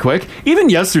potent pretty quick. Even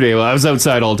yesterday, while I was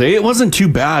outside all day, it wasn't too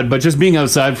bad, but just being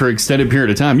outside for an extended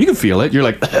period of time, you can feel it. You're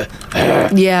like...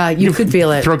 Yeah, you could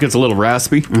feel it. Throat gets a little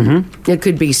raspy. It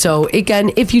could be. So,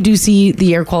 again, if you do see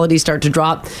the air quality start to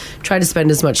drop, try to spend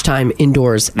as much time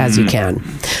indoors as you can.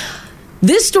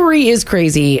 This story is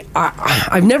crazy.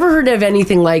 I've never heard of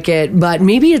anything like it, but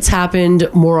maybe it's happened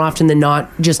more often than not,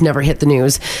 just never hit the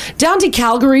news. Down to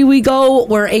Calgary we go,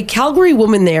 where a Calgary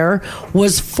woman there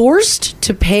was forced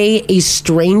to pay a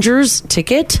stranger's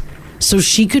ticket so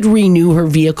she could renew her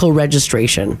vehicle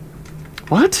registration.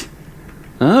 What?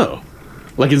 Oh.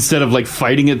 Instead of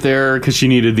fighting it there because she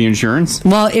needed the insurance?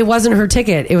 Well, it wasn't her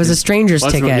ticket. It was a stranger's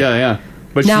ticket. Yeah.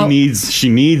 But now, she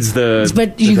needs the.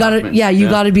 But you got to, you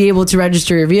got to be able to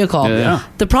register your vehicle. Yeah.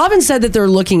 The province said that they're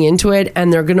looking into it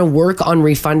and they're going to work on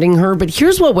refunding her. But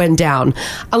here's what went down: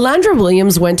 Alandra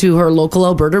Williams went to her local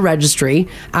Alberta registry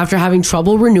after having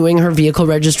trouble renewing her vehicle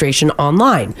registration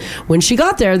online. When she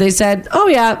got there, they said, "Oh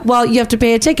yeah, well you have to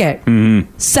pay a ticket,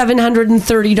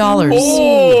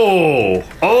 $730."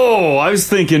 Oh, I was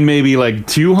thinking maybe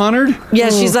 $200. Yeah,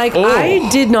 she's like, I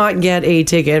did not get a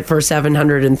ticket for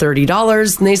 $730.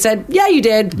 And they said, yeah, you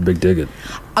did. Big ticket.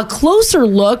 A closer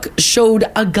look showed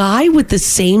a guy with the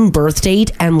same birth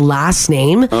date and last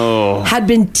name had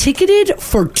been ticketed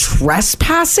for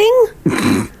trespassing.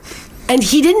 And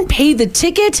he didn't pay the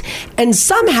ticket. And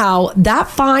somehow that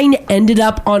fine ended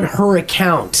up on her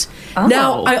account.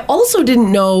 Now, I also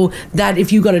didn't know that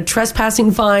if you got a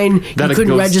trespassing fine, you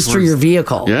couldn't register your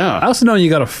vehicle. Yeah. I also know you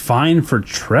got a fine for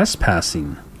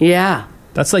trespassing. Yeah.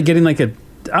 That's like getting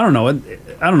I don't know,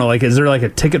 is there a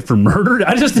ticket for murder?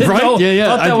 I just didn't know. Yeah.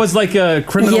 I thought that was a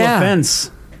criminal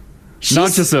offense.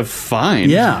 Not just a fine.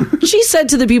 Yeah. She said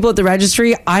to the people at the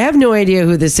registry, I have no idea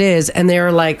who this is. And they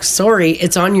were like, sorry,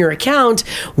 it's on your account.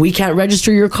 We can't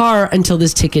register your car until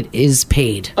this ticket is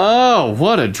paid. Oh,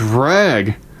 what a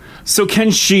drag. So can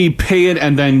she pay it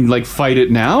and then fight it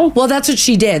now? Well, that's what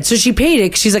she did. So she paid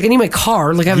it. She's like, I need my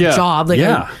car. I have a job.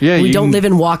 We don't live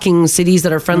in walking cities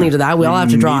that are friendly to that. We all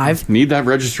have to drive. Need that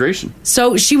registration.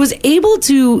 So she was able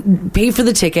to pay for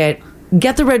the ticket,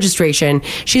 get the registration.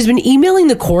 She's been emailing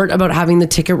the court about having the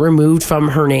ticket removed from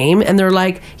her name, and they're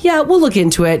like, yeah, we'll look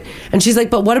into it. And she's like,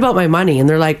 but what about my money? And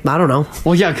they're like, I don't know.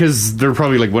 Well, yeah, because they're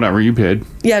probably like, whatever, you paid.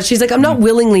 Yeah, she's like, I'm not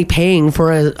willingly paying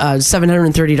for a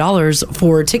 $730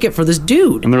 for a ticket for this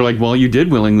dude. And they're like, well, you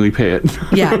did willingly pay it.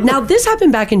 Yeah. Now, this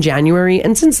happened back in January,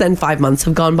 and since then, 5 months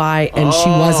have gone by, and she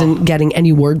wasn't getting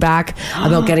any word back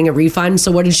about getting a refund.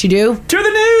 So what did she do? To the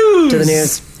news! To the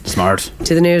news. Smart.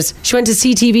 To the news. She went to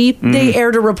CTV. They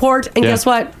aired a report, and guess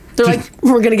what? They're like,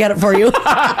 we're going to get it for you.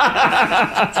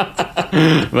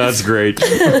 That's great.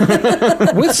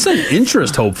 With some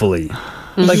interest, hopefully.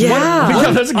 Like Yeah.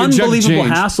 what that's a good unbelievable change.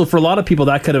 hassle for a lot of people.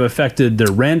 That could have affected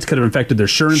their rent, could have affected their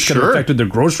insurance, could have Sure. affected their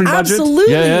grocery budget.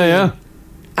 Absolutely. Yeah.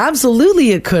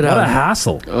 Absolutely, it could What a have.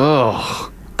 hassle.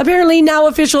 Oh. Apparently, now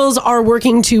officials are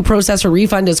working to process her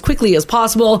refund as quickly as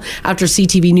possible after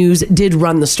CTV News did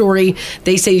run the story.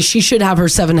 They say she should have her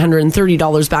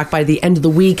 $730 back by the end of the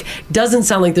week. Doesn't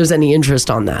sound like there's any interest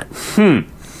on that.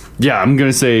 Yeah, I'm going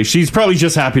to say she's probably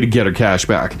just happy to get her cash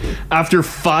back. After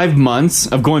 5 months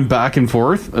of going back and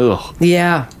forth, ugh.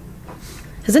 Yeah.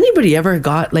 Has anybody ever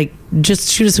got, like,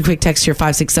 just shoot us a quick text here,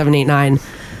 56789,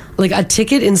 like a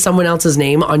ticket in someone else's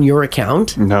name on your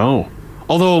account? No.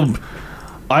 Although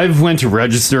I've went to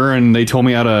register and they told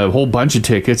me I had a whole bunch of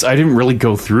tickets. I didn't really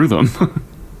go through them.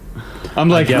 I'm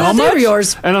like, how much? They're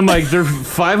yours. And I'm like, they're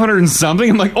 500 and something.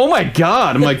 I'm like, oh my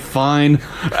God. I'm like, fine.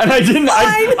 And I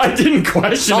didn't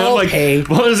question it. I'm like,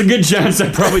 well, there's a good chance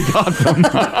I probably got them.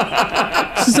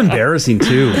 This is embarrassing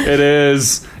too. It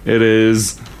is.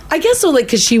 I guess so, like,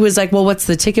 because she was like, well, what's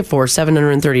the ticket for?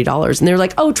 $730. And they were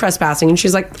like, oh, trespassing. And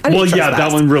she's like, I didn't Well, yeah, trespass.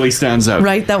 that one really stands out.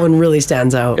 Right? That one really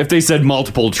stands out. If they said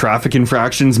multiple traffic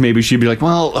infractions, maybe she'd be like,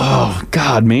 well, oh,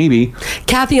 God, maybe.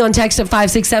 Kathy on text at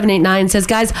 56789 says,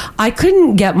 guys, I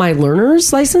couldn't get my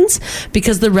learner's license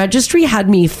because the registry had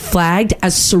me flagged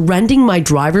as surrendering my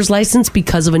driver's license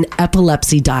because of an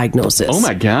epilepsy diagnosis. Oh,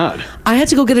 my God. I had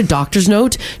to go get a doctor's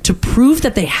note to prove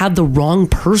that they had the wrong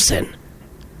person.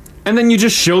 And then you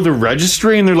just show the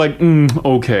registry and they're like,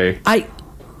 okay.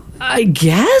 I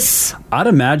guess. I'd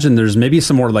imagine there's maybe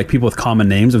some more like people with common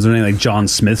names. Is there any like John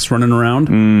Smiths running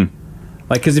around?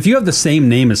 Like, because if you have the same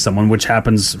name as someone, which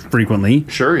happens frequently,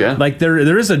 sure, yeah. Like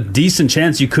there is a decent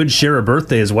chance you could share a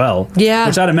birthday as well. Yeah.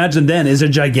 Which I'd imagine then is a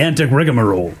gigantic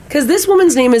rigmarole. Because this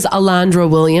woman's name is Alondra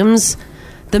Williams.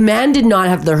 The man did not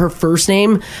have her first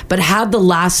name, but had the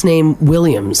last name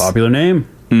Williams. Popular name.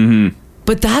 Mm-hmm.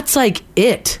 But that's like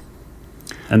it.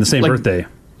 And the same birthday.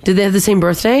 Did they have the same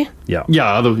birthday? Yeah.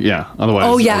 Yeah, otherwise.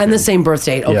 Oh, yeah, okay. and the same birth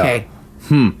date. Okay.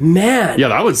 Man. Yeah,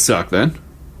 that would suck then.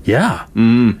 Yeah.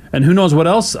 And who knows what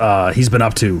else he's been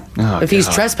up to. If he's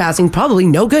trespassing, probably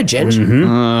no good, Ginge.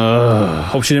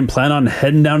 Hope she didn't plan on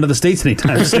heading down to the States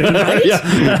anytime soon. Right?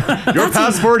 Yeah. Your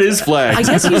passport is flagged. I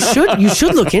guess you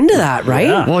should look into that, right?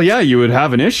 Yeah. Well, yeah, you would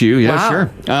have an issue. Yeah, Wow.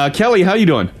 sure. Kelly, how you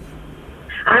doing?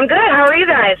 I'm good. How are you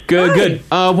guys? Good.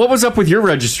 What was up with your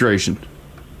registration?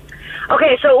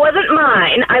 Okay, so it wasn't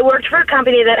mine. I worked for a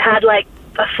company that had, like,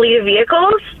 a fleet of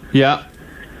vehicles, Yeah.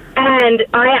 and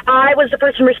I was the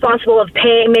person responsible of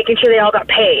making sure they all got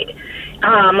paid,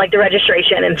 like the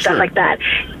registration and stuff like that.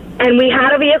 And we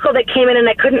had a vehicle that came in and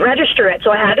I couldn't register it,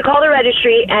 so I had to call the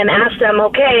registry and ask them,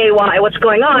 okay, what's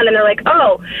going on? And they're like,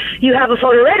 oh, you have a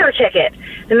photo radar ticket.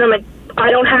 And I'm like,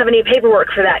 I don't have any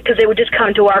paperwork for that because they would just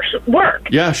come to our work.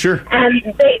 Yeah, sure. And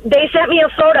they sent me a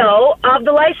photo of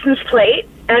the license plate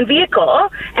and vehicle,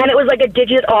 and it was like a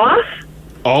digit off.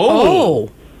 Oh.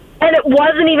 And it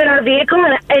wasn't even our vehicle,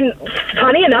 and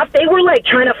funny enough, they were like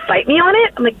trying to fight me on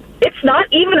it. I'm like, it's not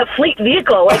even a fleet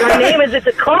vehicle. Like, our name is, it's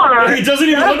a car. It doesn't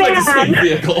even look like the same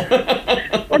vehicle.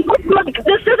 I'm like,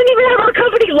 this doesn't even have our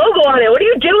company logo on it. What are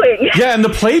you doing? Yeah, and the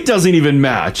plate doesn't even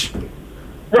match.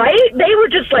 Right? They were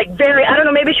just like I don't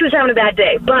know, maybe she was having a bad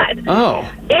day, but it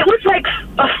was like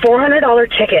a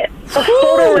 $400 ticket, a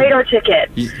photo radar ticket.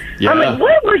 Yeah. I'm like,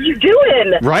 what were you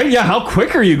doing? Right? Yeah, how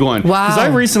quick are you going? Wow. Because I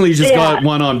recently just got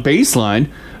one on Baseline,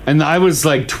 and I was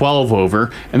like 12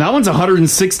 over, and that one's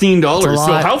 $116.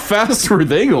 So how fast were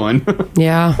they going?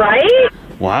 Yeah. Right?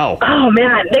 Wow. Oh,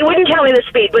 man. They wouldn't tell me the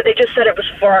speed, but they just said it was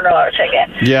a $400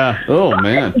 ticket. Yeah. Oh,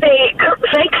 man.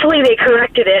 Thankfully, they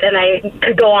corrected it, and I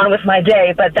could go on with my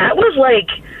day, but that was like...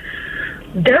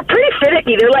 They're pretty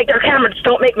finicky. They're like, our cameras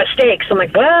don't make mistakes. I'm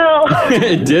like, well...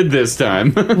 It did this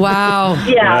time. Wow.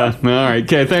 Yeah. All right.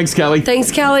 Okay, thanks, Kelly.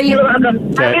 Thanks, Kelly. You're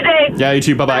welcome. Have a good day. Yeah, you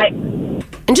too. Bye-bye.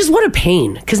 And And just what a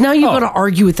pain, because now you've got to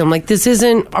argue with them. Like, this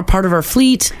isn't a part of our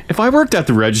fleet. If I worked at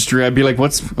the registry, I'd be like,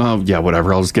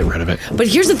 whatever, I'll just get rid of it. But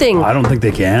here's the thing. I don't think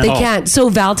they can. They can't. So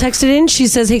Val texted in. She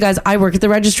says, hey, guys, I work at the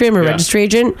registry. I'm a registry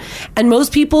agent. And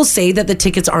most people say that the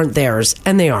tickets aren't theirs.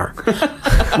 And they are.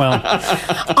 Well,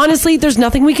 honestly, there's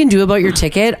nothing we can do about your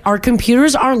ticket. Our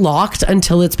computers are locked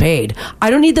until it's paid. I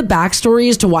don't need the backstory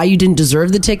as to why you didn't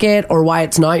deserve the ticket or why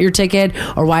it's not your ticket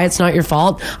or why it's not your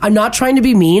fault. I'm not trying to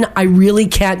be mean. I really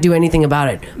can't do anything about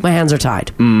it. My hands are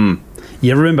tied.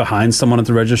 You ever been behind someone at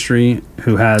the registry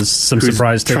who has some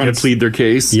surprise tickets? Trying to plead their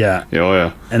case? Yeah. Oh,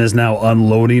 yeah. And is now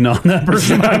unloading on that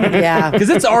person? Yeah. Because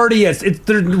it's already,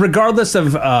 regardless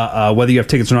of whether you have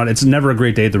tickets or not, it's never a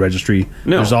great day at the registry.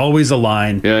 No. There's always a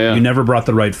line. Yeah. You never brought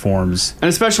the right forms. And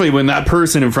especially when that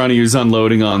person in front of you is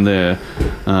unloading on the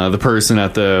person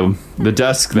at the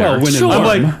desk there. Well, when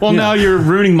I'm like, now you're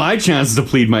ruining my chances to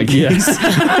plead my case.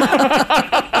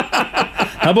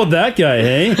 How about that guy,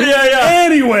 hey? Yeah.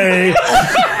 Anyway.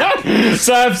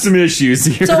 So I have some issues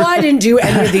here. So I didn't do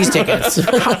any of these tickets.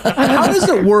 How does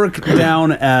it work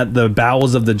down at the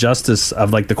bowels of the justice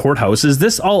of like the courthouse? Is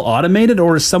this all automated,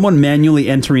 or is someone manually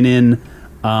entering in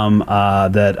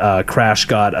that Crash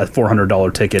got a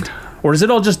 $400 ticket? Or is it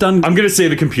all just done? I'm going to say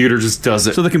the computer just does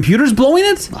it. So the computer's blowing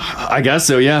it? I guess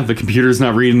so, yeah. The computer's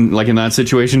not reading, like in that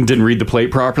situation, didn't read the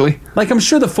plate properly. Like, I'm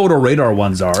sure the photo radar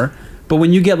ones are, but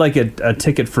when you get like a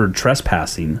ticket for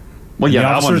trespassing, when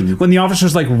the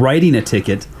officer's like writing a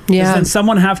ticket, does then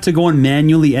someone have to go and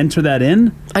manually enter that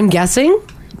in? I'm guessing.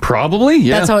 Probably,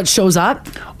 yeah. That's how it shows up.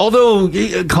 Although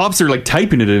cops are like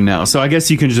typing it in now, so I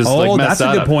guess you can just like mess that's that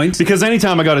a good up. point. Because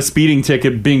anytime I got a speeding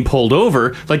ticket being pulled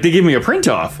over, like they give me a print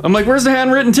off. I'm like, "Where's the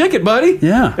handwritten ticket, buddy?"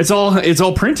 Yeah, it's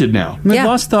all printed now. They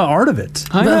lost the art of it.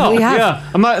 I know. Yeah,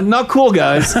 I'm not cool,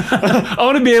 guys. I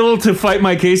want to be able to fight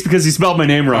my case because he spelled my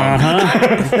name wrong.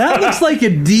 That looks like a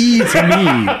D to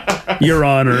me, Your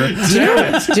Honor. Do you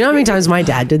know how many times my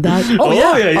dad did that?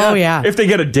 Oh yeah. If they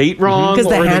get a date wrong, because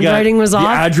the handwriting was off,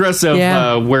 the address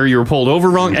of where you were pulled over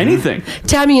wrong, anything.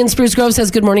 Tammy in Spruce Grove says,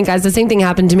 good morning, guys. The same thing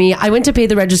happened to me. I went to pay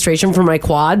the registration for my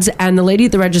quads, and the lady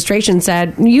at the registration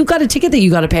said, you got a ticket that you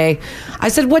got to pay. I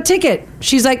said, what ticket?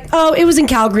 She's like, oh, it was in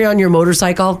Calgary on your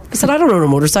motorcycle. I said, I don't own a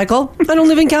motorcycle. I don't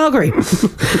live in Calgary.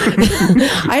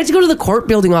 I had to go to the court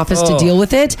building office to deal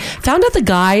with it. Found out the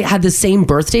guy had the same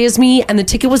birthday as me, and the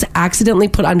ticket was accidentally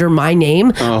put under my name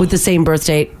with the same birth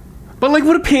date. But like,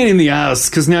 what a pain in the ass,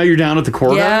 because now you're down at the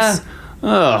courthouse.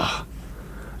 Ugh.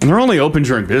 And they're only open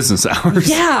during business hours.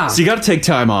 Yeah. So you got to take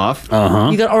time off.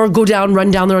 You got or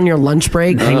run down there on your lunch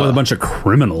break. Hang with a bunch of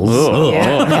criminals.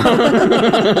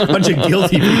 Yeah. Bunch of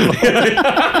guilty people.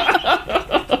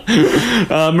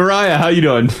 Mariah, how you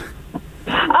doing?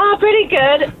 Pretty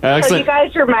good. Excellent. So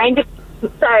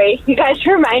you guys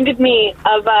reminded me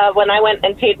of when I went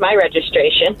and paid my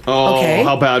registration. Oh, okay.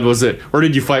 How bad was it? Or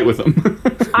did you fight with them?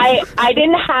 I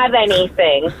didn't have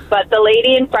anything, but the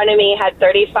lady in front of me had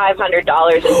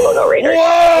 $3,500 in photo radar.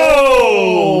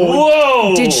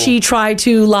 Whoa! Did she try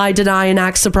to lie, deny, and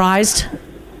act surprised?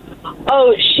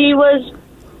 Oh, she was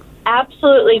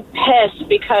absolutely pissed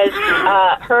because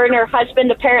her and her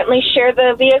husband apparently share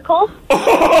the vehicle,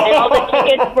 and all the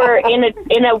tickets were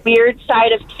in a weird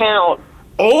side of town.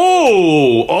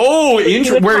 Where he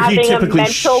typically a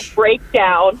mental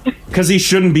breakdown because he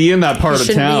shouldn't be in that part of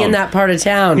town. Shouldn't be in that part of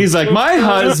town. He's like, my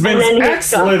husband's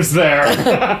ex lives there.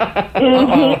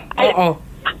 I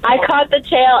caught the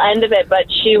tail end of it, but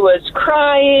she was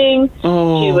crying.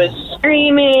 She was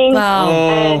screaming.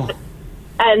 Wow.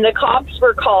 And the cops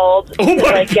were called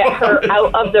to get her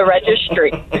out of the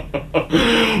registry.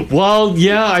 Well,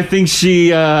 yeah, I think she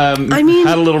had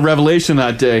a little revelation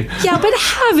that day. Yeah, but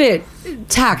have it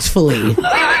tactfully.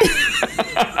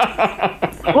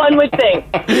 One would think.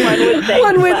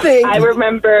 I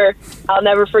remember, I'll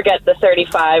never forget the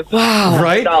 $35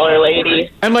 right? lady.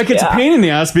 And it's a pain in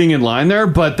the ass being in line there,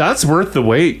 but that's worth the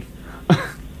wait.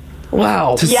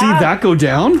 Wow. To see that go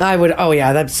down? I would. Oh,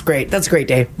 yeah, that's great. That's a great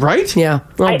day. Right? Yeah.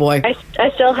 Oh, boy.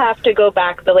 I still have to go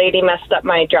back. The lady messed up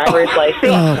my driver's license.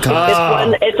 Oh,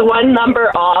 God. It's one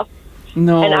number off.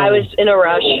 No. And I was in a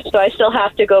rush, so I still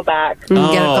have to go back. Get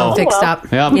it all fixed up.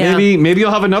 Yeah, maybe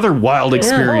you'll have another wild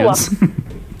experience.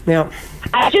 Yeah.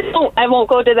 I won't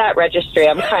go to that registry.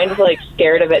 I'm kind of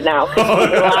scared of it now. The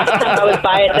last time I was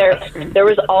by it, there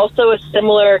was also a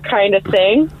similar kind of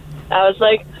thing. I was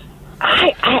like,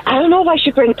 I don't know if I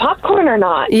should bring popcorn or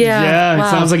not. Yeah. It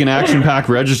sounds like an action-packed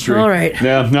registry. All right.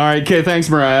 Yeah. All right. Okay. Thanks,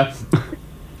 Mariah.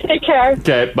 Take care.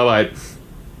 Okay. Bye-bye.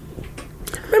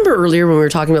 Remember earlier when we were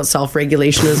talking about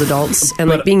self-regulation as adults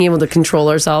and being able to control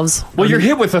ourselves? Well, you're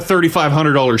hit with a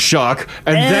 $3,500 shock,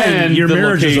 and then your the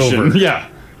marriage location. is over. Yeah.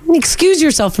 Excuse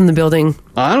yourself from the building.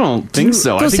 I don't think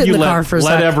so. Go I sit think in you the car for a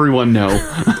let sec. everyone know.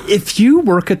 If you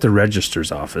work at the registrar's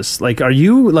office, like, are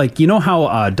you like, you know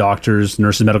how doctors,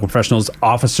 nurses, medical professionals,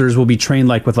 officers will be trained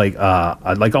like with like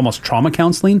almost trauma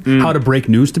counseling, how to break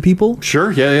news to people?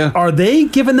 Sure, yeah. Are they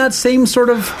given that same sort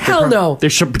of? Hell no. They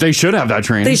should have that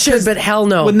training. They should, but hell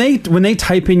no. When they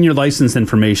type in your license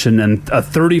information and a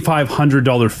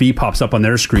 $3,500 fee pops up on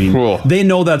their screen, they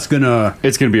know it's gonna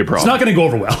be a problem. It's not gonna go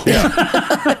over well.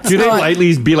 Yeah. Do they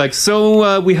lightly be like,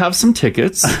 so we have some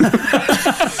tickets?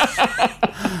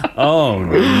 Oh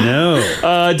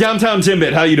no. Downtown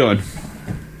Timbit, how you doing?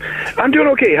 I'm doing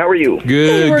okay. How are you? Good.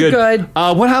 Hey, we're good.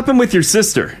 What happened with your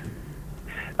sister?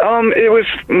 It was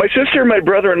my sister, my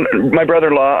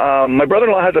brother-in-law. My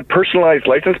brother-in-law has a personalized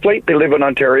license plate. They live in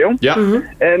Ontario. Yeah.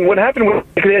 Mm-hmm. And what happened was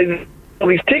they had all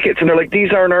these tickets, and they're like,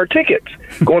 these aren't our tickets.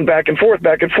 Going back and forth.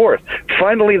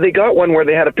 Finally, they got one where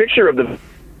they had a picture of the.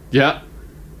 Yeah.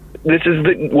 This is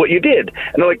what you did.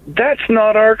 And they're like, that's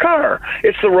not our car.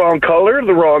 It's the wrong color,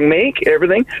 the wrong make,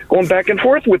 everything. Going back and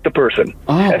forth with the person.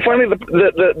 Oh. And finally,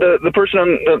 the person on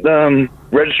the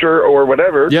register or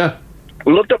whatever. Yeah.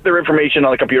 Looked up their information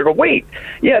on the computer. Go, wait,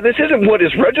 yeah, this isn't what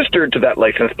is registered to that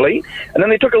license plate. And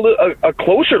then they took a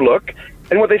closer look,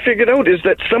 and what they figured out is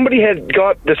that somebody had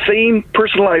got the same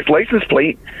personalized license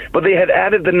plate, but they had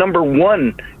added the number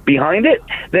 1 behind it,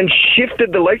 then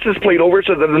shifted the license plate over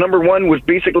so that the number 1 was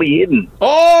basically hidden.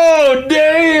 Oh,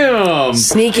 damn!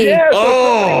 Sneaky. Yeah,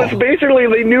 so it was basically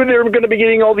they knew they were going to be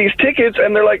getting all these tickets,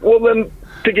 and they're like, well, then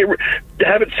to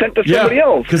have it sent to somebody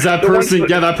else. Because that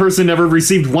person never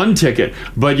received one ticket,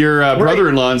 but your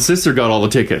brother-in-law and sister got all the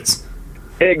tickets.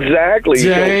 Exactly.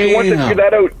 Damn. So once they figured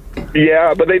that out,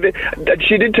 yeah, but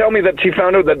she did tell me that she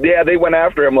found out that they went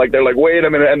after him. Like, they're like, wait a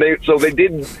minute, and they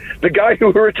did. The guy who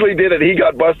originally did it, he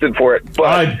got busted for it. But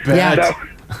I bet.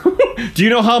 Do you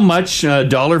know how much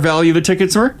dollar value the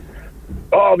tickets were?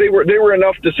 Oh, they were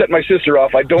enough to set my sister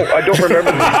off. I don't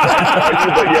remember the exact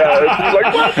value, but yeah, she's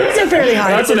like, what? It's fairly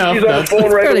high. That's enough. She's on the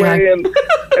phone right away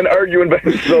and arguing back.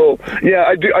 So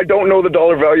yeah, I don't know the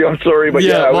dollar value. I'm sorry, but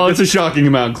yeah. Well, it's a shocking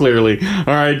amount, clearly. All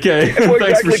right, okay. Well,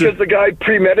 Thanks exactly, because the guy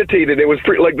premeditated. It was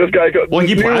like this guy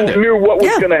he planned it. Knew what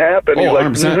was going to happen. Oh,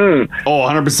 He's like, 100%. Oh,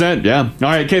 100%. Yeah. All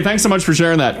right, okay. Thanks so much for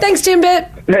sharing that. Thanks, Timbit.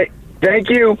 Hey. Thank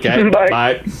you. Okay.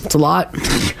 Bye. It's a lot.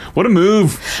 What a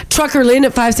move. Trucker Lynn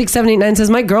at 56789 says,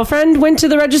 my girlfriend went to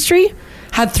the registry,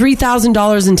 had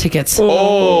 $3,000 in tickets.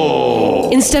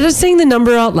 Oh. Instead of saying the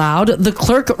number out loud, the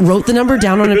clerk wrote the number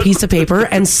down on a piece of paper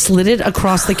and slid it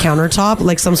across the countertop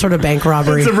like some sort of bank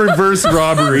robbery. It's a reverse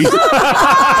robbery.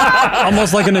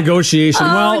 Almost like a negotiation.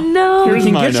 Oh, no. We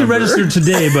can get you registered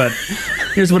today, but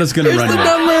here's what it's going to run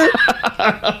you.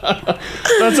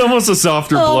 That's almost a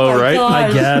softer blow, right?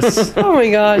 I guess. Oh my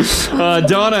gosh.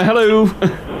 Donna, hello.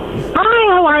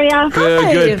 Hi, how are ya?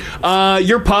 Good.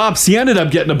 Your pops, he ended up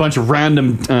getting a bunch of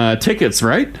random tickets,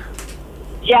 right?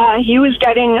 Yeah, he was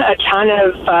getting a ton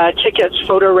of tickets,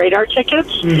 photo radar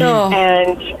tickets,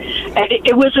 and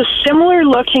it was a similar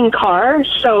looking car.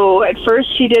 So at first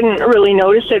he didn't really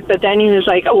notice it, but then he was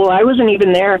like, "Oh, well, I wasn't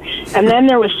even there." And then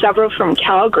there was several from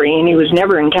Calgary, and he was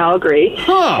never in Calgary.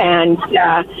 And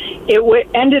it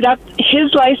ended up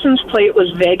his license plate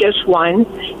was Vegas 1,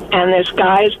 and this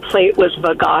guy's plate was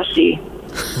Vagassi.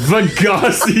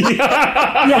 Vagassi.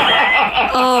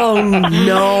 Oh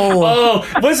no.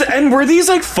 And were these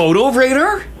like photo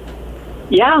radar?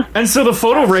 Yeah. And so the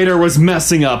photo radar was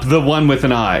messing up the one with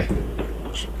an eye.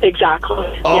 Exactly.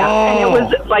 Yeah. And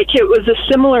it was a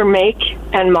similar make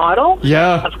and model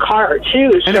of car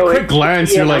too. And so a quick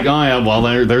glance, you're like, oh yeah, well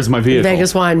there's my vehicle.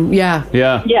 Vegas 1, yeah.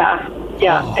 Yeah,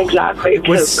 exactly.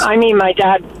 Because my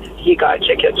dad, he got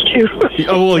tickets too.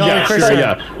 Oh well, yeah, sure,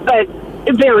 yeah. But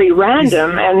very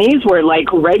random, and these were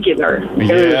like regular.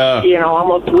 Yeah.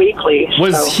 Almost weekly.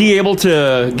 Was he able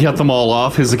to get them all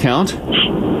off his account?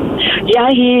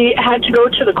 Yeah, he had to go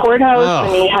to the courthouse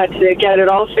and he had to get it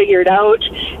all figured out.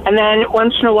 And then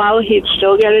once in a while, he'd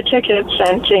still get a ticket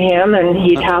sent to him, and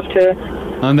he'd have to.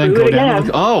 And then go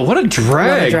down. Oh, what a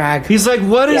drag! He's like,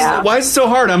 why is it so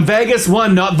hard? I'm Vegas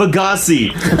 1, not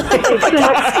Vagassi.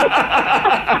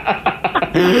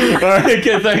 All right,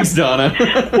 okay, thanks, Donna.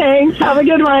 Thanks. Have a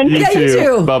good one. You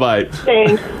too. Bye-bye.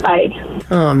 Thanks. Bye.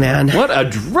 Oh, man. What a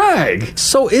drag.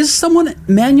 So is someone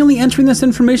manually entering this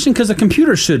information? Because a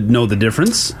computer should know the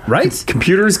difference, right?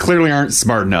 Computers clearly aren't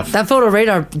smart enough. That photo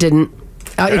radar didn't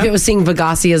If it was seeing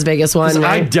Vagassia's Vegas one, 'Cause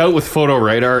I right? doubt with photo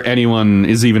radar anyone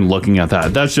is even looking at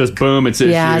that. That's just boom, it's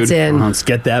issued. Yeah, it's in. Let's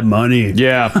get that money.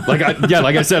 Yeah, like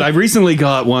I said, I recently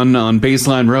got one on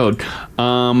Baseline Road.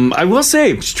 I will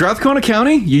say, Strathcona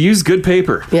County, you use good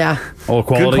paper. Yeah. Oh,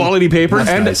 quality. Good quality paper. That's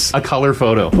and nice. a color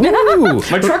photo. Ooh,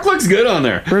 my truck looks good on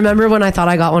there. Remember when I thought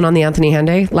I got one on the Anthony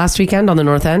Henday last weekend on the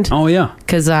North End? Oh, yeah.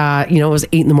 Because, it was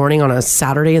 8 a.m. on a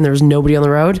Saturday and there was nobody on the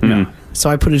road. So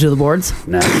I put it to the boards.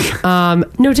 Nice.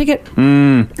 No ticket.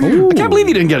 I can't believe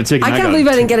you didn't get a ticket. I can't believe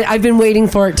I didn't get it. I've been waiting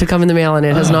for it to come in the mail and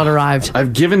it has not arrived.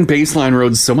 I've given Baseline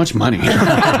Roads so much money.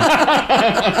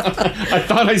 I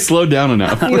thought I slowed down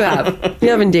enough. You have. You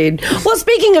have indeed. Well,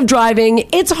 speaking of driving,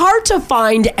 it's hard to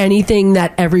find anything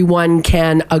that everyone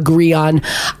can agree on,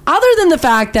 other than the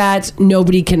fact that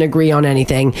nobody can agree on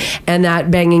anything and that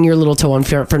banging your little toe on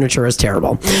furniture is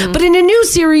terrible. But in a new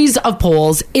series of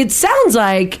polls, it sounds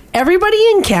like everybody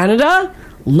in Canada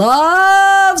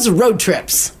loves road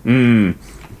trips.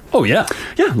 Oh, yeah.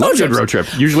 Yeah, love a good road trip.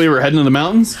 Usually we're heading to the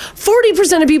mountains.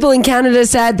 40% of people in Canada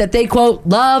said that they, quote,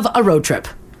 love a road trip.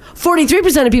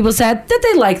 43% of people said that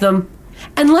they like them.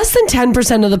 And less than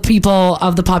 10% of the people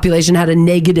of the population had a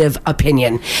negative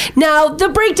opinion. Now, the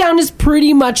breakdown is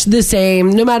pretty much the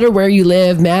same, no matter where you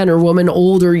live, man or woman,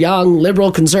 old or young,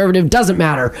 liberal, conservative, doesn't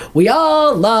matter. We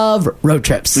all love road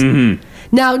trips.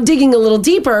 Now, digging a little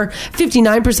deeper,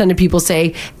 59% of people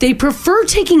say they prefer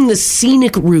taking the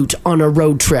scenic route on a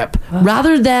road trip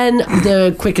rather than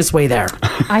the quickest way there.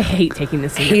 I hate taking the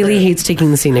scenic Haley route. hates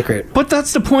taking the scenic route. But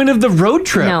that's the point of the road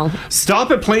trip. No.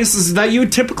 Stop at places that you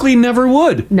typically never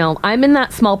would. No, I'm in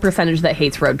that small percentage that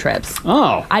hates road trips.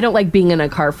 Oh. I don't like being in a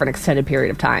car for an extended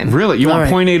period of time. Really? You want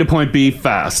right. point A to point B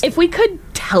fast? If we could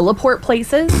teleport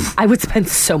places, I would spend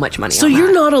so much money So on you're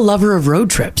that. not a lover of road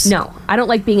trips? No, I don't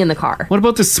like being in the car. What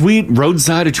about the sweet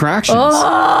roadside attractions?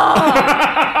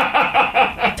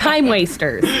 Time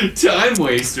wasters. Time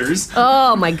wasters.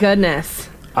 Oh my goodness.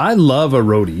 I love a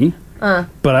roadie,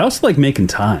 but I also like making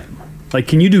time. Like,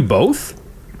 can you do both?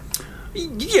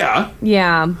 Yeah.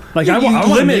 Yeah. Like, You- I you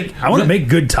want to make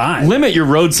good time. Limit your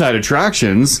roadside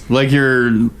attractions.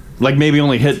 Like maybe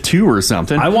only hit 2 or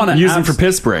something. I want to use them for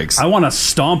piss breaks. I want to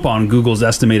stomp on Google's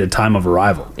estimated time of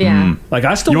arrival. Yeah. Like,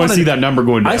 I still You want wanna see that number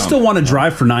going down. I still want to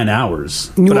drive for 9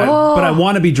 hours, but I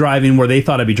want to be driving where they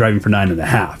thought I'd be driving for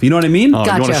 9.5. You know what I mean? Oh,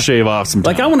 you want to shave off some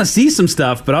time. Like, I want to see some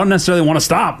stuff, but I don't necessarily want to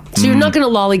stop. So you're not going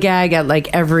to lollygag at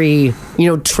like every,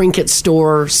 trinket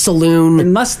store, saloon.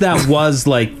 Unless that was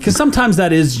like, because sometimes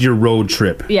that is your road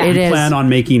trip. Yeah. You It is. plan on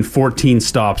making 14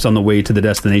 stops on the way to the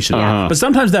destination. Uh-huh. But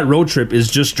sometimes that road trip is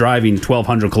just driving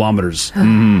 1,200 kilometers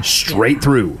straight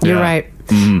through. You're right.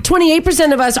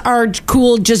 28% of us are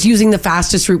cool just using the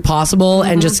fastest route possible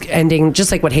and just ending,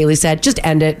 just like what Haley said, just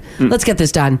end it. Let's get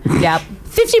this done. Yep.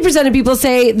 50% of people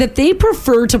say that they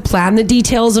prefer to plan the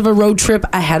details of a road trip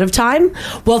ahead of time,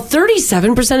 while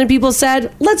 37% of people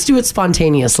said, let's do it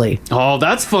spontaneously. Oh,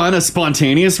 that's fun. A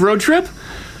spontaneous road trip.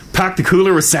 Pack the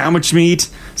cooler with sandwich meat,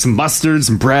 some mustard,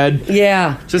 some bread.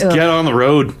 Yeah. Just get on the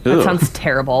road. That sounds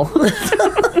terrible.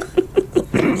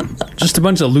 Just a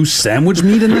bunch of loose sandwich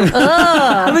meat in there.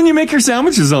 And then you make your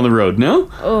sandwiches on the road,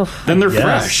 no? Then they're Yes.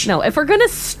 fresh. No, if we're gonna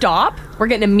stop, we're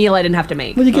getting a meal I didn't have to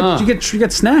make. Well, you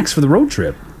get snacks for the road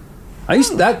trip. I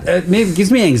used that it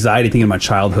gives me anxiety thinking of my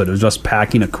childhood. It was just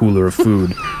packing a cooler of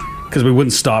food because we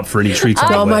wouldn't stop for any treats.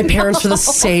 Oh, my parents were the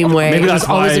same way. Maybe It that's was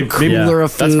always why. a cooler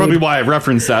of food. That's probably why I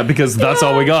referenced that, because that's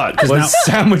all we got. now- Was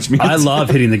sandwich meat. I love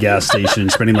hitting the gas station,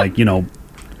 and spending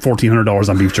 $1,400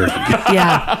 on beef jerky.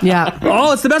 Yeah.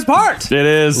 Oh, it's the best part. It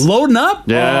is. Loading up.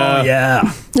 Yeah. Oh,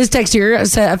 yeah. This text here,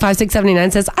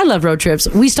 5679, says, I love road trips.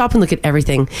 We stop and look at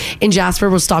everything. In Jasper,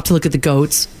 we'll stop to look at the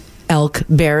goats, elk,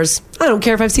 bears. I don't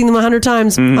care if I've seen them 100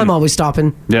 times. I'm always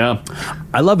stopping. Yeah.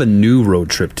 I love a new road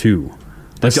trip too.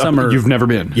 This summer, You've never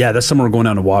been. Yeah, this summer we're going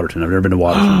down to Waterton. I've never been to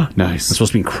Waterton. Nice. It's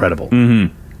supposed to be incredible.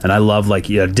 And I love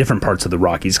different parts of the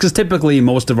Rockies, because typically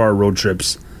most of our road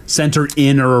trips center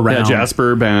in or around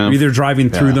Jasper, Banff. You're either driving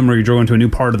through them or you're going to a new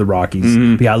part of the Rockies.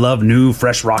 But yeah, I love new,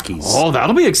 fresh Rockies. Oh,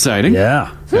 that'll be exciting.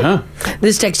 Yeah.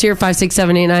 This text here,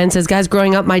 56789, says, guys,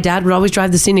 growing up, my dad would always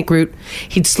drive the scenic route.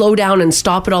 He'd slow down and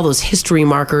stop at all those history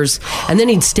markers, and then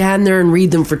he'd stand there and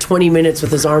read them for 20 minutes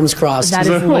with his arms crossed. That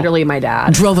is literally my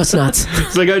dad. Drove us nuts.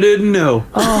 It's like, I didn't know.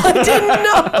 I didn't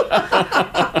know.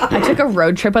 I took a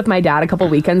road trip with my dad a couple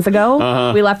weekends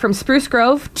ago. We left from Spruce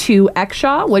Grove to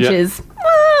Exshaw, which is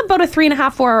about a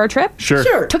 3.5, 4 hour trip.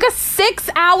 Sure. Took us 6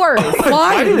 hours.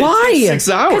 Why? Why? 6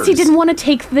 hours. Because he didn't want to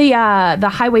take the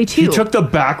highway 2. He took the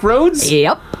back roads?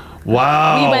 Yep.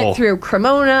 Wow. We went through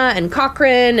Cremona and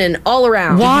Cochrane and all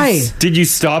around. Why? Did you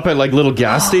stop at like little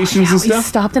gas stations and We stuff?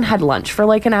 stopped and had lunch for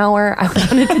like an hour. I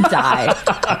wanted to die.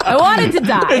 I wanted to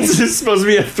die. It's just supposed to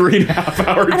be a 3.5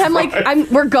 hour And I'm like,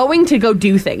 we're going to go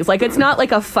do things. Like, it's not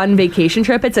like a fun vacation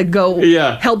trip. It's a go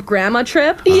help grandma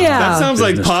trip. That sounds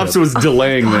like Pops was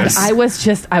delaying this. I was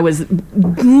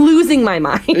losing my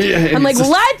mind. Yeah, I'm like, it's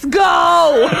just- let's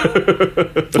go.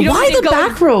 Why the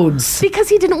back roads? Because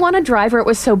he didn't want to drive or it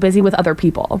was so busy with other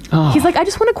people. Oh. He's like, I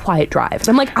just want a quiet drive. And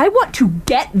I'm like, I want to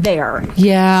get there.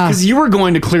 Yeah. Because you were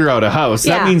going to clear out a house.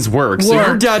 That Yeah. means work. So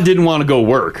your dad didn't want to go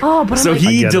work. Oh, but I'm so like-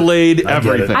 he delayed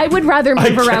everything. I would rather I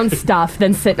move get around it. stuff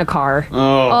than sit in a car.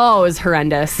 Oh. it was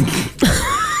horrendous.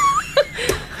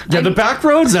 Yeah, the back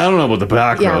roads? I don't know about the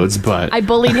back roads, but... I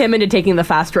bullied him into taking the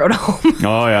fast road home.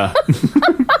 Oh, yeah.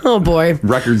 Oh, boy.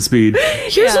 Record speed.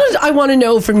 Here's what I want to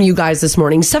know from you guys this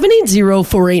morning.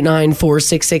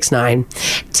 780-489-4669.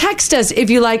 Text us if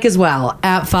you like as well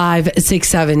at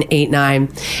 56789.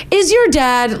 Is your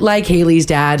dad like Haley's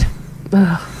dad?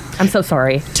 I'm so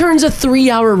sorry. Turns a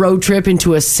 3-hour road trip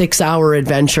into a 6-hour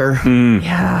adventure.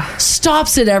 Yeah.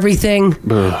 Stops at everything.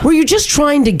 Were you just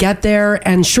trying to get there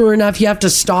and sure enough you have to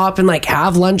stop and like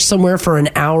have lunch somewhere for an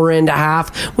hour and a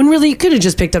half when really you could have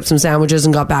just picked up some sandwiches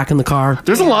and got back in the car?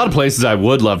 There's a lot of places I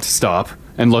would love to stop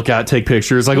and look at, take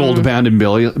pictures, like old abandoned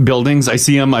buildings. I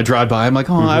see them, I drive by, I'm like,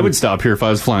 I would stop here if I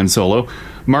was flying solo.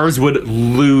 Mars would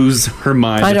lose her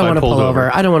mind. I don't want to pull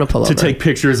over. I don't want to pull over. To take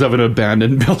pictures of an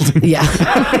abandoned building. Yeah.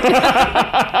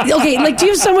 Okay, like, do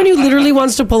you have someone who literally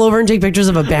wants to pull over and take pictures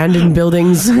of abandoned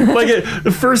buildings? Like,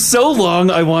 for so long,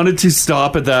 I wanted to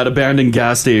stop at that abandoned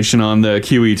gas station on the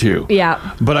QE2.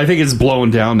 Yeah. But I think it's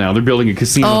blowing down now. They're building a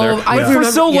casino there. I But for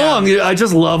remember- so long, I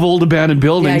just love old abandoned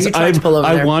buildings. Yeah, you tried to pull over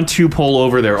I there. want to pull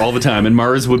over there all the time, and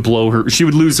Mars would blow her. She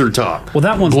would lose her top. Well,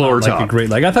 that one's blow not her like top. a great.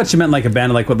 Like I thought you meant like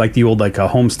abandoned, like with like the old like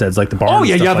homesteads, like the barns. Oh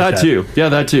yeah, and stuff yeah, like that too. Yeah,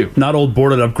 that too. Not old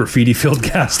boarded up graffiti filled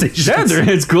gas stations. Yeah,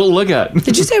 it's cool to look at.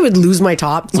 Did you say I would lose my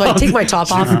top? So I'd take my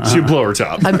top off She'd blow her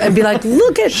top. and be like,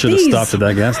 look at Should have these. stopped at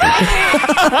that gas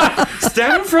station.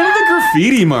 Stand in front of the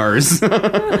graffiti, Mars.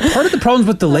 Part of the problems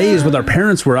with delays with our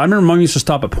parents were I remember Mom used to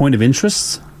stop at point of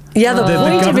interest. Yeah, the point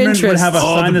of government interest. would have a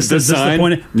sign that says this is the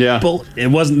point. It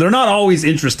wasn't. They're not always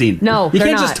interesting. No, you they're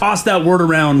can't not. just toss that word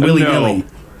around willy nilly.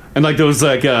 And like those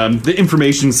like the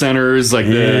information centers, like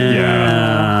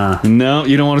no,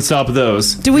 you don't want to stop at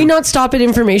those. Do we not stop at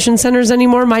information centers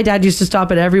anymore? My dad used to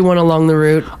stop at everyone along the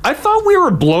route. I thought we were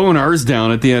blowing ours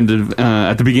down at the end of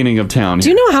at the beginning of town. Do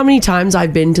you know how many times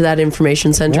I've been to that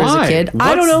information center as a Why? kid?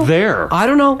 I What's don't know. there? I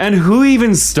don't know. And who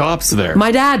even stops there?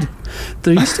 My dad.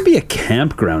 There used to be a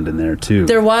campground in there too.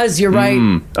 There was. You're right.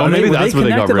 Oh, maybe that's where they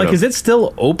got rid like, of. is it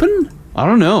still open? I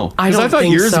don't know. I 'Cause don't I thought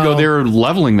think years so. ago they were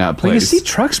leveling that Well, you place. see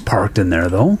trucks parked in there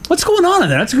though. What's going on in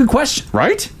there? That's a good question.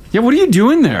 Right? Yeah, what are you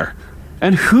doing there?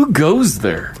 And who goes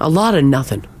there? A lot of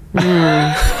nothing.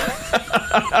 Like,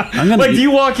 do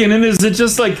you walk in and is it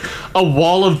just like a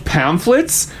wall of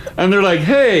pamphlets? And they're like,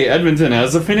 hey, Edmonton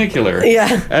has a funicular.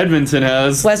 Yeah. Edmonton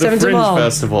has West the Edmonton Fringe Mall.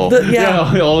 Festival.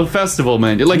 Yeah. All the festival,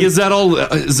 man. Like, is that all?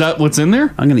 Is that what's in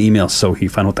there? I'm going to email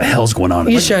Sohi, find out what the hell's going on.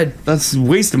 You should. That's a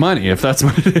waste of money if that's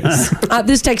what it is.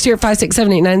 This text here,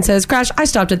 56789, says, Crash, I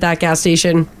stopped at that gas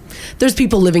station. There's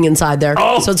people living inside there.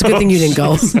 So it's a good thing you didn't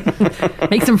go.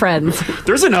 Make some friends.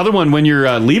 There's another one when you're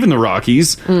leaving the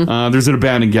Rockies. There's an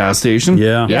abandoned gas station.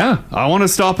 Yeah. I want to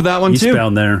stop at that one too.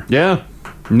 Eastbound there. Yeah.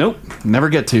 Nope. Never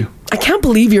get to. I can't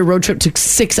believe your road trip took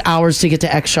 6 hours to get to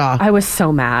Exshaw. I was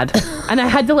so mad. And I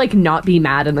had to like not be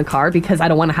mad in the car because I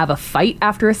don't want to have a fight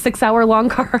after a 6-hour long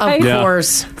car ride. Of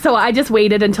course. So I just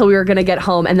waited until we were going to get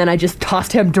home and then I just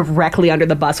tossed him directly under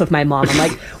the bus with my mom. I'm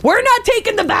like, we're not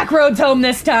taking the back roads home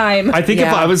this time. I think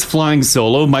if I was flying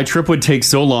solo, my trip would take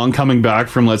so long coming back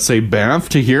from, let's say, Banff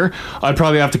to here, I'd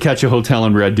probably have to catch a hotel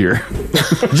in Red Deer.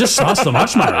 Just saw so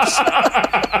much, Mars.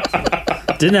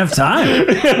 Didn't have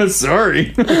time.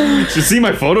 Sorry. Should see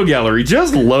my photo gallery.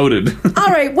 Just loaded. All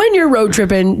right, when you're road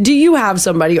tripping, do you have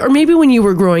somebody, or maybe when you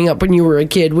were growing up, when you were a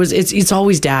kid, it's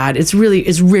always dad. It's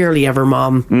rarely ever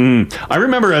mom. I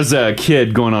remember as a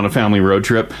kid going on a family road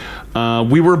trip.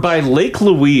 We were by Lake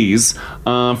Louise.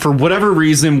 For whatever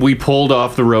reason, we pulled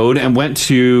off the road and went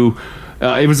to...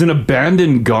 it was an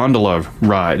abandoned gondola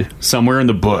ride somewhere in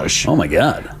the bush. Oh my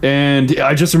god! And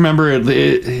I just remember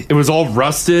it was all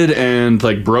rusted and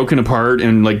like broken apart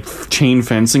and like chain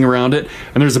fencing around it.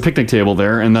 And there's a picnic table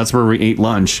there, and that's where we ate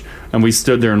lunch. And we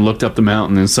stood there and looked up the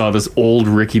mountain and saw this old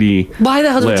rickety. Why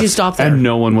the hell would lift, you stop there? And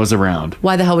no one was around.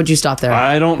 Why the hell would you stop there?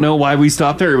 I don't know why we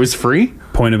stopped there. It was free.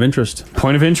 Point of interest.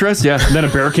 Point of interest, yeah. And then a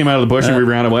bear came out of the bush and we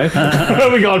ran away.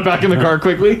 We got back in the car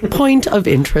quickly. Point of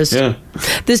interest. Yeah.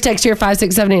 This text here,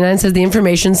 56789, says the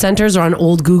information centers are on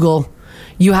old Google.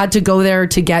 You had to go there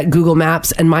to get Google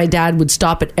Maps, and my dad would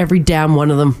stop at every damn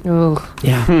one of them. Oh.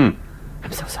 Yeah.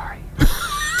 I'm so sorry.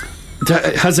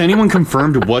 Has anyone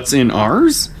confirmed what's in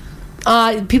ours?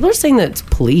 People are saying that it's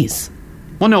police.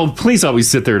 Well, no, police always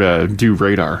sit there to do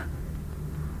radar.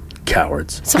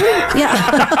 Cowards.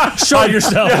 Yeah. Show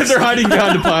yourself. Yeah, they're hiding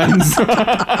behind the pines.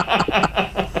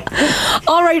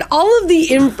 All right, all of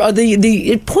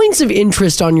the points of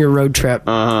interest on your road trip.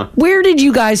 Where did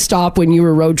you guys stop when you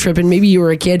were road tripping? Maybe you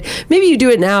were a kid. Maybe you do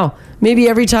it now. Maybe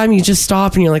every time you just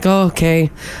stop and you're like, oh,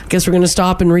 okay, I guess we're going to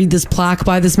stop and read this plaque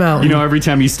by this mountain. You know, every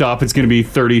time you stop, it's going to be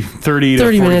 30 to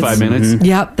 45 minutes. Mm-hmm.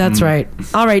 Yep, that's right.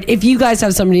 All right, if you guys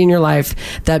have somebody in your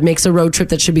life that makes a road trip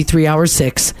that should be 3 hours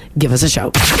 6, give us a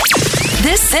shout.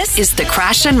 This is the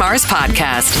Crash and Mars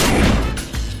podcast.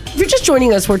 If you're just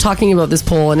joining us, we're talking about this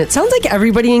poll, and it sounds like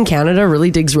everybody in Canada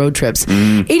really digs road trips.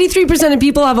 83% of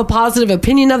people have a positive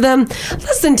opinion of them.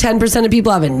 Less than 10% of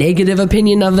people have a negative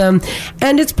opinion of them.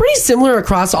 And it's pretty similar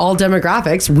across all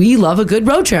demographics. We love a good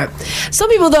road trip. Some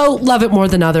people, though, love it more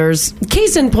than others.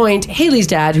 Case in point, Haley's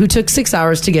dad, who took 6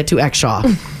 hours to get to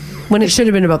Exshaw. When it should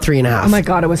have been about 3.5. Oh my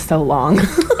God, it was so long.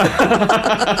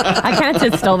 I can't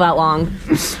sit still that long.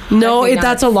 No,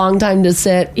 that's a long time to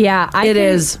sit. Yeah, it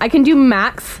is. I can do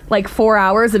max like 4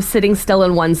 hours of sitting still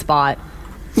in one spot.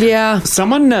 Yeah.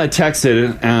 Someone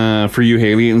texted for you,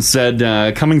 Haley, and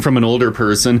said, coming from an older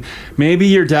person, maybe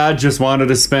your dad just wanted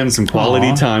to spend some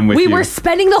quality time with you. We were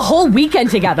spending the whole weekend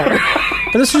together.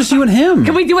 But this is just you and him.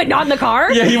 Can we do it not in the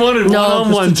car? Yeah, he wanted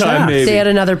one time, maybe. They had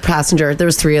another passenger. There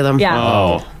was 3 of them. Yeah.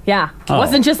 Oh. Yeah. It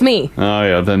wasn't just me. Oh,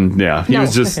 yeah. Then, yeah. He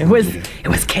was just... It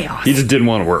was chaos. He just didn't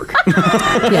want to work.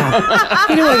 Yeah.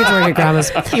 He didn't want to get to work at Grandma's.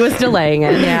 He was delaying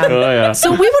it. Yeah. Oh, yeah.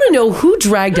 So we want to know who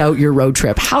dragged out your road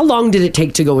trip. How long did it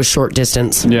take to go a short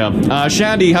distance? Yeah.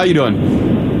 Shandy, how you doing?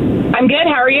 I'm good.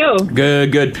 How are you?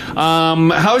 Good.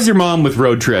 How's your mom with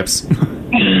road trips?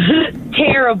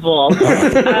 Terrible.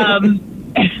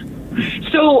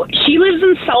 So she lives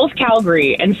in South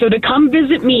Calgary, and so to come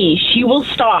visit me, she will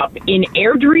stop in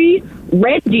Airdrie,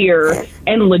 Red Deer,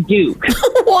 and Leduc.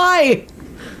 Why?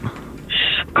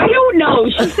 I don't know.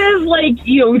 She says,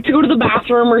 to go to the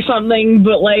bathroom or something,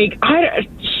 but,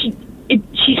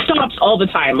 she stops all the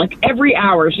time. Like, every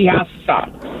hour she has to stop.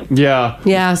 Yeah.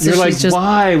 Yeah. So you're like,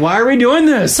 why? Why are we doing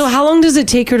this? So how long does it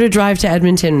take her to drive to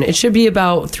Edmonton? It should be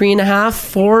about 3.5,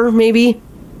 4, maybe?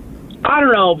 I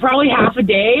don't know, probably half a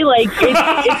day.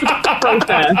 It's a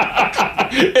process.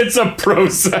 It's a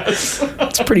process.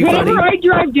 It's pretty funny. Whenever I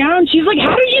drive down, she's like,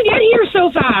 how did you get here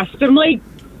so fast? I'm like,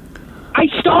 I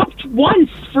stopped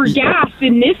once for gas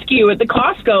in Nisku at the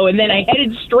Costco, and then I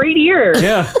headed straight here.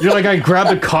 Yeah, you're like, I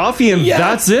grabbed a coffee and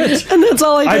that's it. And that's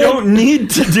all I did. I don't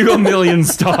need to do a million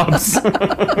stops.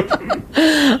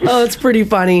 Oh, it's pretty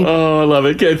funny. Oh, I love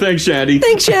it. Okay, thanks, Shandy.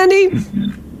 Thanks, Shandy.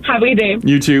 Have a good day.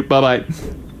 You too. Bye-bye.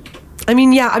 I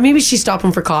mean, yeah, maybe she's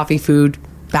stopping for coffee, food,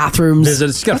 bathrooms.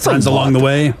 She's got friends along the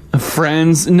way.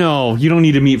 Friends? No, you don't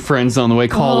need to meet friends on the way.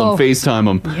 Call them,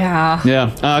 FaceTime them. Yeah.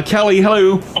 Yeah. Kelly,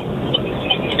 hello.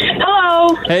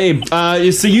 Hello. Hey,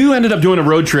 so you ended up doing a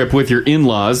road trip with your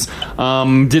in-laws.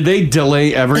 Did they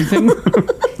delay everything?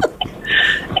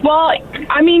 Well,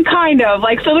 I mean, kind of.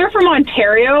 So they're from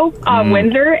Ontario,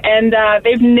 Windsor, and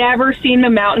they've never seen the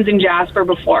mountains in Jasper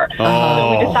before.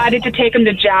 So we decided to take them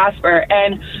to Jasper,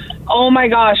 and oh my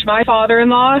gosh, my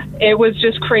father-in-law, it was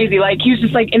just crazy. He was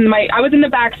just I was in the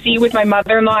back seat with my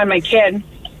mother-in-law and my kid.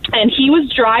 And he was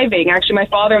driving, actually, my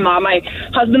father-in-law. My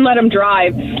husband let him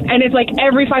drive. And it's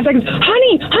every 5 seconds,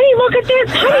 honey, look at this.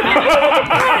 Honey, look at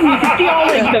that. And you can see all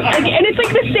and it's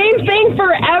the same thing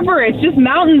forever. It's just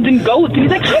mountains and goats. And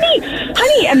he's like,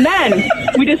 honey. And then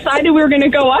we decided we were going to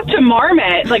go up to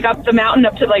Marmot, up the mountain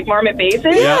up to Marmot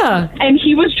Basin. Yeah. And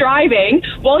he was driving.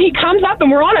 Well, he comes up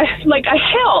and we're on a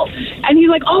hill. And he's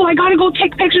like, oh, I got to go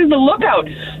take pictures of the lookout.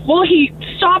 Well, he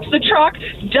stops the truck,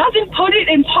 doesn't put it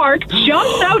in park,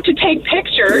 jumps out to take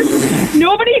pictures.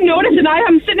 Nobody noticed, and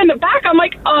I'm sitting in the back. I'm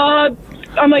like,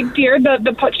 dear,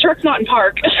 the truck's not in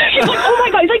park. He's like, oh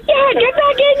my God. He's like, yeah, get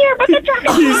back in here, put the truck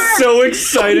in He's park. so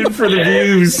excited for the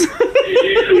views.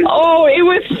 Oh, it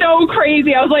was so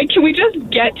crazy. I was like, can we just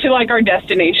get to like our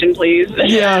destination, please?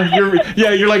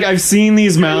 Yeah, you're like, I've seen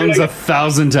these mountains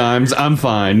 1,000 times. I'm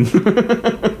fine.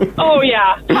 Oh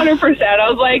yeah, 100%. I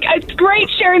was like, it's great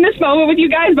sharing this moment with you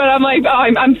guys, but I'm like,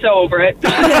 I'm so over it.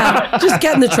 Yeah, just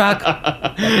get in the truck.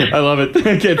 I love it.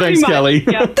 Okay, thanks, much, Kelly.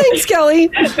 yeah. Thanks, Kelly.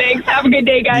 Thanks. Have a good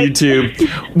day, guys. You too.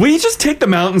 We just take the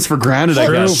mountains for granted,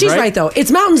 I guess. She's right, though.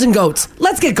 It's mountains and goats.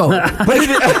 Let's get going.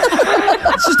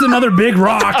 It's just another big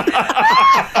rock.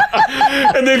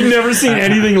 And they've never seen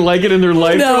anything like it in their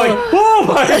life. No. They're like, oh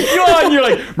my God. And you're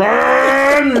like,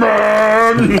 burn,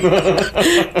 burn.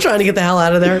 Trying to get the hell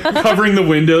out of there. Covering the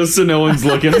windows so no one's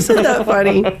looking. Isn't that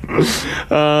funny?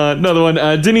 Another one.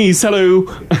 Denise, hello.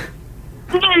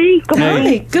 Hi. Good morning.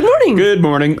 Hey, good morning. Good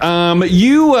morning.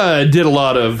 You did a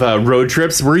lot of road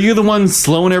trips. Were you the one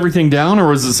slowing everything down, or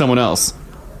was it someone else?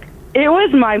 It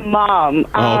was my mom.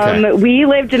 Oh, okay. We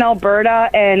lived in Alberta,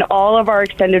 and all of our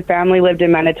extended family lived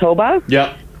in Manitoba.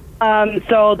 Yeah.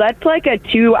 So that's like a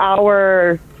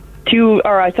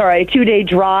 2-day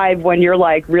drive when you're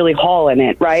like really hauling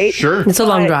it, right? Sure. It's a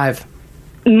long drive.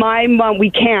 My mom,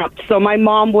 we camped, so my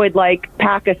mom would like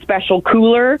pack a special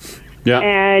cooler. Yeah.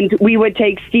 And we would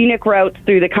take scenic routes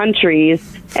through the countries,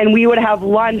 and we would have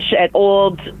lunch at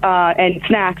old and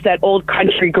snacks at old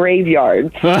country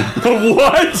graveyards.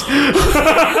 What?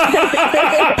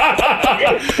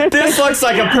 This looks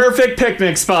like a perfect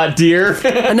picnic spot, dear.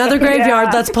 Another graveyard.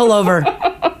 Yeah. Let's pull over.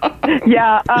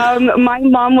 Yeah, my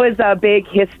mom was a big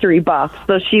history buff,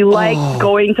 so she liked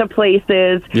going to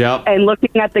places and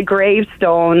looking at the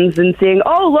gravestones and seeing,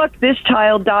 oh, look, this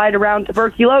child died around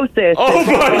tuberculosis. Oh,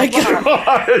 my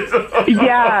God.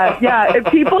 Yeah.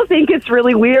 People think it's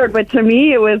really weird, but to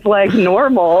me, it was, like,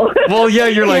 normal. Well, yeah,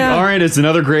 you're like, all right, it's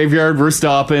another graveyard. We're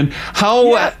stopping.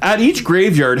 At each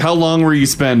graveyard, how long were you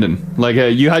spending? Like,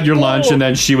 you had your lunch, and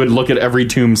then she would look at every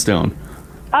tombstone.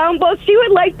 Well, she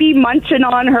would like be munching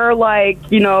on her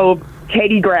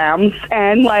Teddy Grahams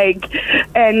and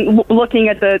looking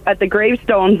at the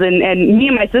gravestones, and me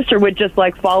and my sister would just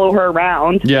like follow her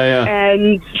around. Yeah.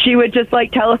 And she would just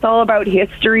like tell us all about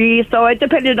history. So it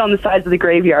depended on the size of the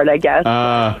graveyard, I guess.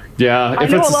 Yeah. I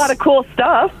know a lot of cool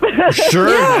stuff. Sure.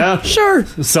 Yeah. Sure.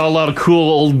 Saw a lot of cool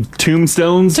old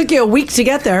tombstones. Took you a week to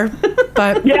get there,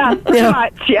 but yeah, pretty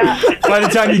much. Yeah. By the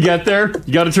time you get there,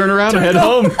 you got to turn around and head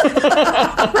home.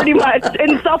 Pretty much,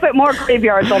 and stop at more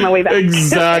graveyards on the way back.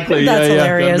 Exactly. That's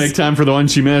hilarious. Gotta make time for the one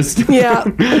she missed. Yeah,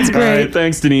 that's great. All right,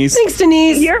 thanks, Denise. Thanks,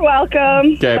 Denise. You're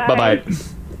welcome. Okay, bye-bye.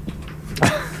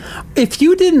 If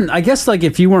you didn't, I guess, like,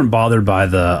 if you weren't bothered by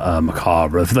the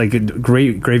macabre, if like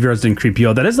graveyards didn't creep you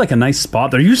out, that is like a nice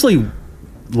spot. They're usually a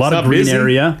lot of green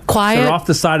area, quiet. They're off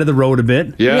the side of the road a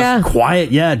bit. Yeah.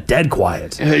 Quiet. Yeah, dead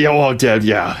quiet. Dead.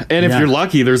 Yeah, and if you're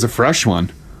lucky, there's a fresh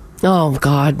one. Oh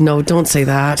God, no! Don't say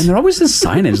that. And there always is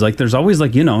signage. Like, there's always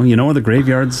like you know where the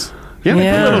graveyards. Yeah,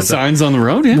 they put little signs on the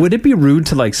road. Yeah. Would it be rude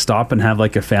to like stop and have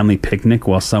like a family picnic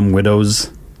while some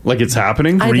widow's like it's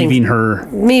happening, grieving her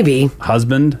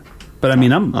husband? But I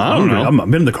mean, I'm I've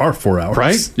been in the car 4 hours,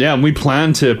 right? Yeah, and we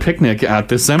plan to picnic at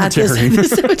the cemetery.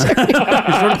 Sort of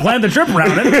planned the trip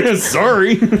around it.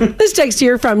 Sorry. This text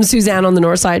here from Suzanne on the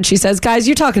north side. She says, guys,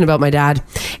 you're talking about my dad.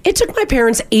 It took my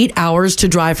parents 8 hours to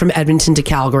drive from Edmonton to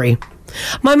Calgary.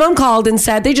 My mom called and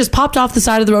said they just popped off the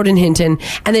side of the road in Hinton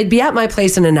and they'd be at my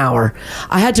place in an hour.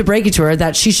 I had to break it to her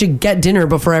that she should get dinner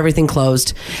before everything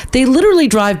closed. They literally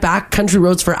drive back country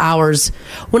roads for hours.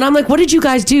 When I'm like, what did you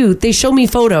guys do? They show me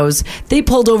photos. They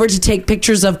pulled over to take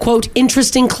pictures of, quote,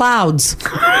 interesting clouds.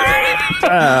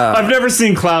 I've never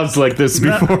seen clouds like this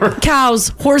before. Cows,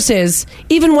 horses.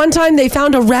 Even one time they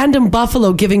found a random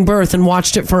buffalo giving birth and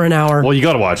watched it for an hour. Well, you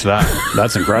got to watch that.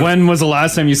 That's incredible. When was the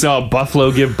last time you saw a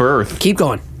buffalo give birth? Keep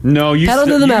going. No, you Pedal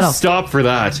to the metal. Stop for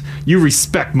that. You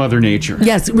respect Mother Nature.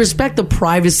 Yes, respect the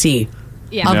privacy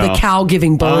of the cow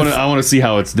giving birth. I want to see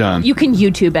how it's done. You can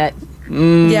YouTube it.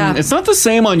 Yeah. It's not the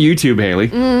same on YouTube,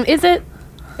 Haley. Is it?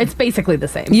 It's basically the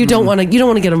same. You don't want to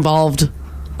get involved.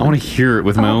 I want to hear it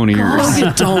with my own ears. No,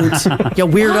 you don't. You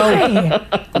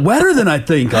weirdo. Wetter than I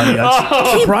think, honey.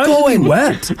 Keep going.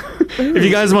 Wet. If you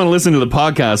guys want to listen to the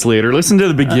podcast later, listen to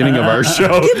the beginning of our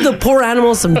show. Give the poor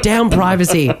animal some damn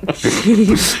privacy.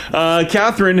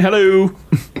 Catherine, hello.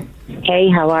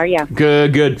 Hey, how are you?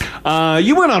 Good.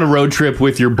 You went on a road trip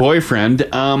with your boyfriend.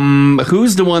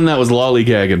 Who's the one that was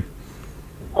lollygagging?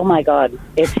 Oh, my God.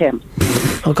 It's him.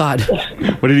 Oh, God.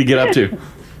 What did he get up to?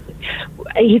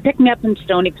 He picked me up in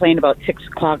Stony Plain about 6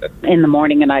 o'clock in the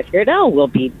morning, and I figured, we'll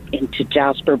be into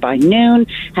Jasper by noon,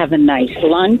 have a nice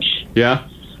lunch. Yeah?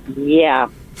 Yeah.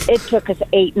 It took us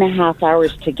 8.5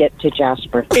 hours to get to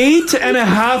Jasper.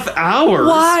 8.5 hours?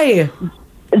 Why?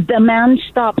 the man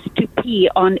stops to pee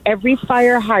on every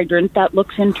fire hydrant that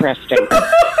looks interesting.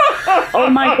 Oh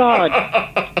my God.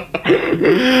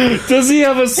 Does he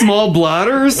have a small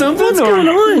bladder or something? What's going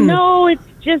on? No, it's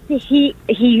just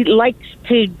he likes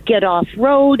to get off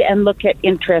road and look at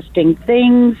interesting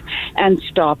things and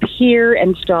stop here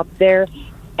and stop there.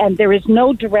 And there is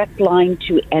no direct line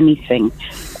to anything.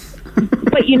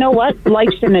 But you know what?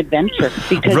 Life's an adventure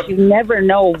because you never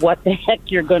know what the heck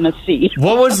you're going to see.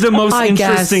 What was the most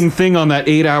interesting thing on that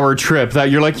 8-hour trip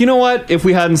that you're like, you know what? If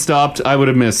we hadn't stopped, I would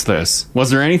have missed this.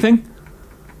 Was there anything?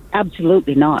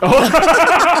 Absolutely not.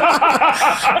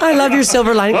 I love your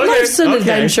silver lining. Okay, Life's an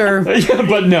adventure. Yeah,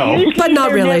 but no. Usually But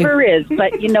not there really. Never is.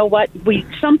 But you know what?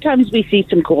 Sometimes we see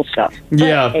some cool stuff.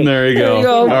 Yeah, But, hey, there you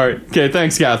go. All right. Okay,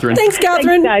 thanks, Catherine. Thanks,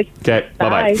 Catherine. Thanks, Okay,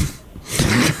 bye-bye.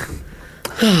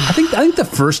 I think the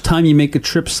first time you make a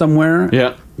trip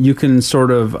somewhere, you can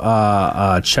sort of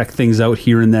check things out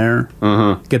here and there,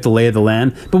 get the lay of the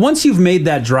land. But once you've made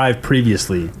that drive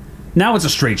previously, now it's a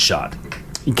straight shot.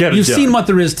 You've seen what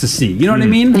there is to see. You know what I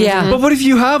mean? Yeah. But what if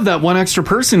you have that one extra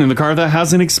person in the car that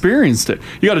hasn't experienced it?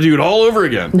 You got to do it all over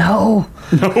again. No.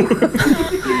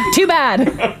 Too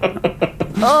bad.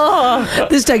 Oh,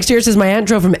 this text here says my aunt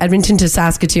drove from Edmonton to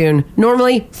Saskatoon.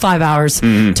 Normally 5 hours.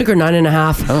 Took her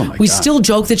 9.5. Oh my we God. still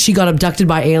joke that she got abducted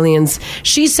by aliens.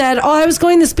 She said, "Oh, I was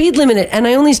going the speed limit and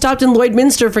I only stopped in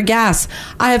Lloydminster for gas."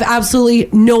 I have absolutely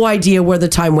no idea where the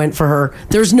time went for her.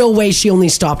 There's no way she only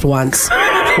stopped once.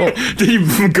 Did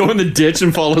you go in the ditch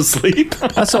and fall asleep?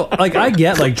 So, like, I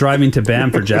get like driving to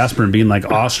Banff or Jasper and being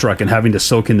like awestruck and having to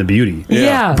soak in the beauty.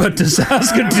 Yeah. But to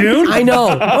Saskatoon, I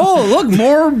know. Oh, look,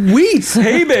 more wheat,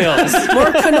 hay bales,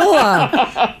 more canola.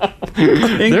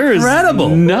 Incredible.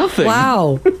 There is nothing.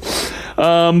 Wow.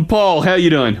 Paul, how you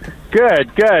doing? Good.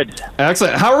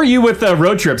 Excellent. How are you with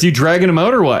road trips? You dragging them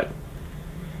out or what?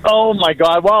 Oh my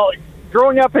God! Well,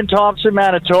 growing up in Thompson,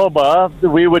 Manitoba,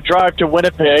 we would drive to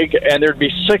Winnipeg, and there'd be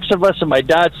 6 of us in my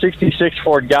dad's '66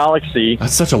 Ford Galaxy.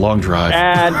 That's such a long drive.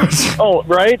 And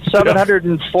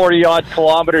 740 odd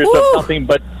kilometers of nothing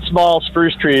but small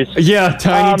spruce trees. Yeah,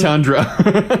 tiny tundra.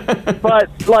 But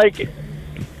like,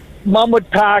 Mom would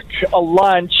pack a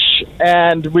lunch,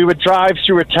 and we would drive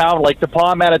through a town like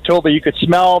DePaul, Manitoba. You could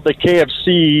smell the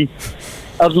KFC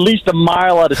at least a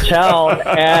mile out of town,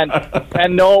 and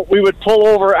no, we would pull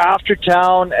over after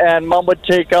town, and Mom would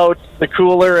take out the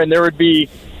cooler, and there would be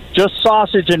just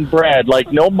sausage and bread,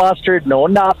 like no mustard, no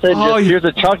nothing. Just here's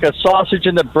a chunk of sausage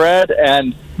in the bread,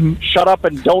 and shut up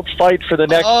and don't fight for the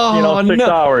next 6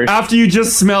 hours. After you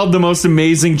just smelled the most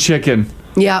amazing chicken.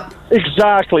 Yeah.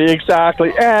 Exactly.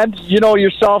 And you know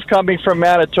yourself, coming from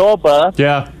Manitoba.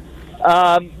 Yeah.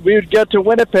 We would get to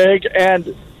Winnipeg,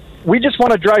 and we just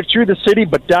want to drive through the city,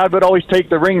 but Dad would always take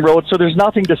the ring road, so there's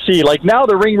nothing to see. Like now,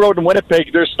 the ring road in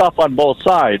Winnipeg, there's stuff on both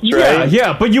sides, right?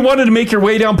 Yeah, but you wanted to make your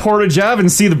way down Portage Ave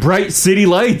and see the bright city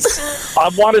lights.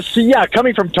 I want to see,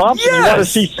 coming from Thompson, you want to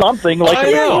see something. Like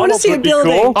I want to see a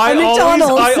building. Cool.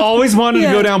 I always wanted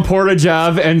to go down Portage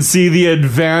Ave and see the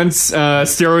advanced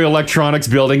stereo electronics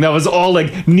building that was all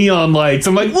like neon lights.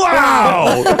 I'm like,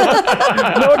 wow!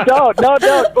 No doubt.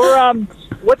 Or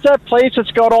what's that place that's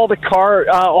got all the car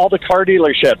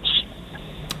dealerships?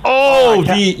 Oh,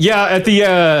 at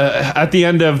the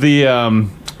end of the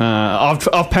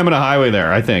off Pembina Highway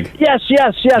there, I think. Yes.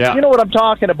 Yeah. You know what I'm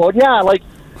talking about. Yeah, like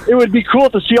it would be cool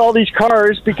to see all these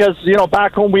cars because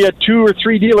back home we had 2 or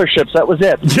 3 dealerships. That was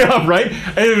it. Yeah, right.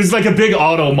 And it was like a big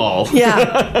auto mall.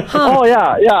 Yeah. Oh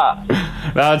yeah.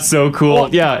 That's so cool.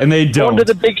 Well, yeah, and they don't. Going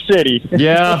to the big city.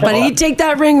 Yeah. But he'd take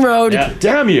that ring road. Yeah,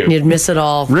 damn you. You'd miss it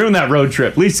all. Ruin that road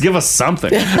trip. At least give us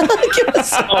something.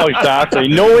 Oh, exactly.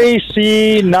 No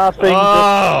AC, nothing.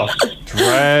 Oh,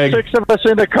 drag. 6 of us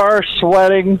in the car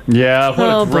sweating. Yeah,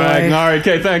 what a drag. Boy. All right,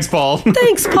 okay, thanks, Paul.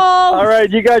 Thanks, Paul. All right,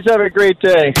 you guys have a great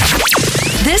day.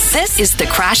 This is the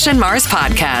Crash and Mars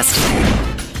podcast.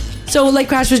 So, like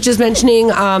Crash was just mentioning,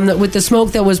 with the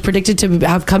smoke that was predicted to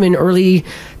have come in early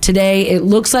today, it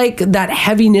looks like that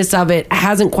heaviness of it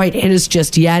hasn't quite hit us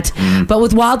just yet. But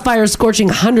with wildfires scorching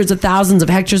hundreds of thousands of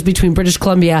hectares between British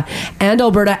Columbia and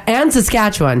Alberta and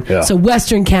Saskatchewan, so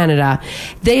Western Canada,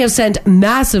 they have sent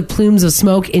massive plumes of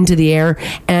smoke into the air.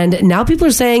 And now people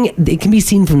are saying it can be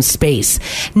seen from space.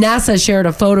 NASA shared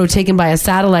a photo taken by a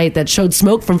satellite that showed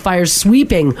smoke from fires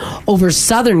sweeping over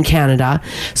southern Canada.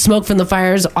 Smoke from the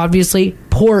fires, obviously,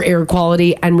 poor air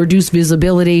quality and reduced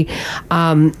visibility.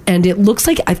 And it looks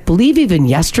like, I believe even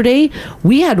yesterday,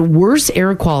 we had worse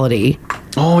air quality.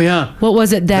 Oh, yeah. What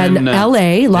was it then?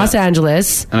 LA, Los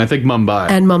Angeles. And I think Mumbai.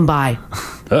 And Mumbai.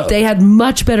 They had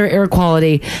much better air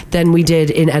quality than we did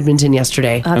in Edmonton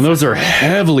yesterday. And those are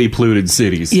heavily polluted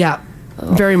cities. Yeah.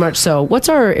 Very much so. What's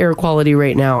our air quality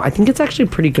right now? I think it's actually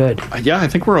pretty good. Yeah, I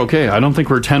think we're okay. I don't think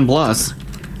we're 10 plus.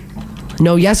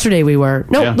 No, yesterday we were.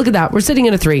 No, Yeah. look at that. We're sitting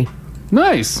at a 3.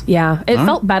 Nice. Yeah, it Huh?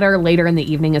 felt better later in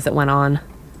the evening as it went on.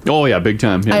 Oh, yeah, big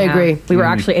time. Yeah. I agree. We were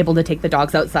actually able to take the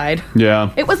dogs outside. Yeah.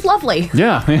 It was lovely.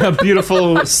 Yeah,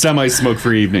 beautiful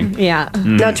semi-smoke-free evening. Yeah.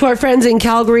 Now, to our friends in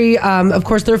Calgary, of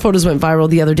course, their photos went viral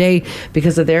the other day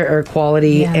because of their air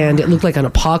quality, and it looked like an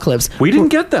apocalypse. We didn't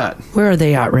get that. Where are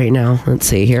they at right now? Let's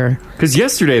see here. Because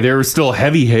yesterday there was still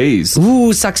heavy haze.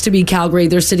 Ooh, sucks to be Calgary.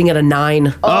 They're sitting at a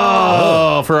 9.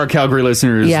 Oh, for our Calgary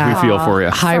listeners, Yeah. we feel for you.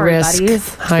 High risk.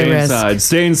 High Stay risk. inside.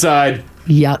 Stay inside.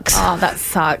 Yucks. Oh, that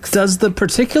sucks. Does the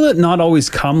particulate not always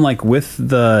come like with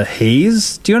the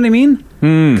haze? Do you know what I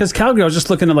mean? Because Calgary, I was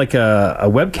just looking at like a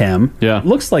webcam. Yeah.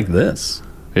 Looks like this.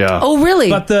 Yeah. Oh,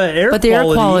 really? But the air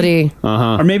quality.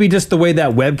 Uh-huh. Or maybe just the way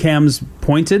that webcam's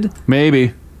pointed.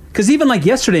 Maybe. Because even like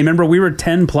yesterday, remember we were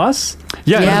 10 plus?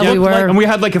 Yeah, we were. and we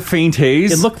had like a faint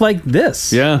haze. It looked like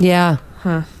this. Yeah. Yeah.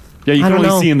 Huh. Yeah, you I can don't only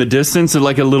know. see in the distance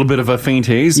like a little bit of a faint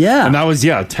haze. Yeah. And that was,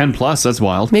 10 plus. That's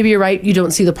wild. Maybe you're right. You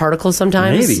don't see the particles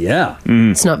sometimes. Maybe, yeah.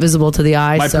 It's not visible to the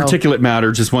eye. My so. particulate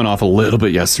matter just went off a little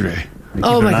bit yesterday.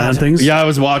 Oh, my God. Yeah, I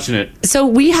was watching it. So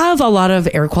we have a lot of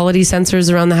air quality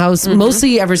sensors around the house,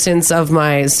 mostly ever since of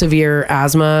my severe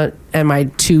asthma and my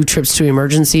 2 trips to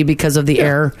emergency because of the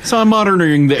air. So I'm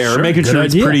monitoring the air, making good sure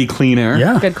it's idea. pretty clean air.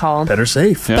 Yeah. Good call. Better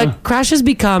safe. Yeah. But Crash has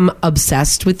become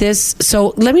obsessed with this.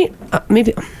 So let me,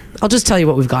 I'll just tell you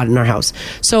what we've got in our house.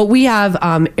 So we have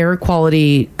air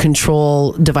quality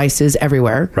control devices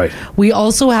everywhere. Right. We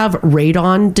also have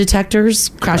radon detectors.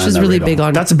 Crash is really big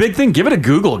on. That's a big thing. Give it a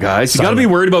Google, guys. You got to be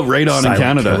worried about radon in Silent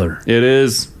Canada. killer. It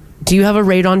is. Do you have a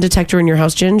radon detector in your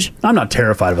house, Ginge? I'm not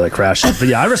terrified of that crash. But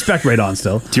yeah, I respect radon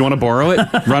still. Do you want to borrow it?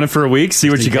 Run it for a week? See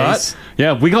what Just you in got? case.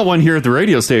 Yeah, we got one here at the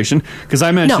radio station because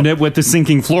I mentioned it with the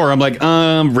sinking floor. I'm like,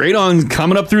 radon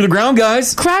coming up through the ground,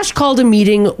 guys. Crash called a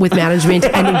meeting with management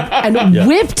and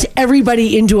whipped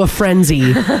everybody into a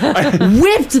frenzy.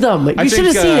 Whipped them. You should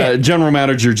have seen it. General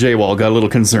Manager Jay Wall got a little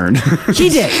concerned. He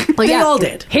did. They all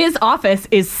did. His office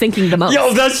is sinking the most.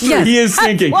 Yo, that's true. Yes. He is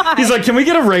sinking. Why? He's like, can we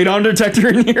get a radon detector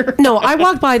in here? No, I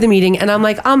walked by the meeting and I'm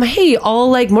like, hey, all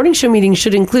like morning show meetings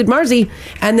should include Marzi.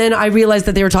 And then I realized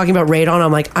that they were talking about radon.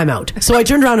 I'm like, I'm out. So I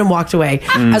turned around and walked away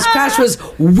as Crash was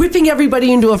whipping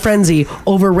everybody into a frenzy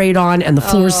over radon and the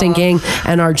floor sinking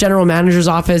and our general manager's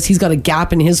office. He's got a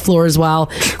gap in his floor as well.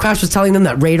 Crash was telling them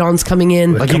that radon's coming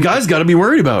in. Like, you guys got to be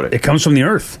worried about it. It comes from the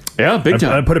earth. Yeah, big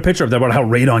time. I put a picture up there about how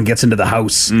radon gets into the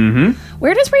house. Mm-hmm.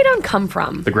 Where does radon come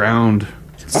from? The ground.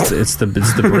 It's the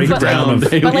breakdown of.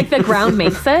 But like the ground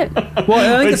makes it? Well,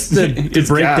 I think it's the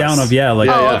breakdown gas. of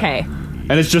Okay.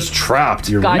 And it's just trapped.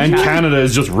 Gotcha. And Canada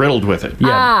is just riddled with it.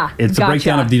 Yeah. It's the Gotcha.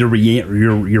 breakdown of the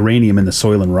uranium in the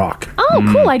soil and rock. Oh,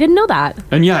 cool. I didn't know that.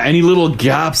 And yeah, any little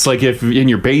gaps, like if in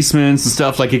your basements and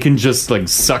stuff, like it can just like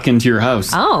suck into your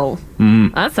house. Oh.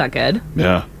 That's not good.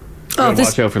 Yeah.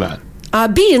 Watch out for that.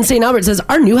 B in St. Albert says,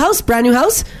 our new house, brand new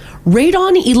house,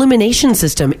 radon elimination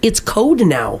system. It's code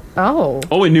now. Oh.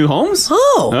 Oh, in new homes?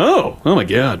 Oh. Oh my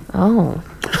God. Oh.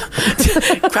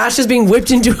 Crash is being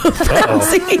whipped into a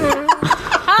frenzy.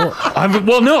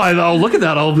 I'll look at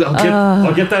that.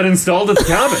 I'll get that installed at the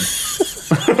cabin.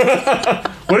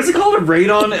 What is it called? A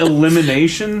radon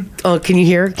elimination? Oh, can you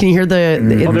hear? Can you hear there it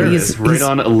is.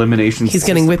 Radon elimination. He's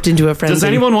getting whipped into a frenzy. Does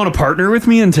anyone want to partner with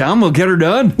me in town? We'll get her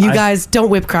done. You guys don't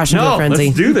whip Crash into a frenzy.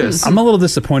 Let's do this. I'm a little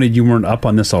disappointed you weren't up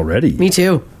on this already. Me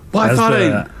too. Well, I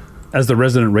thought as the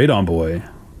resident radon boy.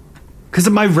 Because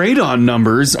my radon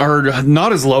numbers are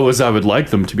not as low as I would like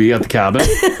them to be at the cabin.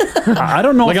 I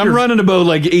don't know. Like I'm running about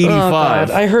like 85. Oh,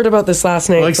 God. I heard about this last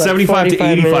night. Like 75 to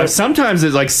 85. Minutes. Sometimes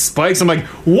it like spikes. I'm like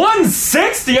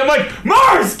 160. I'm like,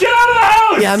 Mars, get out of the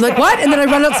house. Yeah, I'm like, what? And then I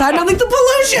run outside and I'm like, the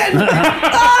pollution.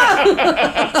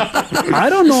 I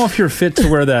don't know if you're fit to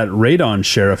wear that radon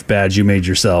sheriff badge you made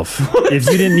yourself. If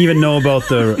you didn't even know about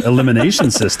the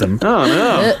elimination system. Oh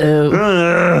no.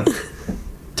 Uh-oh.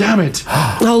 Damn it.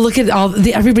 Oh, look at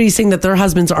everybody's saying that their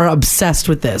husbands are obsessed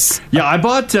with this. Yeah, I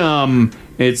bought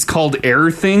it's called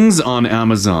Air Things on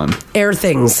Amazon. Air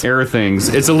Things.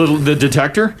 It's the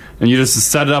detector, and you just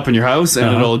set it up in your house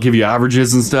and it'll give you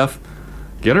averages and stuff.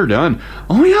 Get her done.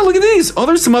 Oh yeah, look at these. Oh,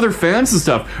 there's some other fans and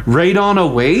stuff. Radon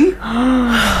away.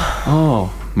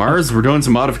 Oh, Mars, we're doing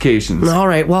some modifications. All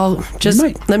right, well, just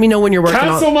let me know when you're working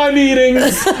Cancel on my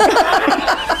meetings.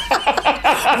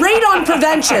 radon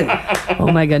prevention.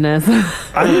 Oh my goodness.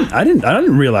 I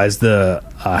didn't realize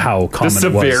how common the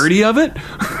severity it was. of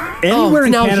it. Anywhere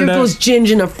in now Canada, here goes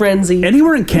Ginge in a frenzy.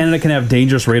 Anywhere in Canada can have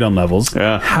dangerous radon levels.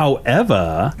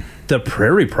 However, the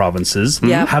prairie provinces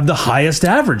have the highest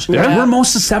average. Yeah. We're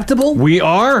most susceptible. We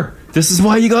are. This is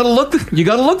why you gotta look. You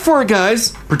gotta look for it,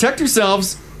 guys. Protect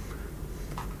yourselves.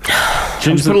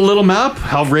 Ginge put a little map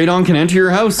how radon can enter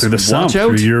your house. Through the sump, Watch out.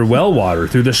 through your well water,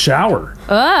 through the shower.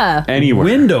 Anywhere.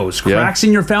 Windows, cracks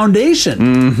in your foundation.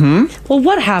 Mm-hmm. Well,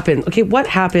 what happened? Okay, what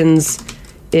happens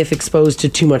if exposed to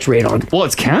too much radon? Well,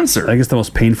 it's cancer. I guess the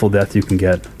most painful death you can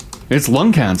get. It's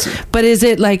lung cancer. But is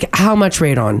it like how much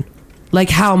radon? Like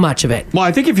how much of it? Well,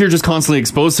 I think if you're just constantly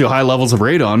exposed to high levels of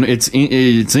radon, it's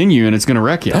in you and it's going to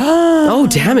wreck you. Oh,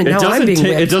 damn it. Now I'm being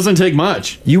it doesn't take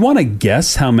much. You want to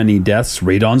guess how many deaths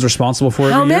radon's responsible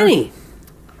for How every year? many?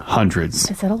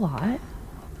 Hundreds. Is that a lot?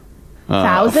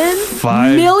 Thousands?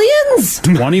 Millions?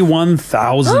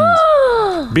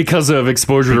 21,000. Because of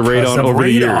exposure to radon of over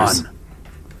the radon. years.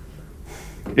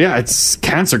 Yeah, it's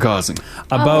cancer causing.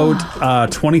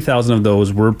 About 20,000 of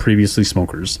those were previously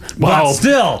smokers. Wow. But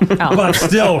still,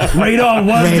 radon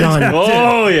was detected.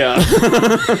 Oh, yeah.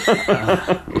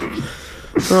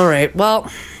 All right.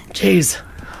 Well, jeez.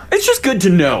 It's just good to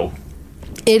know.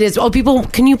 It is. Oh, people,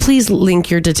 can you please link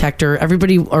your detector?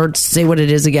 Everybody, or say what it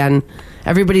is again.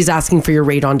 Everybody's asking for your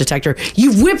radon detector.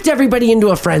 You've whipped everybody into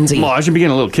a frenzy. Well, I should be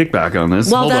getting a little kickback on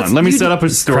this. Well, Hold on. Let me set up a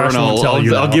store and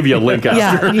I'll give you a link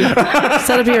after. Yeah,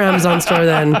 set up your Amazon store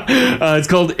then. It's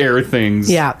called Air Things.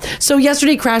 Yeah. So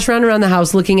yesterday, Crash ran around the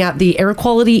house looking at the air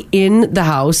quality in the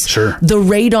house. Sure. The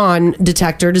radon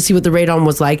detector to see what the radon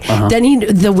was like. Then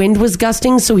the wind was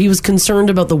gusting, so he was concerned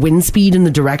about the wind speed and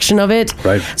the direction of it.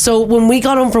 Right. So when we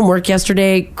got home from work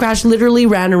yesterday, Crash literally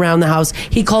ran around the house.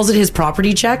 He calls it his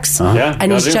property checks. Yeah.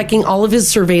 And he's checking all of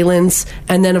his surveillance,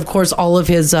 and then of course all of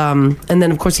his and then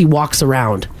of course he walks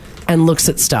around and looks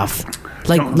at stuff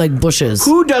like bushes.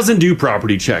 Who doesn't do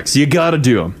property checks? You got to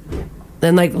do them.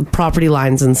 And like property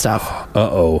lines and stuff.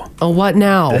 Uh-oh. Oh, what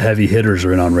now? The heavy hitters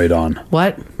are in on radon.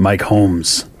 What? Mike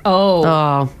Holmes.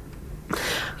 Oh.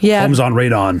 Yeah. Holmes on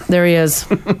radon. There he is.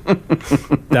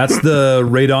 That's the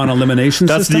radon elimination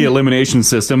That's system? the elimination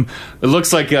system. It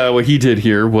looks like what he did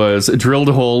here was drilled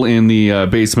a hole in the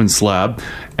basement slab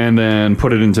and then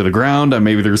put it into the ground.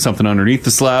 Maybe there's something underneath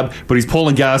the slab, but he's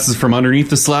pulling gases from underneath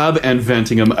the slab and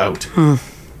venting them out.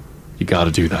 You got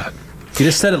to do that. You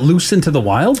just set it loose into the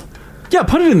wild? Yeah,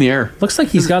 put it in the air. Looks like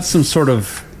he's got some sort of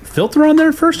filter on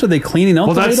there first. Are they cleaning out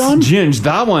the that's radon? Ginge.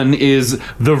 That one is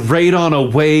the radon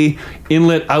away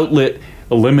inlet outlet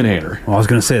eliminator. Well, I was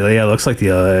going to say, yeah, it looks like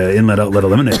the inlet outlet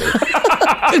eliminator.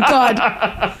 Good God.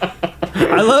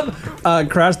 I love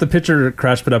Crash, the picture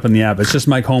Crash put up in the app. It's just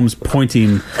Mike Holmes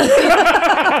pointing.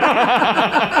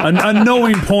 A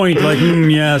knowing point, like,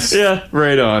 yes. Yeah,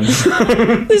 radon.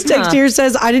 This text here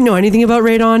says, I didn't know anything about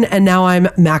radon, and now I'm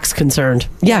max concerned.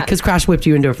 Yeah, because Crash whipped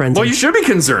you into a frenzy. Well, you should be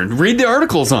concerned. Read the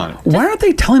articles on it. Why aren't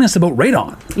they telling us about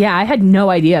radon? Yeah, I had no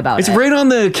idea about It's it. right on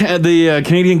the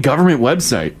Canadian government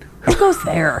website. Who goes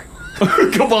there?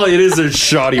 Come on, it is a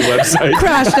shoddy website.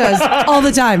 Crash does all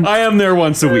the time. I am there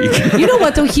once a week. You know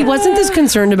what, though? He wasn't this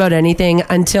concerned about anything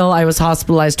until I was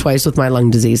hospitalized twice with my lung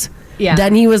disease. Yeah.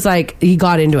 Then he was like, he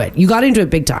got into it. You got into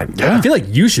it big time. Yeah. I feel like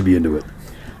you should be into it.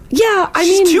 Yeah, I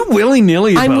mean... too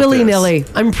willy-nilly about I'm willy-nilly.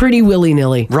 I'm pretty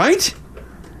willy-nilly. Right?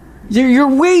 You're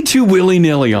way too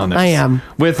willy-nilly on this. I am.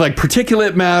 With like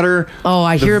particulate matter. Oh,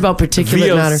 I hear about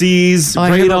particulate matter. VOCs,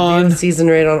 I hear about radon. VOCs and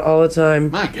radon all the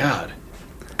time. My God.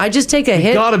 I just take a hit.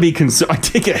 You gotta be concerned. I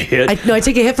take a hit. I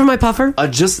take a hit from my puffer. I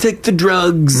just take the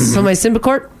drugs. From my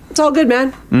Symbicort. It's all good,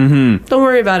 man. Mm-hmm. Don't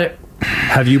worry about it.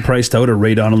 Have you priced out a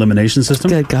radon elimination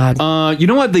system? Good God. You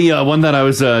know what? The one that I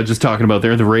was just talking about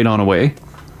there, the radon away.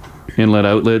 Inlet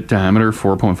outlet diameter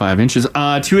 4.5 inches.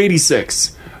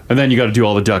 286. And then you got to do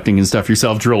all the ducting and stuff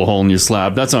yourself. Drill a hole in your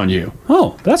slab. That's on you.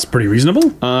 Oh, that's pretty reasonable.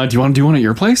 Do you want to do one at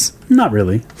your place? Not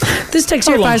really. This text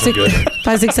here,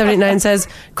 56789 says,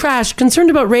 Crash, concerned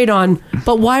about radon,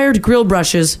 but wired grill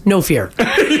brushes, no fear.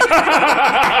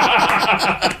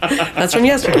 That's from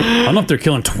yesterday. I don't know if they're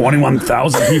killing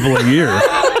 21,000 people a year.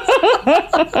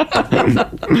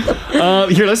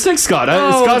 Here, let's take Scott.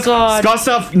 Scott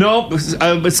stuff. No,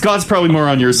 but Scott's probably more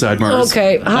on your side, Mars.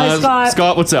 Okay. Hi, Scott.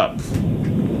 Scott, what's up?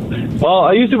 Well,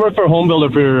 I used to work for a home builder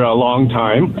for a long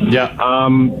time. Yeah.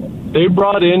 They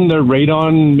brought in the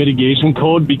radon mitigation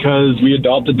code because we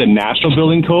adopted the National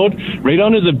Building Code.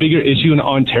 Radon is a bigger issue in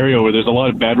Ontario where there's a lot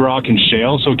of bedrock and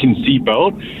shale, so it can seep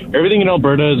out. Everything in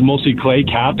Alberta is mostly clay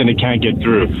capped and it can't get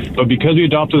through. But because we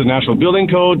adopted the National Building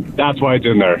Code, that's why it's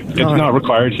in there. It's not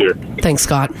required here. Thanks,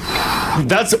 Scott.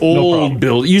 That's old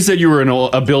build. You said you were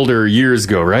a builder years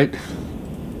ago, right?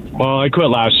 Well, I quit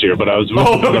last year, but I was with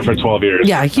the brother for 12 years.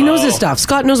 Yeah, he knows his stuff.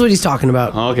 Scott knows what he's talking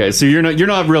about. Okay, so you're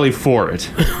not really for it.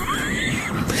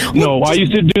 No, I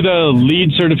used to do the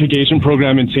lead certification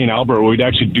program in St. Albert, where we'd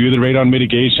actually do the radon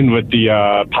mitigation with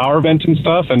the power vent and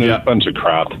stuff, and it's a bunch of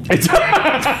crap.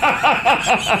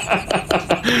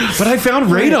 But I found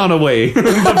radon away.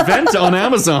 The vent on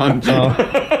Amazon.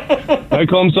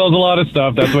 Nycom sells a lot of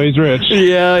stuff. That's why he's rich.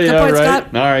 Yeah, point, right.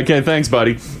 Scott. All right, okay, thanks,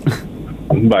 buddy.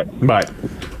 Bye.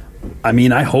 I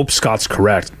mean, I hope Scott's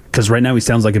correct, because right now he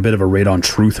sounds like a bit of a radon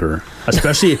truther,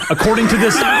 especially according to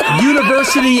this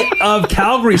University of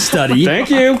Calgary study.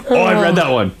 Thank you. Oh, I read that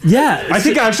one. Yeah. I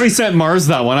think I actually sent Mars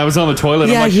that one. I was on the toilet.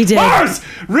 Yeah, I'm like, he did. Mars,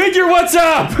 read your what's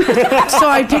up. So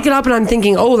I pick it up and I'm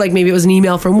thinking, oh, like maybe it was an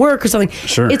email from work or something.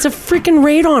 Sure. It's a freaking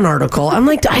radon article. I'm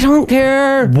like, I don't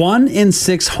care. 1 in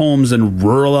 6 homes in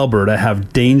rural Alberta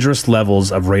have dangerous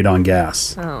levels of radon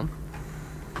gas. Oh.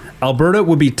 Alberta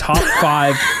would be top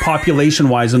 5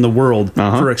 population-wise in the world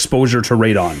for exposure to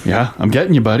radon. Yeah, I'm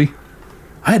getting you, buddy.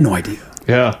 I had no idea.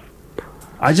 Yeah.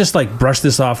 I just brush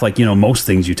this off like, most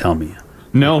things you tell me.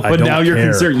 No, but now you're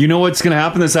concerned. You know what's going to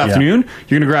happen this afternoon?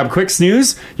 You're going to grab a quick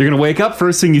snooze. You're going to wake up.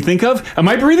 First thing you think of, am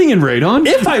I breathing in radon?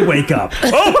 If I wake up.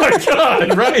 Oh, my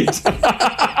God. Right.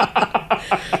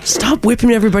 Stop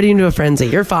whipping everybody into a frenzy.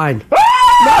 You're fine.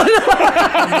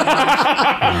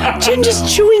 Ginger's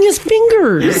chewing his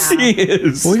fingers. He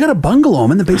is. Well, we got a bungalow.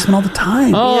 I'm in the basement all the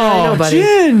time. Oh, Yeah, I know, buddy.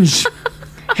 Ginge.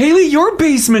 Haley, your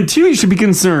basement, too. You should be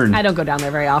concerned. I don't go down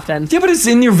there very often. Yeah, but it's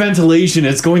in your ventilation.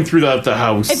 It's going through the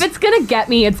house. If it's gonna get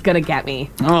me, it's gonna get me.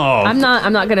 Oh. I'm not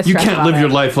gonna stress You can't about live it. your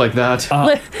life like that.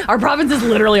 Our province is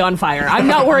literally on fire. I'm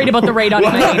not worried about the radon. in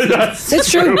my basement.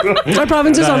 It's true. Our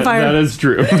province is on fire. That is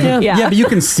true. Yeah. But you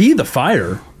can see the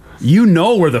fire. You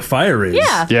know where the fire is.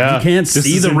 Yeah. Yeah. You can't This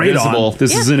see is the invisible. radon.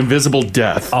 This is an invisible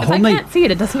death. If I can't see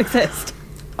it, it doesn't exist.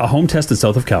 A home tested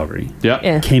south of Calgary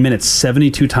Yeah. came in at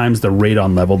 72 times the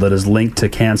radon level that is linked to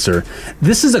cancer.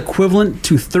 This is equivalent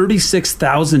to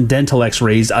 36,000 dental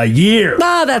x-rays a year.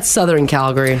 Ah, that's southern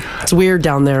Calgary. It's weird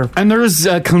down there. And there's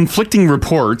conflicting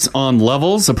reports on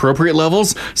levels, appropriate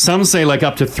levels. Some say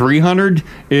up to 300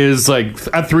 is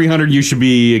at 300 you should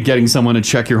be getting someone to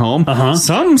check your home.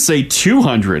 Some say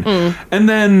 200. And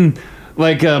then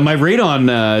my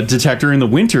radon detector in the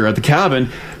winter at the cabin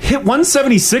hit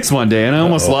 176 one day, and I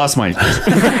almost lost my...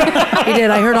 He did.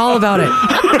 I heard all about it.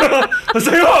 I was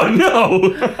like, oh,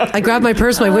 no. I grabbed my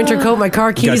purse, my winter coat, my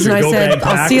car keys, and I said,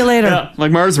 I'll see you later. Yeah,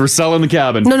 Mars, we're selling the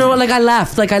cabin. No, I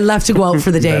left. I left to go out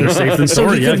for the day. Better safe than so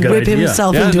sorry. he Yeah, could good whip idea.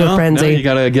 himself into a frenzy. You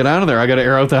got to get out of there. I got to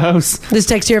air out the house. This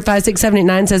text here at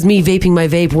 56789 says, me vaping my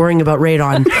vape, worrying about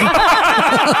radon.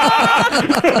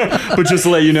 But just to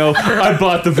let you know, I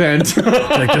bought the vent.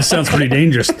 This sounds pretty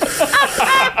dangerous.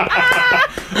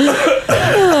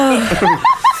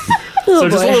 So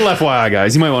just a little FYI,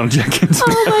 guys. You might want to check into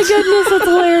Oh my goodness, that's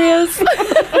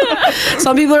hilarious.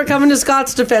 Some people are coming to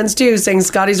Scott's defense too, saying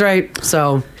Scotty's right.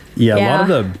 So Yeah, a lot of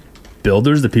the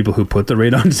builders, the people who put the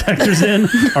radon detectors in,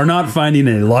 are not finding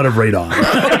a lot of radon.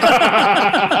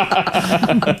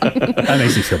 That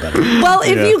makes me feel better. Well,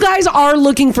 if you guys are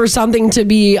looking for something to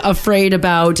be afraid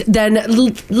about, then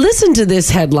listen to this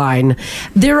headline.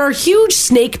 There are huge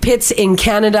snake pits in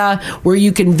Canada where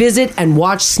you can visit and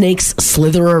watch snakes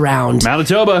slither around.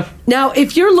 Manitoba. Now,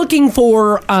 if you're looking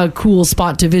for a cool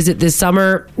spot to visit this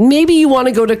summer, maybe you want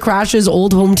to go to Crash's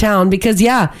old hometown because,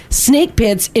 snake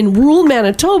pits in rural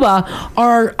Manitoba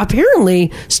are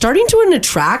apparently starting to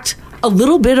attract a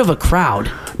little bit of a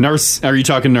crowd. Are you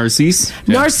talking Narcisse?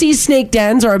 Narcisse snake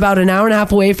dens are about an hour and a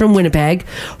half away from Winnipeg.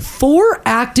 4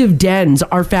 active dens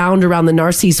are found around the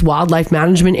Narcisse Wildlife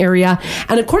Management Area.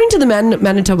 And according to the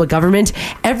Manitoba government,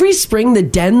 every spring the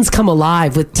dens come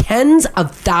alive with tens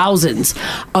of thousands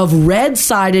of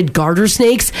red-sided garter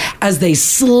snakes as they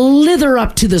slither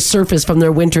up to the surface from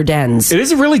their winter dens. It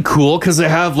is really cool because they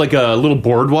have a little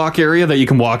boardwalk area that you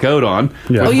can walk out on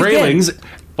with railings.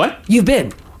 What? You've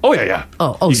been? Oh, yeah.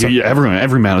 Sorry.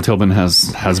 Every Manitoban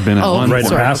has been at one right,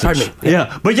 point. pardon me.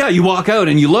 Yeah, but you walk out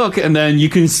and you look, and then you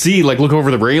can see, look over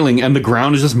the railing, and the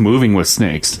ground is just moving with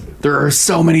snakes. There are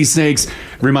so many snakes.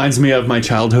 Reminds me of my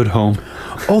childhood home.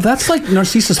 Oh, that's like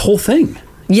Narcisse's whole thing.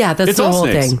 Yeah, that's It's the all whole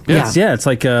snakes. thing. Yeah, it's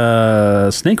like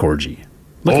a snake orgy.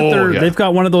 Look at they've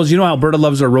got one of those, Alberta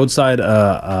loves their roadside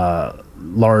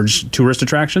large tourist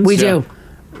attractions. We do.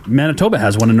 Manitoba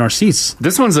has one in Narcisse.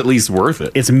 This one's at least worth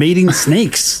it. It's mating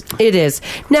snakes. It is.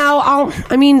 Now,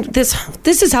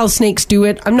 this is how snakes do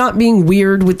it. I'm not being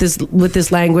weird with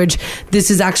this language.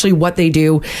 This is actually what they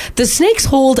do. The snakes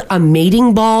hold a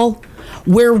mating ball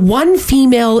where one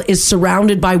female is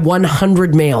surrounded by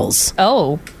 100 males.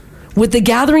 Oh. with the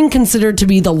gathering considered to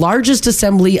be the largest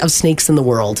assembly of snakes in the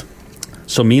world.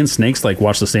 So me and snakes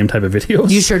watch the same type of videos?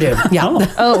 You sure do. Yeah.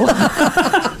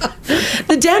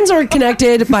 The dens are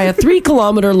connected by a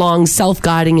 3-kilometer long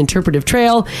self-guiding interpretive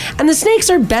trail, and the snakes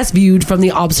are best viewed from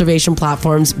the observation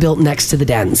platforms built next to the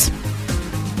dens.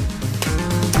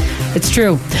 It's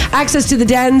true. Access to the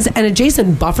dens and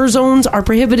adjacent buffer zones are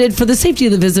prohibited for the safety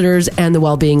of the visitors and the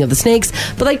well-being of the snakes.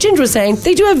 But like Ginger was saying,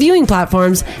 they do have viewing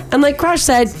platforms. And like Crash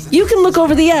said, you can look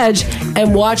over the edge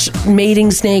and watch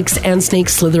mating snakes and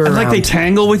snakes slither around. Like they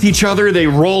tangle with each other, they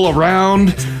roll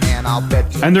around,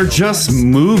 and they're just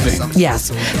moving. Yes.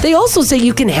 They also say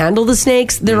you can handle the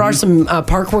snakes. There are some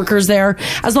park workers there,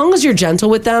 as long as you're gentle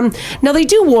with them. Now, they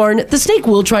do warn the snake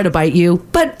will try to bite you,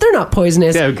 but they're not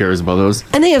poisonous. Yeah, who cares about those?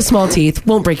 And they have small teeth.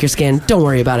 Won't break your skin. Don't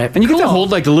worry about it. And you get to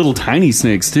hold like the little tiny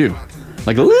snakes too.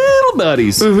 Like little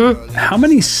buddies. How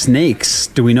many snakes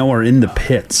do we know are in the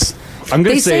pits? I'm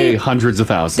going to say hundreds of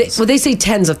thousands. They say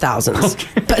tens of thousands.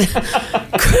 Okay. But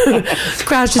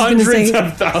Crash is going to say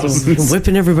hundreds of thousands.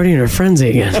 Whipping everybody in a frenzy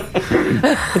again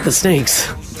with the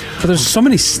snakes. But there's so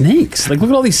many snakes. Like, look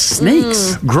at all these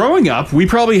snakes. Growing up, we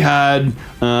probably had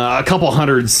a couple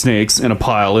hundred snakes in a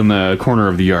pile in the corner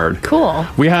of the yard. Cool.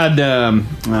 We had...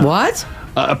 what?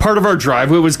 A part of our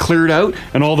driveway was cleared out,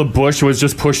 and all the bush was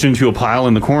just pushed into a pile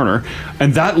in the corner.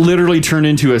 And that literally turned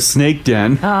into a snake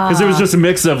den, because it was just a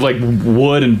mix of like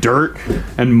wood and dirt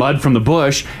and mud from the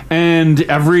bush. And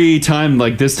every time,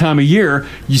 like this time of year,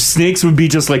 snakes would be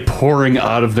just like pouring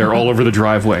out of there all over the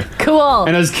driveway. Cool.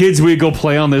 And as kids, we'd go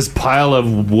play on this pile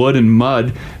of wood and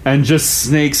mud, and just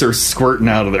snakes are squirting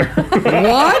out of there.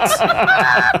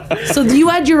 What? So you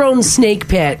had your own snake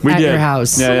pit at your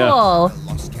house. Yeah, cool.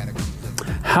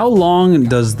 How long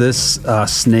does this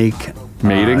snake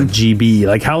mating GB?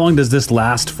 Like, how long does this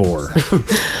last for?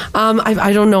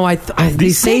 I don't know.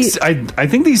 These snakes, I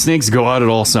think these snakes go out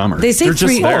all summer. They say they're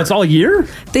just there. It's all year?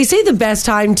 They say the best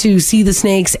time to see the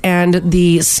snakes and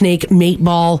the snake mate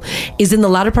ball is in the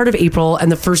latter part of April and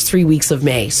the first 3 weeks of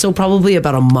May. So probably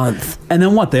about a month. And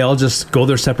then what? They all just go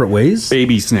their separate ways?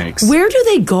 Baby snakes. Where do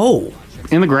they go?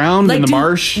 In the ground, in the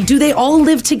marsh. Do they all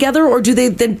live together, or do they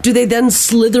then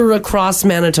slither across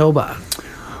Manitoba?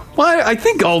 Well, I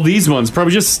think all these ones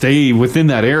probably just stay within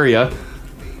that area,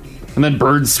 and then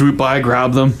birds swoop by,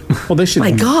 grab them. Well, they should.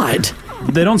 My God,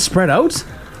 they don't spread out.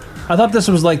 I thought this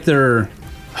was like their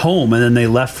home, and then they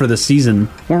left for the season.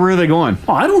 Well, where are they going?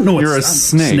 Oh, I don't know. You're a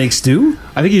snake. Snakes do.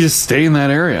 I think you just stay in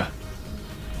that area.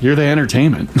 You're the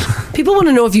entertainment. People want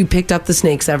to know if you picked up the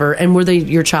snakes ever, and were they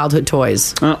your childhood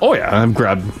toys? Oh yeah, I've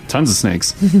grabbed tons of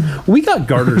snakes. We got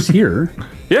garters here.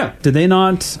 Yeah. Did they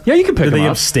not? Yeah, you can pick them up. Did they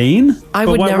abstain? I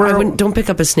would never. I wouldn't. Don't pick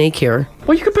up a snake here.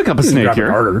 Well, you could pick up a snake here.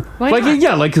 Garter. Why not?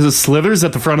 Yeah, like because it slithers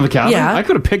at the front of the cabin. Yeah. I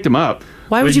could have picked him up.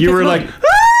 Why would but you? You pick were him like. up?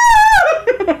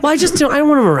 Well, I just don't. I don't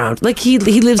want him around. Like he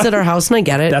lives at our house, and I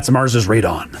get it. That's Mars's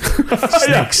radon.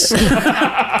 Snakes.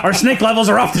 Our snake levels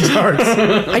are off the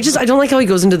charts. I don't like how he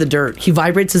goes into the dirt. He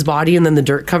vibrates his body, and then the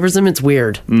dirt covers him. It's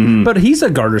weird. But he's a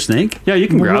garter snake. Yeah, you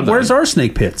can grab them. Where's our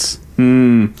snake pits?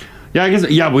 Yeah, I guess.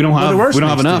 Yeah, we don't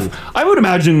have enough. Do? I would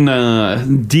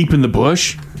imagine deep in the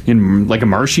bush, in like a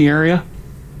marshy area.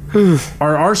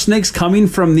 Are our snakes coming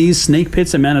from these snake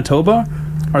pits in Manitoba?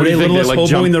 Are they little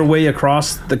hoboing their way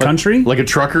across the country? Like a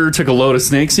trucker took a load of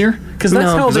snakes here? Because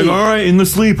that's how they... Like, all right, in the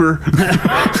sleeper.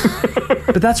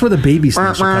 But that's where the baby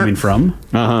snakes are coming from.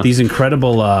 These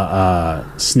incredible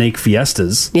snake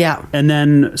fiestas. Yeah. And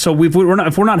then, so if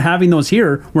we're not having those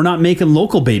here, we're not making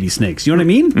local baby snakes. You know what I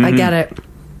mean? I get it.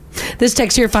 This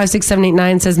text here,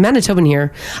 56789, says, Manitoban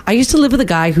here. I used to live with a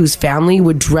guy whose family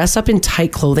would dress up in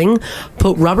tight clothing,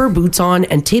 put rubber boots on,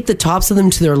 and tape the tops of them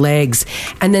to their legs,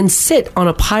 and then sit on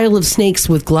a pile of snakes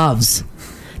with gloves.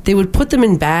 They would put them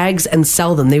in bags and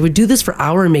sell them. They would do this for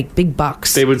hours and make big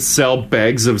bucks. They would sell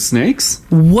bags of snakes?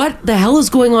 What the hell is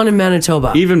going on in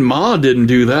Manitoba? Even Ma didn't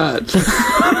do that.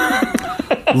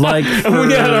 Like,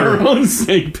 we had our own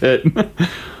snake pit.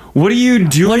 What are you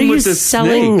doing with the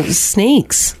selling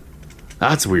snakes?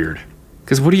 That's weird.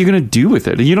 Because what are you going to do with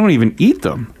it? You don't even eat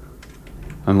them.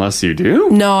 Unless you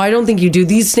do? No, I don't think you do.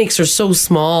 These snakes are so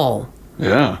small.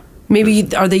 Yeah.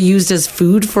 Maybe, are they used as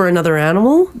food for another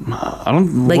animal? I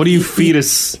don't... Like what do you feed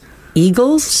us?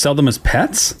 Eagles? Sell them as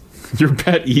pets? Your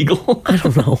pet eagle? I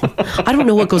don't know. I don't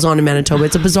know what goes on in Manitoba.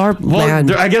 It's a bizarre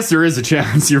land. I guess there is a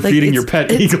chance you're feeding your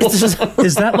pet eagle.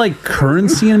 Is that like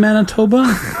currency in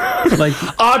Manitoba? Like,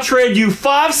 I'll trade you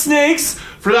 5 snakes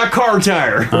for that car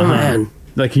tire. Oh, man.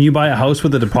 Like, can you buy a house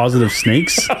with a deposit of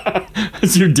snakes?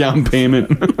 That's your down payment.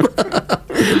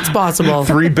 It's possible.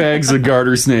 3 bags of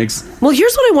garter snakes. Well,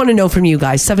 here's what I want to know from you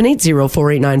guys.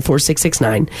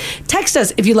 780-489-4669. Text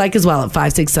us if you like as well at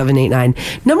 56789.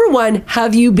 Number 1,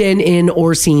 have you been in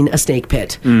or seen a snake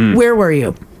pit? Where were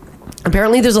you?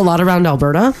 Apparently there's a lot around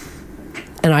Alberta,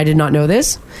 and I did not know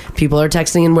this. People are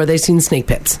texting in where they've seen snake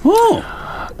pits. Oh.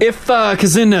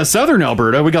 Because in southern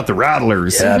Alberta, we got the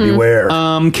rattlers. Yeah, beware.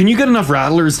 Can you get enough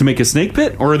rattlers to make a snake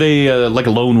pit? Or are they like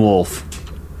a lone wolf?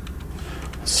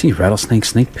 See, rattlesnake,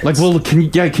 snake pits. Like, well, can you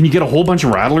get a whole bunch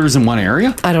of rattlers in one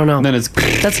area? I don't know. And then it's...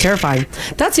 That's terrifying.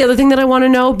 That's the other thing that I want to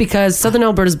know, because southern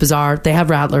Alberta's bizarre. They have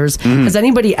rattlers. Has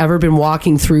anybody ever been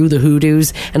walking through the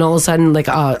hoodoos and all of a sudden, like,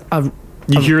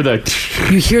 you hear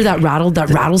that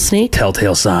rattlesnake?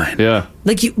 Telltale sign. Yeah.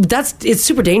 Like, it's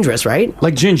super dangerous, right?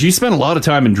 Like, Ginge, you spent a lot of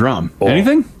time in Drum.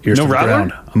 Anything? Ears No to the rattler?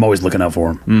 ground. I'm always looking out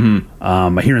for them.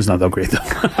 My hearing's not that great,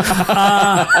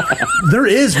 though. There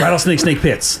is rattlesnake snake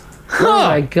pits. Oh,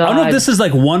 my God. I don't know if this is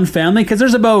like one family, because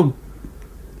there's about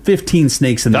 15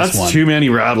 snakes in this one. That's too many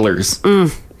rattlers.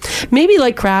 Maybe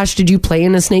like Crash, did you play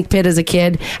in a snake pit as a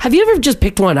kid? Have you ever just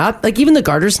picked one up? Like even the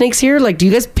garter snakes here, like do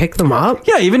you guys pick them up?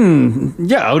 Yeah,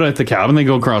 out at the cabin, they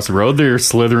go across the road, they're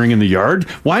slithering in the yard.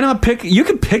 Why not you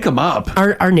can pick them up.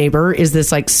 Our neighbor is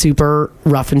this like super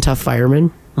rough and tough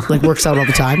fireman. Like works out all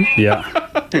the time. Yeah.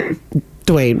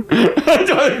 Dwayne.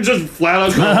 Just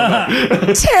flat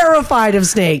out terrified of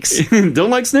snakes.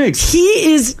 Don't like snakes.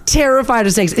 He is terrified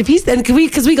of snakes. If he's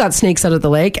because we got snakes out at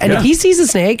the lake, and if he sees a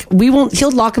snake,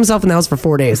 he'll lock himself in the house for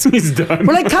 4 days. He's done.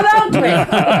 We're like, come out, Dwayne.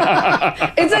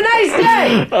 It's a nice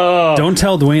day. Don't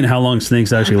tell Dwayne how long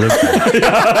snakes actually live for.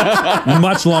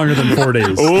 Much longer than 4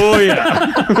 days. Oh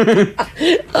yeah.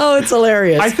 Oh, it's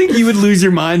hilarious. I think you would lose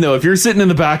your mind though if you're sitting in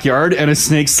the backyard and a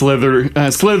snake slithered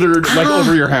like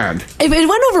over your hand. If it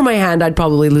went over my hand, I'd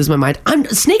probably lose my mind.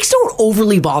 Snakes don't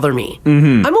overly bother me.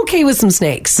 I'm okay with some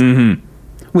snakes.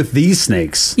 With these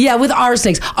snakes. Yeah, with our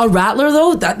snakes. A rattler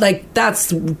though,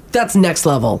 that's next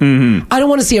level. I don't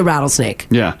want to see a rattlesnake.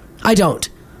 Yeah. I don't.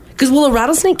 Because will a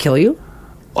rattlesnake kill you?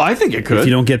 I think it could. If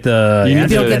you don't get the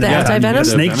anti-venom?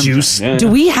 snake juice. Do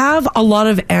we have a lot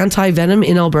of anti-venom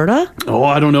in Alberta? Oh,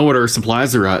 I don't know what our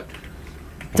supplies are at.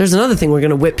 There's another thing we're going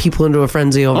to whip people into a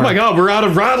frenzy over. Oh my God, we're out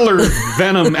of rattler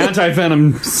venom,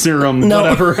 anti-venom serum,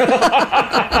 whatever.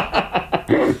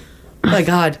 My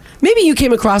God. Maybe you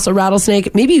came across a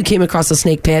rattlesnake. Maybe you came across a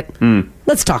snake pit.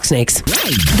 Let's talk snakes.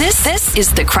 This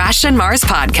is the Crash and Mars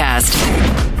podcast.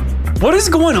 What is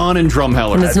going on in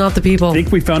Drumheller? And it's not the people. I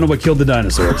think we found out what killed the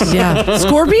dinosaurs. Yeah.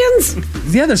 Scorpions?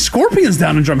 Yeah, there's scorpions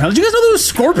down in Drumheller. Did you guys know there was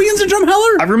scorpions in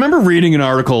Drumheller? I remember reading an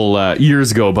article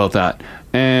years ago about that.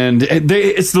 And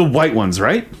it's the white ones,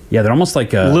 right? Yeah, they're almost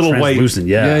like little white.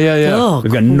 Yeah. Oh,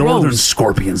 We've got northern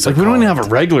scorpions. Like we don't even have a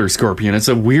regular scorpion. It's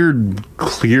a weird,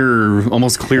 clear,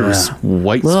 almost clear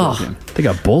white scorpion. They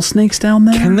got bull snakes down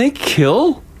there. Can they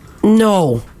kill?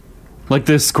 No. Like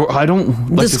this, I don't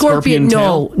like the scorpion.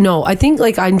 tail? No. I think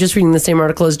I'm just reading the same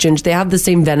article as Ginge. They have the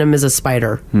same venom as a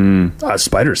spider.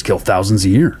 Spiders kill thousands a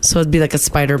year. So it'd be like a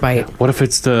spider bite. What if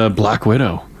it's the black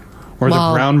widow or the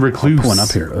brown recluse? I'll put one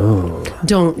up here. Oh,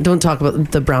 don't talk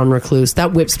about the brown recluse.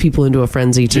 That whips people into a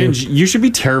frenzy too. Ginge, you should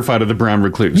be terrified of the brown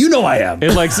recluse. You know I am.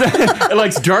 It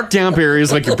likes dark, damp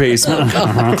areas like your basement.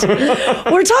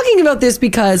 We're talking about this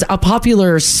because a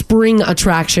popular spring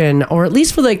attraction, or at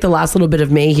least for like the last little bit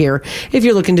of May here, if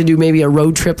you're looking to do maybe a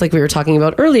road trip like we were talking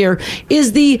about earlier,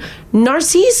 is the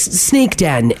Narcisse Snake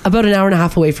Den, about an hour and a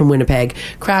half away from Winnipeg.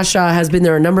 Crash has been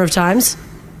there a number of times.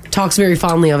 Talks very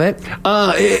fondly of it.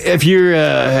 If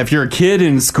you're a kid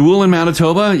in school in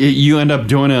Manitoba, you end up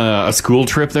doing a school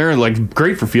trip there. Like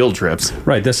great for field trips.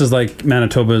 Right. This is like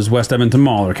Manitoba's West Edmonton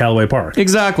Mall or Callaway Park.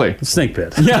 Exactly. Snake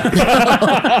pit.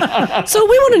 Yeah. So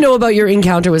we want to know about your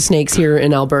encounter with snakes here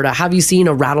in Alberta. Have you seen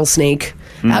a rattlesnake?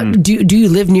 Do you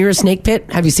live near a snake pit?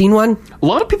 Have you seen one? A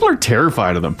lot of people are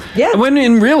terrified of them. Yeah. When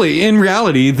in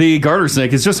reality, the garter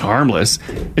snake is just harmless.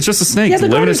 It's just a snake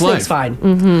living its life. Fine.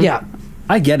 Mm-hmm. Yeah.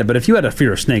 I get it, but if you had a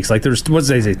fear of snakes, like there's, what did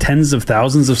they say, tens of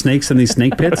thousands of snakes in these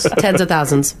snake pits? Tens of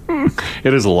thousands.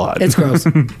 It is a lot. It's gross.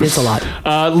 It's a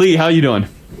lot. Lee, how you doing?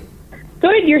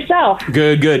 Good, yourself?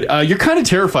 Good. You're kind of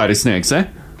terrified of snakes, eh?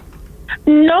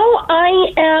 No,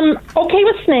 I am okay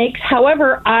with snakes.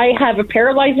 However, I have a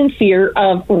paralyzing fear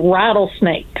of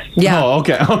rattlesnakes. Yeah. Oh,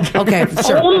 okay. Okay,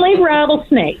 sure. Only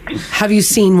rattlesnakes. Have you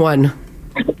seen one?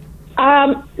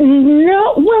 No,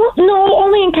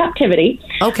 only in captivity.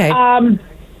 Okay.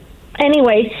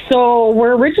 Anyway, so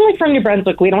we're originally from New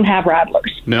Brunswick. We don't have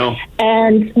rattlers. No.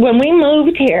 And when we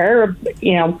moved here,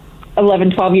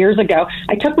 11, 12 years ago,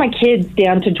 I took my kids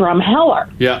down to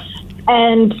Drumheller. Yeah.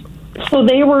 And so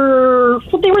they were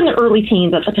in their early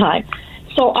teens at the time.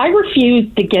 So I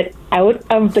refused to get out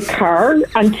of the car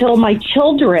until my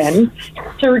children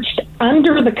searched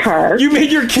under the car. You made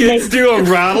your kids do a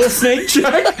rattlesnake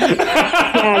check?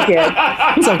 Yeah, I did.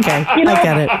 It's okay. You know, I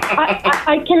get it.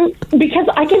 I can, because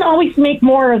I can always make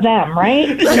more of them, right?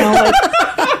 You know, like,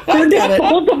 they're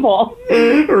disposable.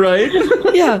 Right?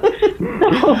 Yeah.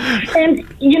 So, and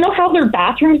you know how their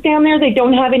bathrooms down there, they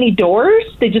don't have any doors?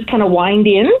 They just kind of wind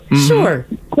in? Sure.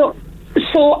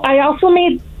 So I also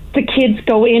made the kids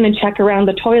go in and check around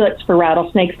the toilets for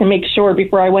rattlesnakes to make sure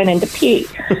before I went in to pee.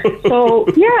 So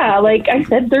yeah, like I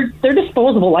said, they're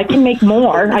disposable. I can make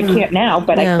more. I can't now,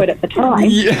 but I could at the time.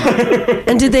 Yeah.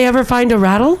 And did they ever find a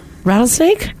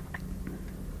rattlesnake?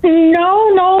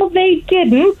 No, they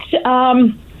didn't.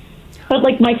 But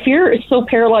like my fear is so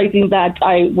paralyzing that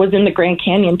I was in the Grand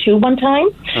Canyon too one time.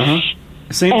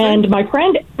 Same and thing. my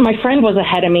friend was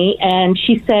ahead of me, and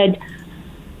she said,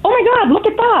 "Oh my God, look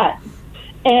at that!"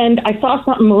 And I saw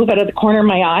something move out of the corner of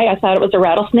my eye. I thought it was a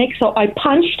rattlesnake, so I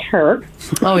punched her.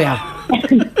 Oh, yeah.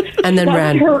 And then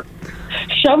ran.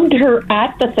 Shoved her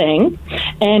at the thing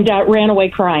and ran away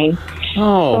crying.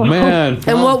 Oh, man.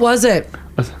 And what was it?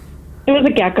 It was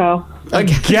a gecko. A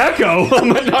gecko? I'm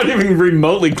not even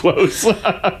remotely close.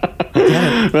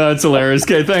 That's hilarious.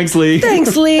 Okay, thanks, Lee.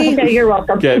 Thanks, Lee. Okay, you're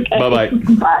welcome. Okay, bye-bye.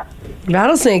 Bye.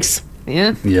 Rattlesnakes.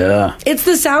 Yeah. Yeah. It's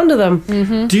the sound of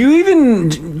them. Do you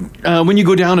even, when you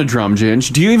go down a drum,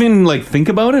 Ginge, do you even like think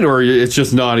about it, or it's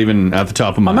just not even at the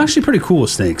top of mind? I'm actually pretty cool with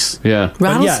snakes. Yeah. But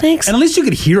Rattlesnakes? and at least you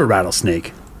could hear a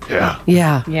rattlesnake. Yeah.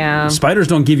 Yeah. Yeah. Spiders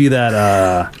don't give you that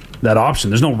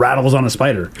option. There's no rattles on a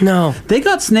spider. No. They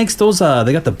got snakes, those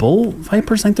they got the bull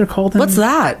vipers, I think they're called. What's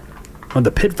that? Oh, the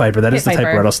pit viper. That is the Pit type of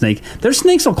viper. rattlesnake. Their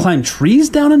snakes will climb trees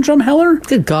down in Drumheller.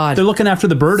 Good God. They're looking after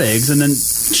the bird eggs, and then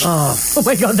Oh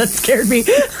my God, that scared me.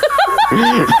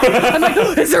 I'm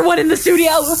like, is there one in the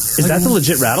studio? Is that the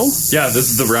legit rattle? Yeah, this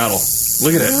is the rattle.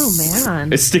 Look at it. Oh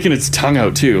man. It's sticking its tongue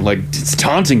out, too. Like, it's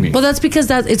taunting me. Well, that's because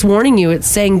it's warning you. It's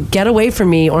saying, get away from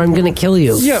me or I'm going to kill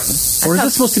you. Yep. Or is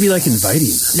it supposed to be like inviting?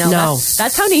 No.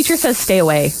 That's how nature says stay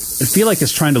away. I feel like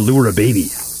it's trying to lure a baby.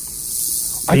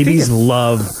 Babies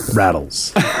love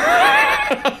rattles. That's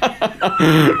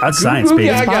science, baby.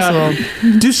 It's possible.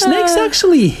 Do snakes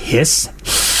actually hiss?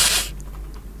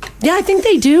 Yeah, I think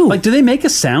they do. Like, do they make a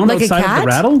sound Like a outside cat? of the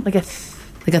rattle? Like a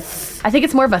I think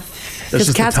it's more of a That's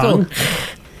just cats the tongue. go-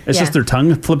 It's Yeah. just their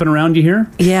tongue flipping around. You hear?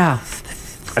 Yeah.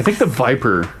 I think the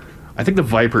viper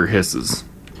hisses.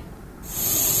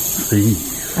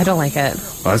 I don't like it.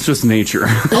 Well, that's just nature.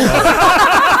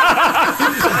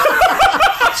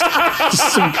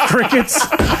 Just some crickets.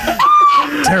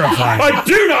 Terrifying. I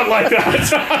do not like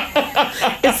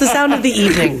that. It's the sound of the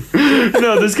evening.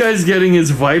 No, this guy's getting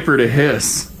his viper to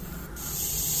hiss.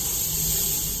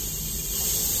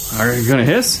 Are you gonna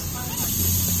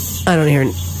hiss? I don't hear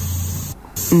it.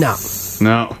 No.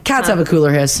 No. Cats have a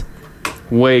cooler hiss.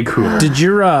 Way cooler. Did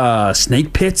your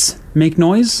snake pits make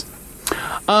noise?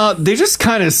 They just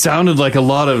kind of sounded like a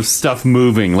lot of stuff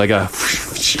moving, like a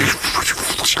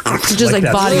Just like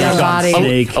that body on body.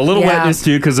 snake. a little Yeah. wetness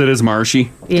too, because it is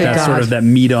marshy. Yeah. That sort of that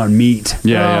meat on meat.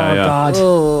 Yeah, yeah. God.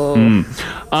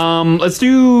 Let's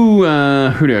do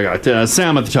who do I got?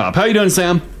 Sam at the top. How you doing,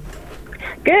 Sam?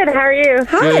 Good. How are you?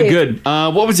 Hi. Good.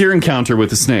 What was your encounter with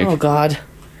the snake? Oh, God.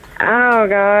 Oh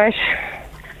gosh.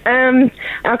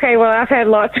 Okay. Well, I've had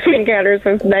lots of encounters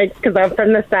with snakes because I'm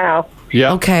from the South.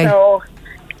 Yeah. Okay. So,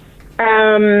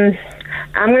 I'm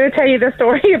going to tell you the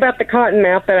story about the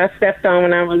cottonmouth that I stepped on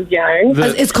when I was young.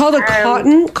 It's called a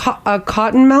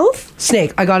cottonmouth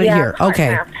snake. I got it here.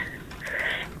 Okay.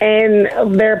 And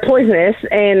they're poisonous,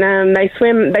 and they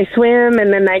swim,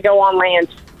 and then they go on land.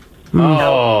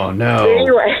 Oh no.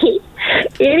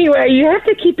 Anyway, you have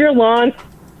to keep your lawn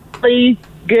really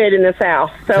good in the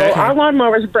South. So our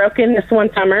lawnmower was broken this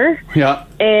one summer. Yeah.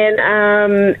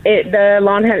 And the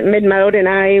lawn hadn't been mowed, and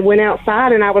I went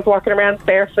outside, and I was walking around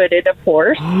barefooted, of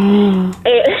course. And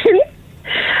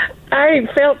I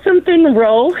felt something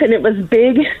roll, and it was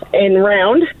big and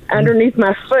round underneath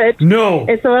my foot. No.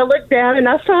 And so I looked down, and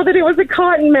I saw that it was a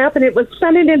cottonmouth, and it was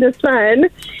sunning in the sun.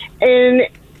 And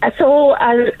so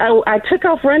I took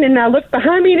off running, and I looked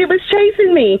behind me, and it was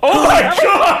chasing me. Oh, my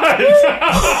God!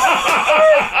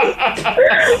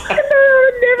 I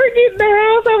would never get in the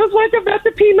house. I was like about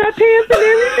to pee my pants, and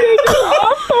everything was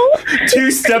awful. 2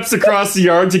 steps across the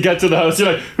yard to get to the house.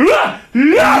 You're like,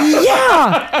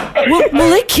 Yeah.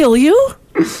 Will it kill you?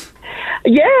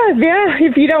 Yeah.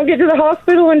 If you don't get to the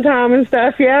hospital in time and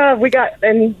stuff, we got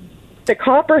and the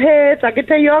copperheads. I could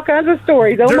tell you all kinds of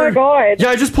stories. Oh my God. Yeah,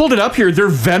 I just pulled it up here. They're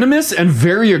venomous and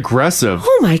very aggressive.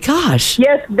 Oh my gosh.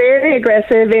 Yes, very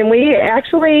aggressive. And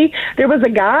there was a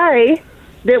guy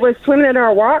that was swimming at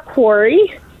our rock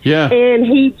quarry. Yeah. And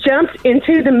he jumped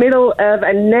into the middle of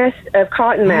a nest of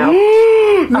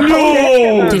cottonmouth.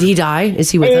 No! Did he die?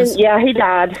 Is he with us? Yeah, he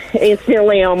died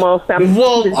instantly almost.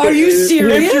 Well, are you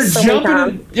serious?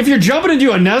 If you're jumping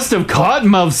into a nest of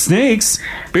cottonmouth snakes,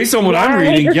 based on what I'm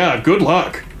reading, good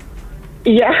luck.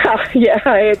 Yeah,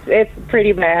 it's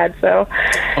pretty bad. So,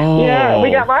 yeah, we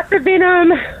got lots of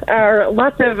venom, or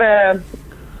lots of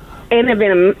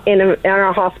antivenom in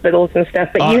our hospitals and stuff.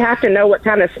 But you have to know what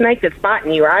kind of snake that's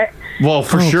biting you, right? Well,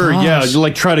 for sure, gosh. yeah.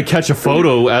 Like, try to catch a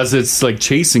photo as it's like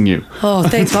chasing you. Oh,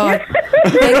 thank God.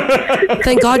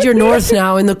 Thank God you're north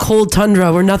now in the cold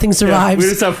tundra where nothing survives. We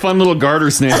just have fun little garter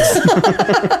snakes.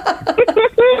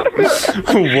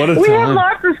 What a We have time.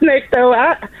 lots of snakes, though.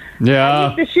 I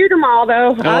Yeah. used to shoot them all,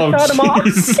 though. I saw them all.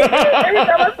 Every time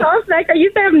I saw a snake, I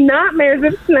used to have nightmares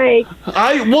of snakes.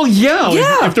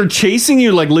 If they're chasing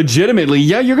you like legitimately,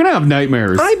 you're gonna have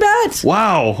nightmares. I bet.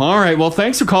 Wow. All right. Well,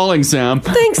 thanks for calling, Sam.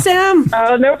 Thanks, Sam.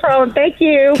 Oh, no problem. Thank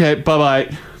you. Okay. Bye.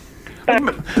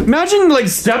 Imagine like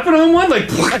stepping on one, like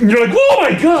and you're like, oh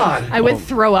my God. I would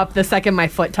throw up the second my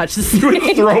foot touched the snake. You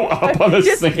would throw up on a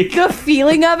Just snake. The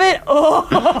feeling of it.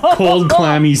 Oh. Cold,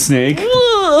 clammy snake.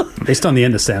 Based on the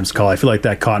end of Sam's call, I feel like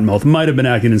that cottonmouth might have been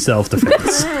acting in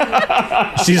self-defense.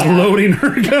 She's loading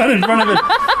her gun in front of it.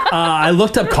 I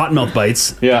looked up cottonmouth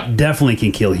bites. Yeah. Definitely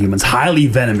can kill humans. Highly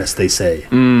venomous, they say.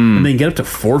 And they can get up to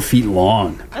 4 feet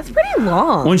long. That's pretty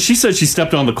long. When she said she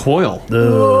stepped on the coil.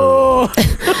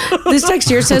 This text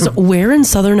here says, where in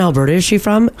southern Alberta is she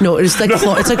from? No, it's like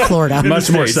Florida.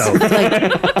 Much more south.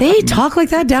 They talk like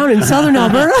that down in southern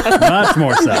Alberta? Much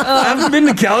more south. I haven't been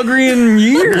to Calgary in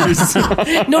years.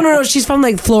 No. She's from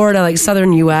like Florida, like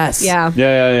southern U.S. Yeah.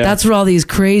 Yeah. That's where all these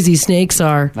crazy snakes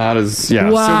are. That is, yeah.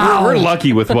 Wow. So we're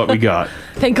lucky with what we got.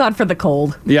 Thank God for the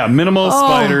cold. Yeah, minimal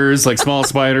spiders, like small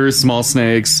spiders, small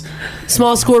snakes.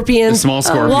 Small scorpions. Small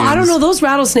scorpions. Well, I don't know those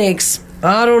rattlesnakes.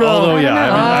 I don't know. Although, yeah,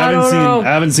 I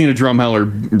I haven't seen a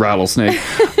drumheller rattlesnake.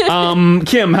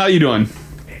 Kim, how you doing?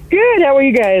 Good. How are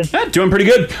you guys? Yeah, doing pretty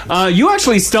good. You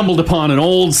actually stumbled upon an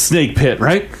old snake pit,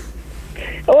 right?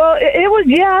 Well, it was,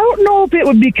 I don't know if it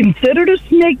would be considered a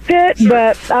snake pit,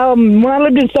 but when I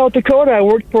lived in South Dakota, I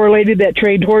worked for a lady that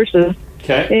trained horses.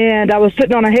 Okay. And I was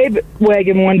sitting on a hay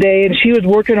wagon one day, and she was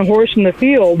working a horse in the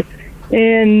field.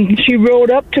 And she rode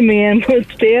up to me and was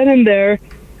standing there,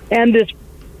 and this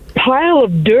pile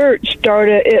of dirt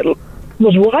started, it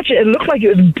looked like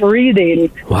it was breathing.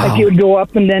 Wow. Like it would go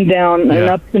up and then down and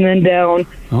up and then down.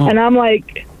 Oh. And I'm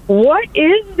like, what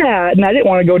is that? And I didn't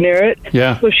want to go near it.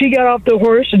 Yeah. So she got off the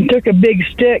horse and took a big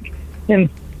stick and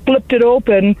flipped it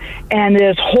open, and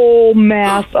this whole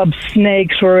mass of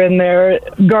snakes were in there,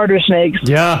 garter snakes.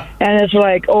 Yeah. And it's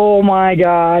like, oh my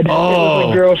God. It was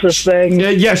the grossest thing.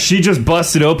 Yeah, she just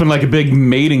busted open like a big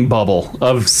mating bubble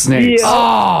of snakes.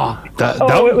 Yeah.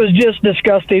 It was just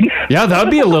disgusting. Yeah, that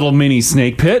would be a little mini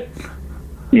snake pit.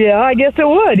 Yeah, I guess it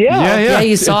would. Yeah. Yeah,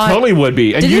 you saw it. Totally would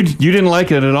be. And you didn't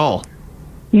like it at all.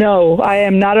 No, I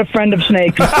am not a friend of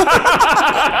snakes. All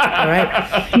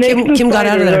right. Kim got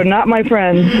out of there. They're not my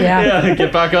friends. Yeah.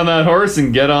 Get back on that horse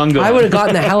and get on going. I would have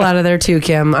gotten the hell out of there too,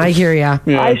 Kim. I hear ya.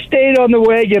 Yeah. I stayed on the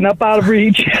wagon up out of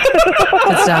reach.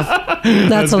 Good stuff.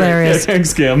 That's hilarious. Great.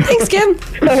 Thanks, Kim. Thanks, Kim.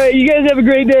 All right, you guys have a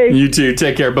great day. You too.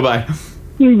 Take care. Bye-bye.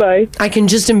 Bye. I can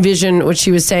just envision what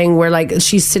she was saying, where like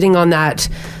she's sitting on that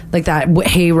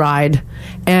hay ride,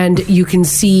 and you can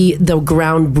see the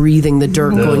ground breathing, the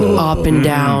dirt going up and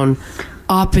down,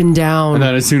 up and down. And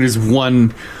then as soon as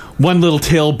one little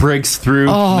tail breaks through,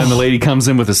 and then the lady comes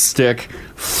in with a stick,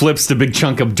 flips the big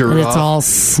chunk of dirt And it's off. all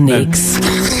snakes.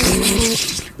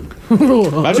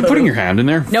 Imagine putting your hand in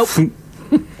there. Nope.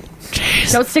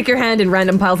 Don't stick your hand in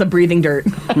random piles of breathing dirt.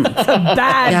 That's a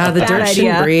bad, the bad dirt idea.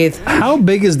 shouldn't breathe. How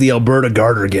big is the Alberta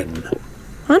garter getting?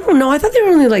 I don't know. I thought they were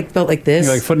only like built like this.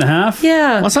 Like 1.5 feet?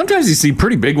 Yeah. Well, sometimes you see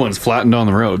pretty big ones flattened on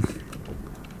the road.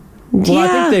 Well, I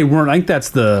think they weren't. I think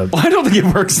that's the. Well, I don't think it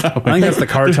works that way. I think that's the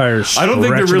car tires. I don't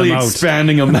think they're really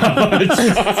expanding them that much.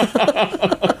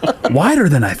 Wider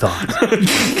than I thought.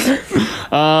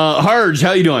 Harge,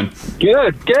 how you doing?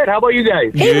 Good. How about you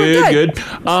guys? Good.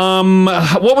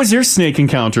 What was your snake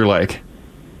encounter like?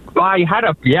 Well, I had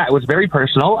it was very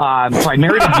personal. So I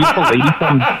married a beautiful lady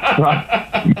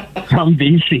from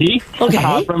BC.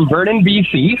 Okay. From Vernon,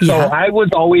 BC. So I was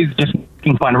always just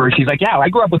making fun of her. She's like, yeah, I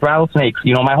grew up with rattlesnakes.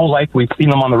 You know, my whole life we've seen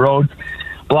them on the road,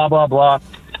 blah, blah, blah.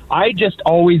 I just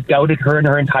always doubted her and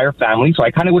her entire family. So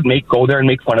I kind of would go there and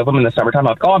make fun of them in the summertime.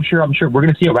 I'm like, I'm sure. We're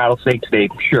going to see a rattlesnake today.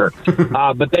 Sure.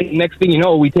 But then next thing you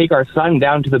know, we take our son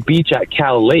down to the beach at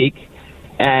Cal Lake.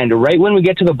 And right when we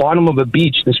get to the bottom of the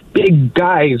beach, this big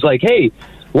guy is like, hey,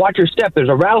 watch your step. There's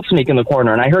a rattlesnake in the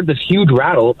corner. And I heard this huge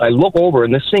rattle. I look over,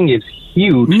 and this thing is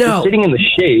huge. No. It's sitting in the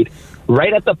shade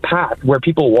right at the path where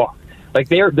people walk. Like,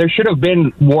 there should have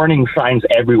been warning signs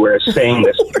everywhere saying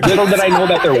this. Little did I know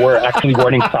that there were actually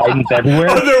warning signs everywhere.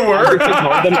 Oh, there were? I just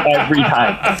ignored them every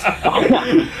time.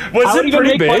 Was I would it even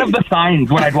pretty make big? fun of the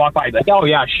signs when I'd walk by. Like, oh,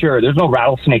 yeah, sure. There's no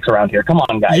rattlesnakes around here. Come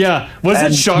on, guys. Yeah. Was it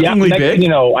And, shockingly next big? thing you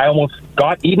know, I almost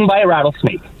got eaten by a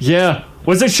rattlesnake. Yeah.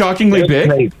 Was it shockingly big?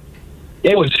 Crazy.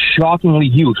 It was shockingly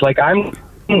huge. Like,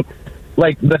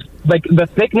 like the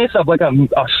thickness of like a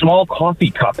small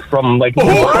coffee cup from like. Oh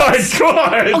my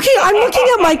god! Okay, I'm looking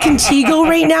at my Contigo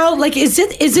right now. Like, is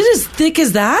it as thick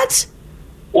as that?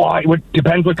 Well, it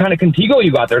depends what kind of Contigo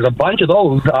you got. There's a bunch of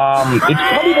those. It's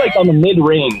probably like on the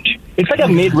mid-range. It's like a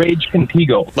mid-range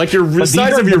Contigo. Like the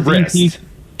size of your wrist.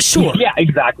 Sure. Yeah,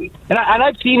 exactly. And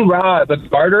I've seen the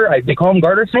garter. They call them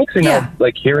garter snakes. You know,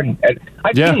 like here and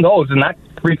I've seen those, and that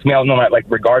freaks me out. No matter, like,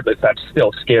 regardless, that's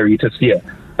still scary to see a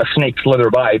snake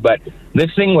slither by. But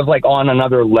this thing was like on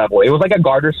another level. It was like a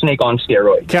garter snake on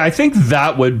steroids. Okay, I think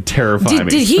that would terrify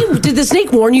me. Did the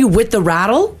snake warn you with the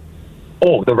rattle?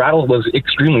 Oh, the rattle was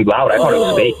extremely loud. I thought it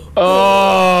was fake.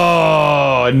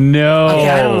 Oh, no. Okay,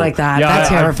 I don't like that. That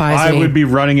terrifies me. I would be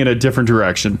running in a different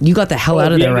direction. You got the hell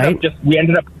out of there, right? We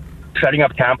ended up setting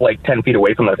up camp like 10 feet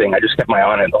away from the thing. I just kept my eye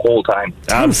on it the whole time.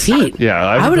 10 feet? Yeah.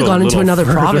 I would have gone into another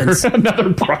province.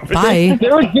 Another province. Bye.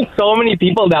 There was just so many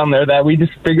people down there that we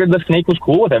just figured the snake was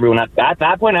cool with everyone. At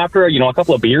that point, after, a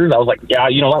couple of beers, I was like, yeah,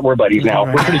 you know what? We're buddies now.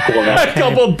 We're pretty cool now. A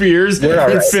couple of beers,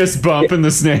 fist bumping the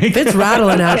snake. If it's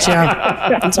rattling at you,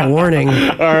 that's a warning.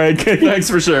 All right. Thanks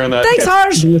for sharing that. Thanks,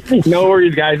 Harsh. No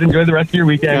worries, guys. Enjoy the rest of your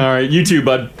weekend. All right. You too,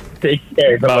 bud. Take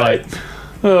care. Bye-bye.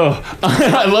 Oh,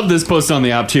 I love this post on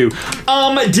the app too.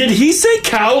 Did he say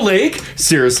Cow Lake?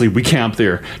 Seriously, we camp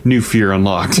there. New fear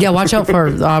unlocked. Yeah, watch out for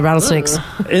rattlesnakes.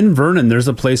 In Vernon, there's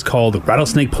a place called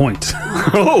Rattlesnake Point.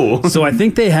 Oh. So I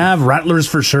think they have rattlers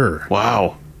for sure.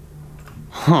 Wow.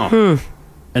 Huh.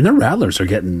 And their rattlers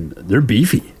they're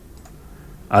beefy.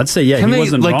 I'd say, yeah, he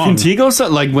wasn't like wrong.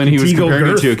 Contigo, like when he was comparing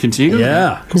it to a Contigo?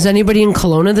 Yeah. Is anybody in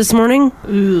Kelowna this morning?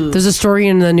 There's a story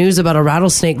in the news about a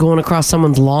rattlesnake going across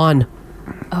someone's lawn.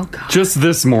 Oh, God. Just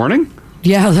this morning?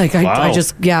 Yeah, like Wow. I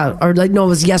just, or like, no, it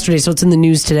was yesterday, so it's in the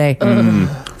news today.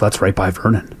 That's right by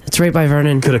Vernon. It's right by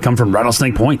Vernon. Could have come from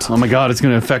Rattlesnake Point. Oh my God, it's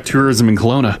going to affect tourism in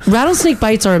Kelowna. Rattlesnake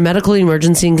bites are a medical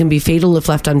emergency and can be fatal if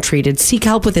left untreated. Seek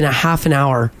help within a half an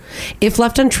hour. If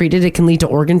left untreated, it can lead to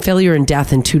organ failure and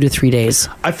death in 2 to 3 days.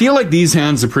 I feel like these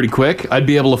hands are pretty quick. I'd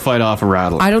be able to fight off a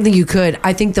rattler. I don't think you could.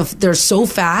 I think they're so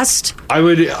fast.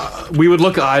 We would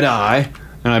look eye to eye,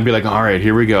 and I'd be like, all right,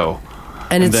 here we go.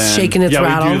 And it's then, shaking its rattle.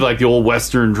 Yeah, we'd do like the old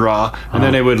Western draw, and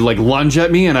then it would like lunge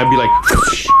at me, and I'd be like,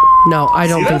 whoosh. No, I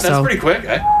don't think so. That's pretty quick.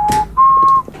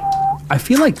 I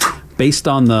feel like, based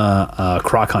on the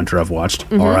Croc Hunter I've watched,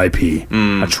 Mm-hmm. R.I.P.,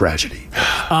 a tragedy.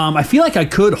 I feel like I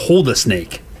could hold a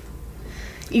snake.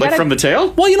 Like from the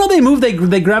tail? Well, they move,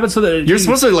 they grab it so that... You're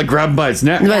supposed to like grab him by its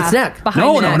neck. By its neck.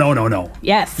 No.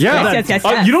 Yes. Yeah.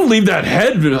 Yes. You don't leave that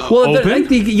head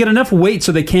open. You get enough weight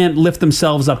so they can't lift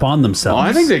themselves up on themselves.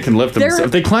 I think they can lift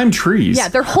themselves. They climb trees. Yeah,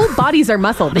 their whole bodies are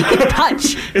muscle. They can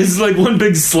touch. It's like one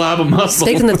big slab of muscle.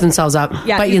 They can lift themselves up.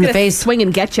 Yeah, bite you in the gonna face. swing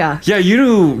and get ya. Yeah, you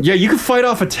do. Yeah, you can fight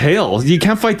off a tail. You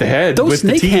can't fight the head. Those with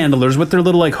snake the teeth. handlers with their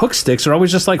little like hook sticks are always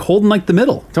just like holding like the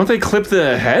middle. Don't they clip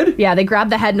the head? Yeah, they grab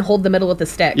the head and hold the middle with the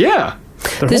stick. Yeah.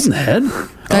 They're holding the head?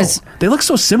 Guys, they look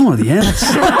so similar, the ants.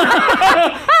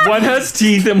 One has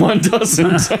teeth and one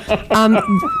doesn't.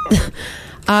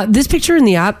 This picture in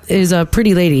the app is a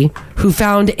pretty lady who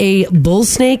found a bull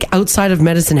snake outside of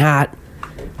Medicine Hat.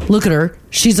 Look at her.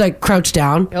 She's like crouched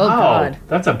down. Oh, God.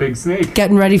 That's a big snake.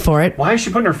 Getting ready for it. Why is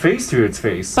she putting her face to its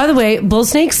face? By the way, bull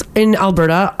snakes in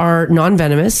Alberta are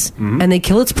non-venomous, and they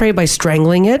kill its prey by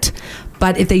strangling it.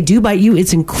 But if they do bite you,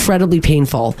 it's incredibly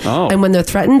painful. Oh. And when they're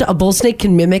threatened, a bull snake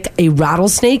can mimic a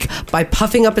rattlesnake by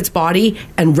puffing up its body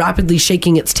and rapidly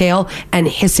shaking its tail and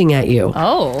hissing at you.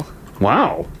 Oh.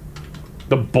 Wow.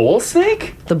 The bull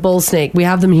snake? The bull snake. We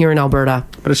have them here in Alberta.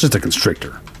 But it's just a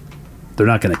constrictor. They're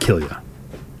not going to kill you.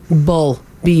 Bull.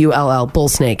 B-U-L-L. Bull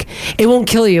snake. It won't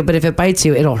kill you, but if it bites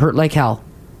you, it'll hurt like hell.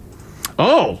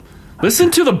 Oh.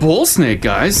 Listen to the bull snake,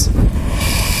 guys.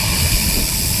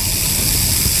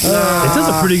 It does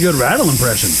a pretty good rattle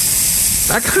impression.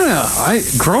 That kind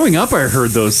of... growing up, I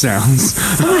heard those sounds.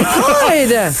 Oh, my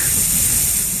God.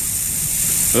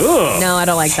 Ugh. No, I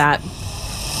don't like that.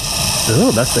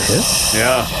 Oh, that's the hiss?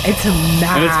 Yeah. It's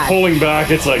mad. And it's pulling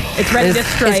back. It's like... It's ready to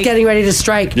strike. It's getting ready to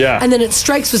strike. Yeah. And then it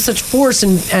strikes with such force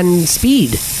and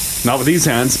speed. Not with these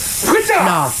hands. With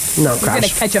No, You're Crash. gonna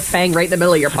catch a fang right in the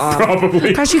middle of your palm.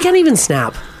 Probably. Crash, you can't even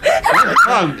snap.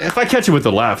 If I catch it with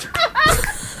the left.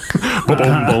 Boom,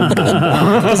 boom, boom, boom.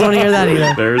 Doesn't want to hear that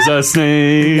either. There's a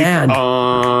snake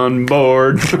on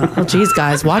board. Oh, geez,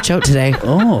 guys, watch out today.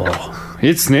 Oh,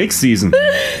 it's snake season.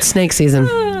 Snake season.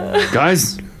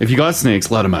 Guys, if you got snakes,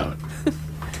 let them out.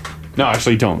 No,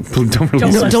 actually, don't. Don't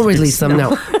release them. Don't release them,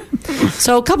 no.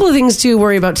 So a couple of things to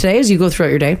worry about today as you go throughout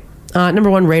your day. Number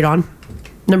one, radon.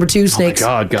 Number two, snakes. Oh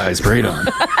my God, guys, radon.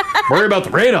 Worry about the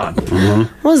radon.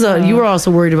 What was that? You were also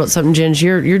worried about something, Ginge.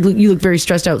 You look very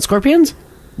stressed out. Scorpions?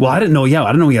 Well, I didn't know. Yeah, I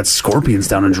didn't know we had scorpions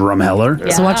down in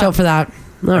Drumheller. So watch out for that.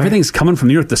 All Everything's coming from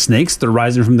the earth. The snakes, they're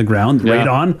rising from the ground. Yeah.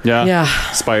 Radon. Yeah.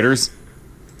 Spiders.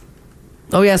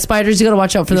 Oh, yeah, spiders. You got to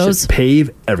watch out for You those. should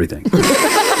pave everything.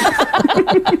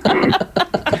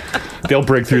 They'll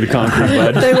break through the concrete,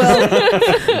 bud. They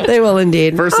will. They will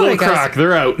indeed. First All little right, guys. crack,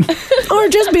 they're out. Or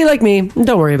just be like me.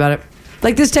 Don't worry about it.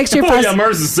 Like this text here. Oh yeah,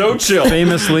 Mars is so chill.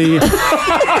 Famously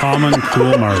common,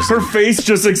 cool Mars. Her face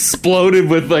just exploded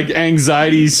with like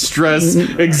anxiety, stress,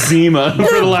 eczema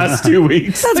for the last 2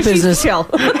 weeks. That's business. Chill.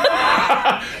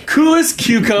 Coolest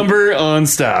cucumber on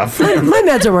staff. My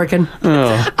meds are working.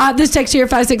 Oh. This text here,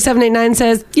 56789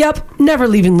 says, "Yep, never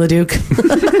leaving Leduc."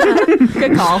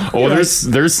 Good call. Oh,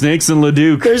 there's snakes in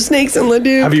Leduc. There's snakes in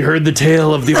Leduc. Have you heard the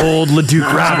tale of the old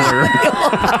Leduc rattler?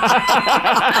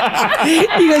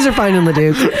 You guys are fine in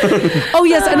Leduc. Oh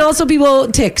yes, and also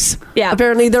ticks. Yeah,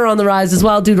 apparently they're on the rise as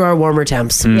well due to our warmer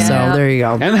temps. So there you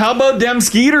go. And how about them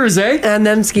skeeters, eh? And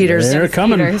them skeeters. They're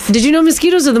coming. Did you know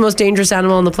mosquitoes are the most dangerous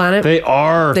animal on the planet? They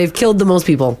are. They've killed the most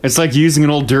people. It's like using an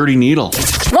old dirty needle.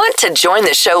 Want to join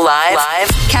the show live?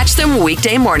 Catch them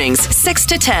weekday mornings, 6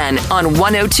 to 10 on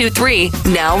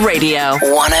 102.3 Now Radio.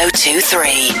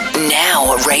 102.3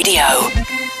 Now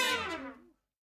Radio.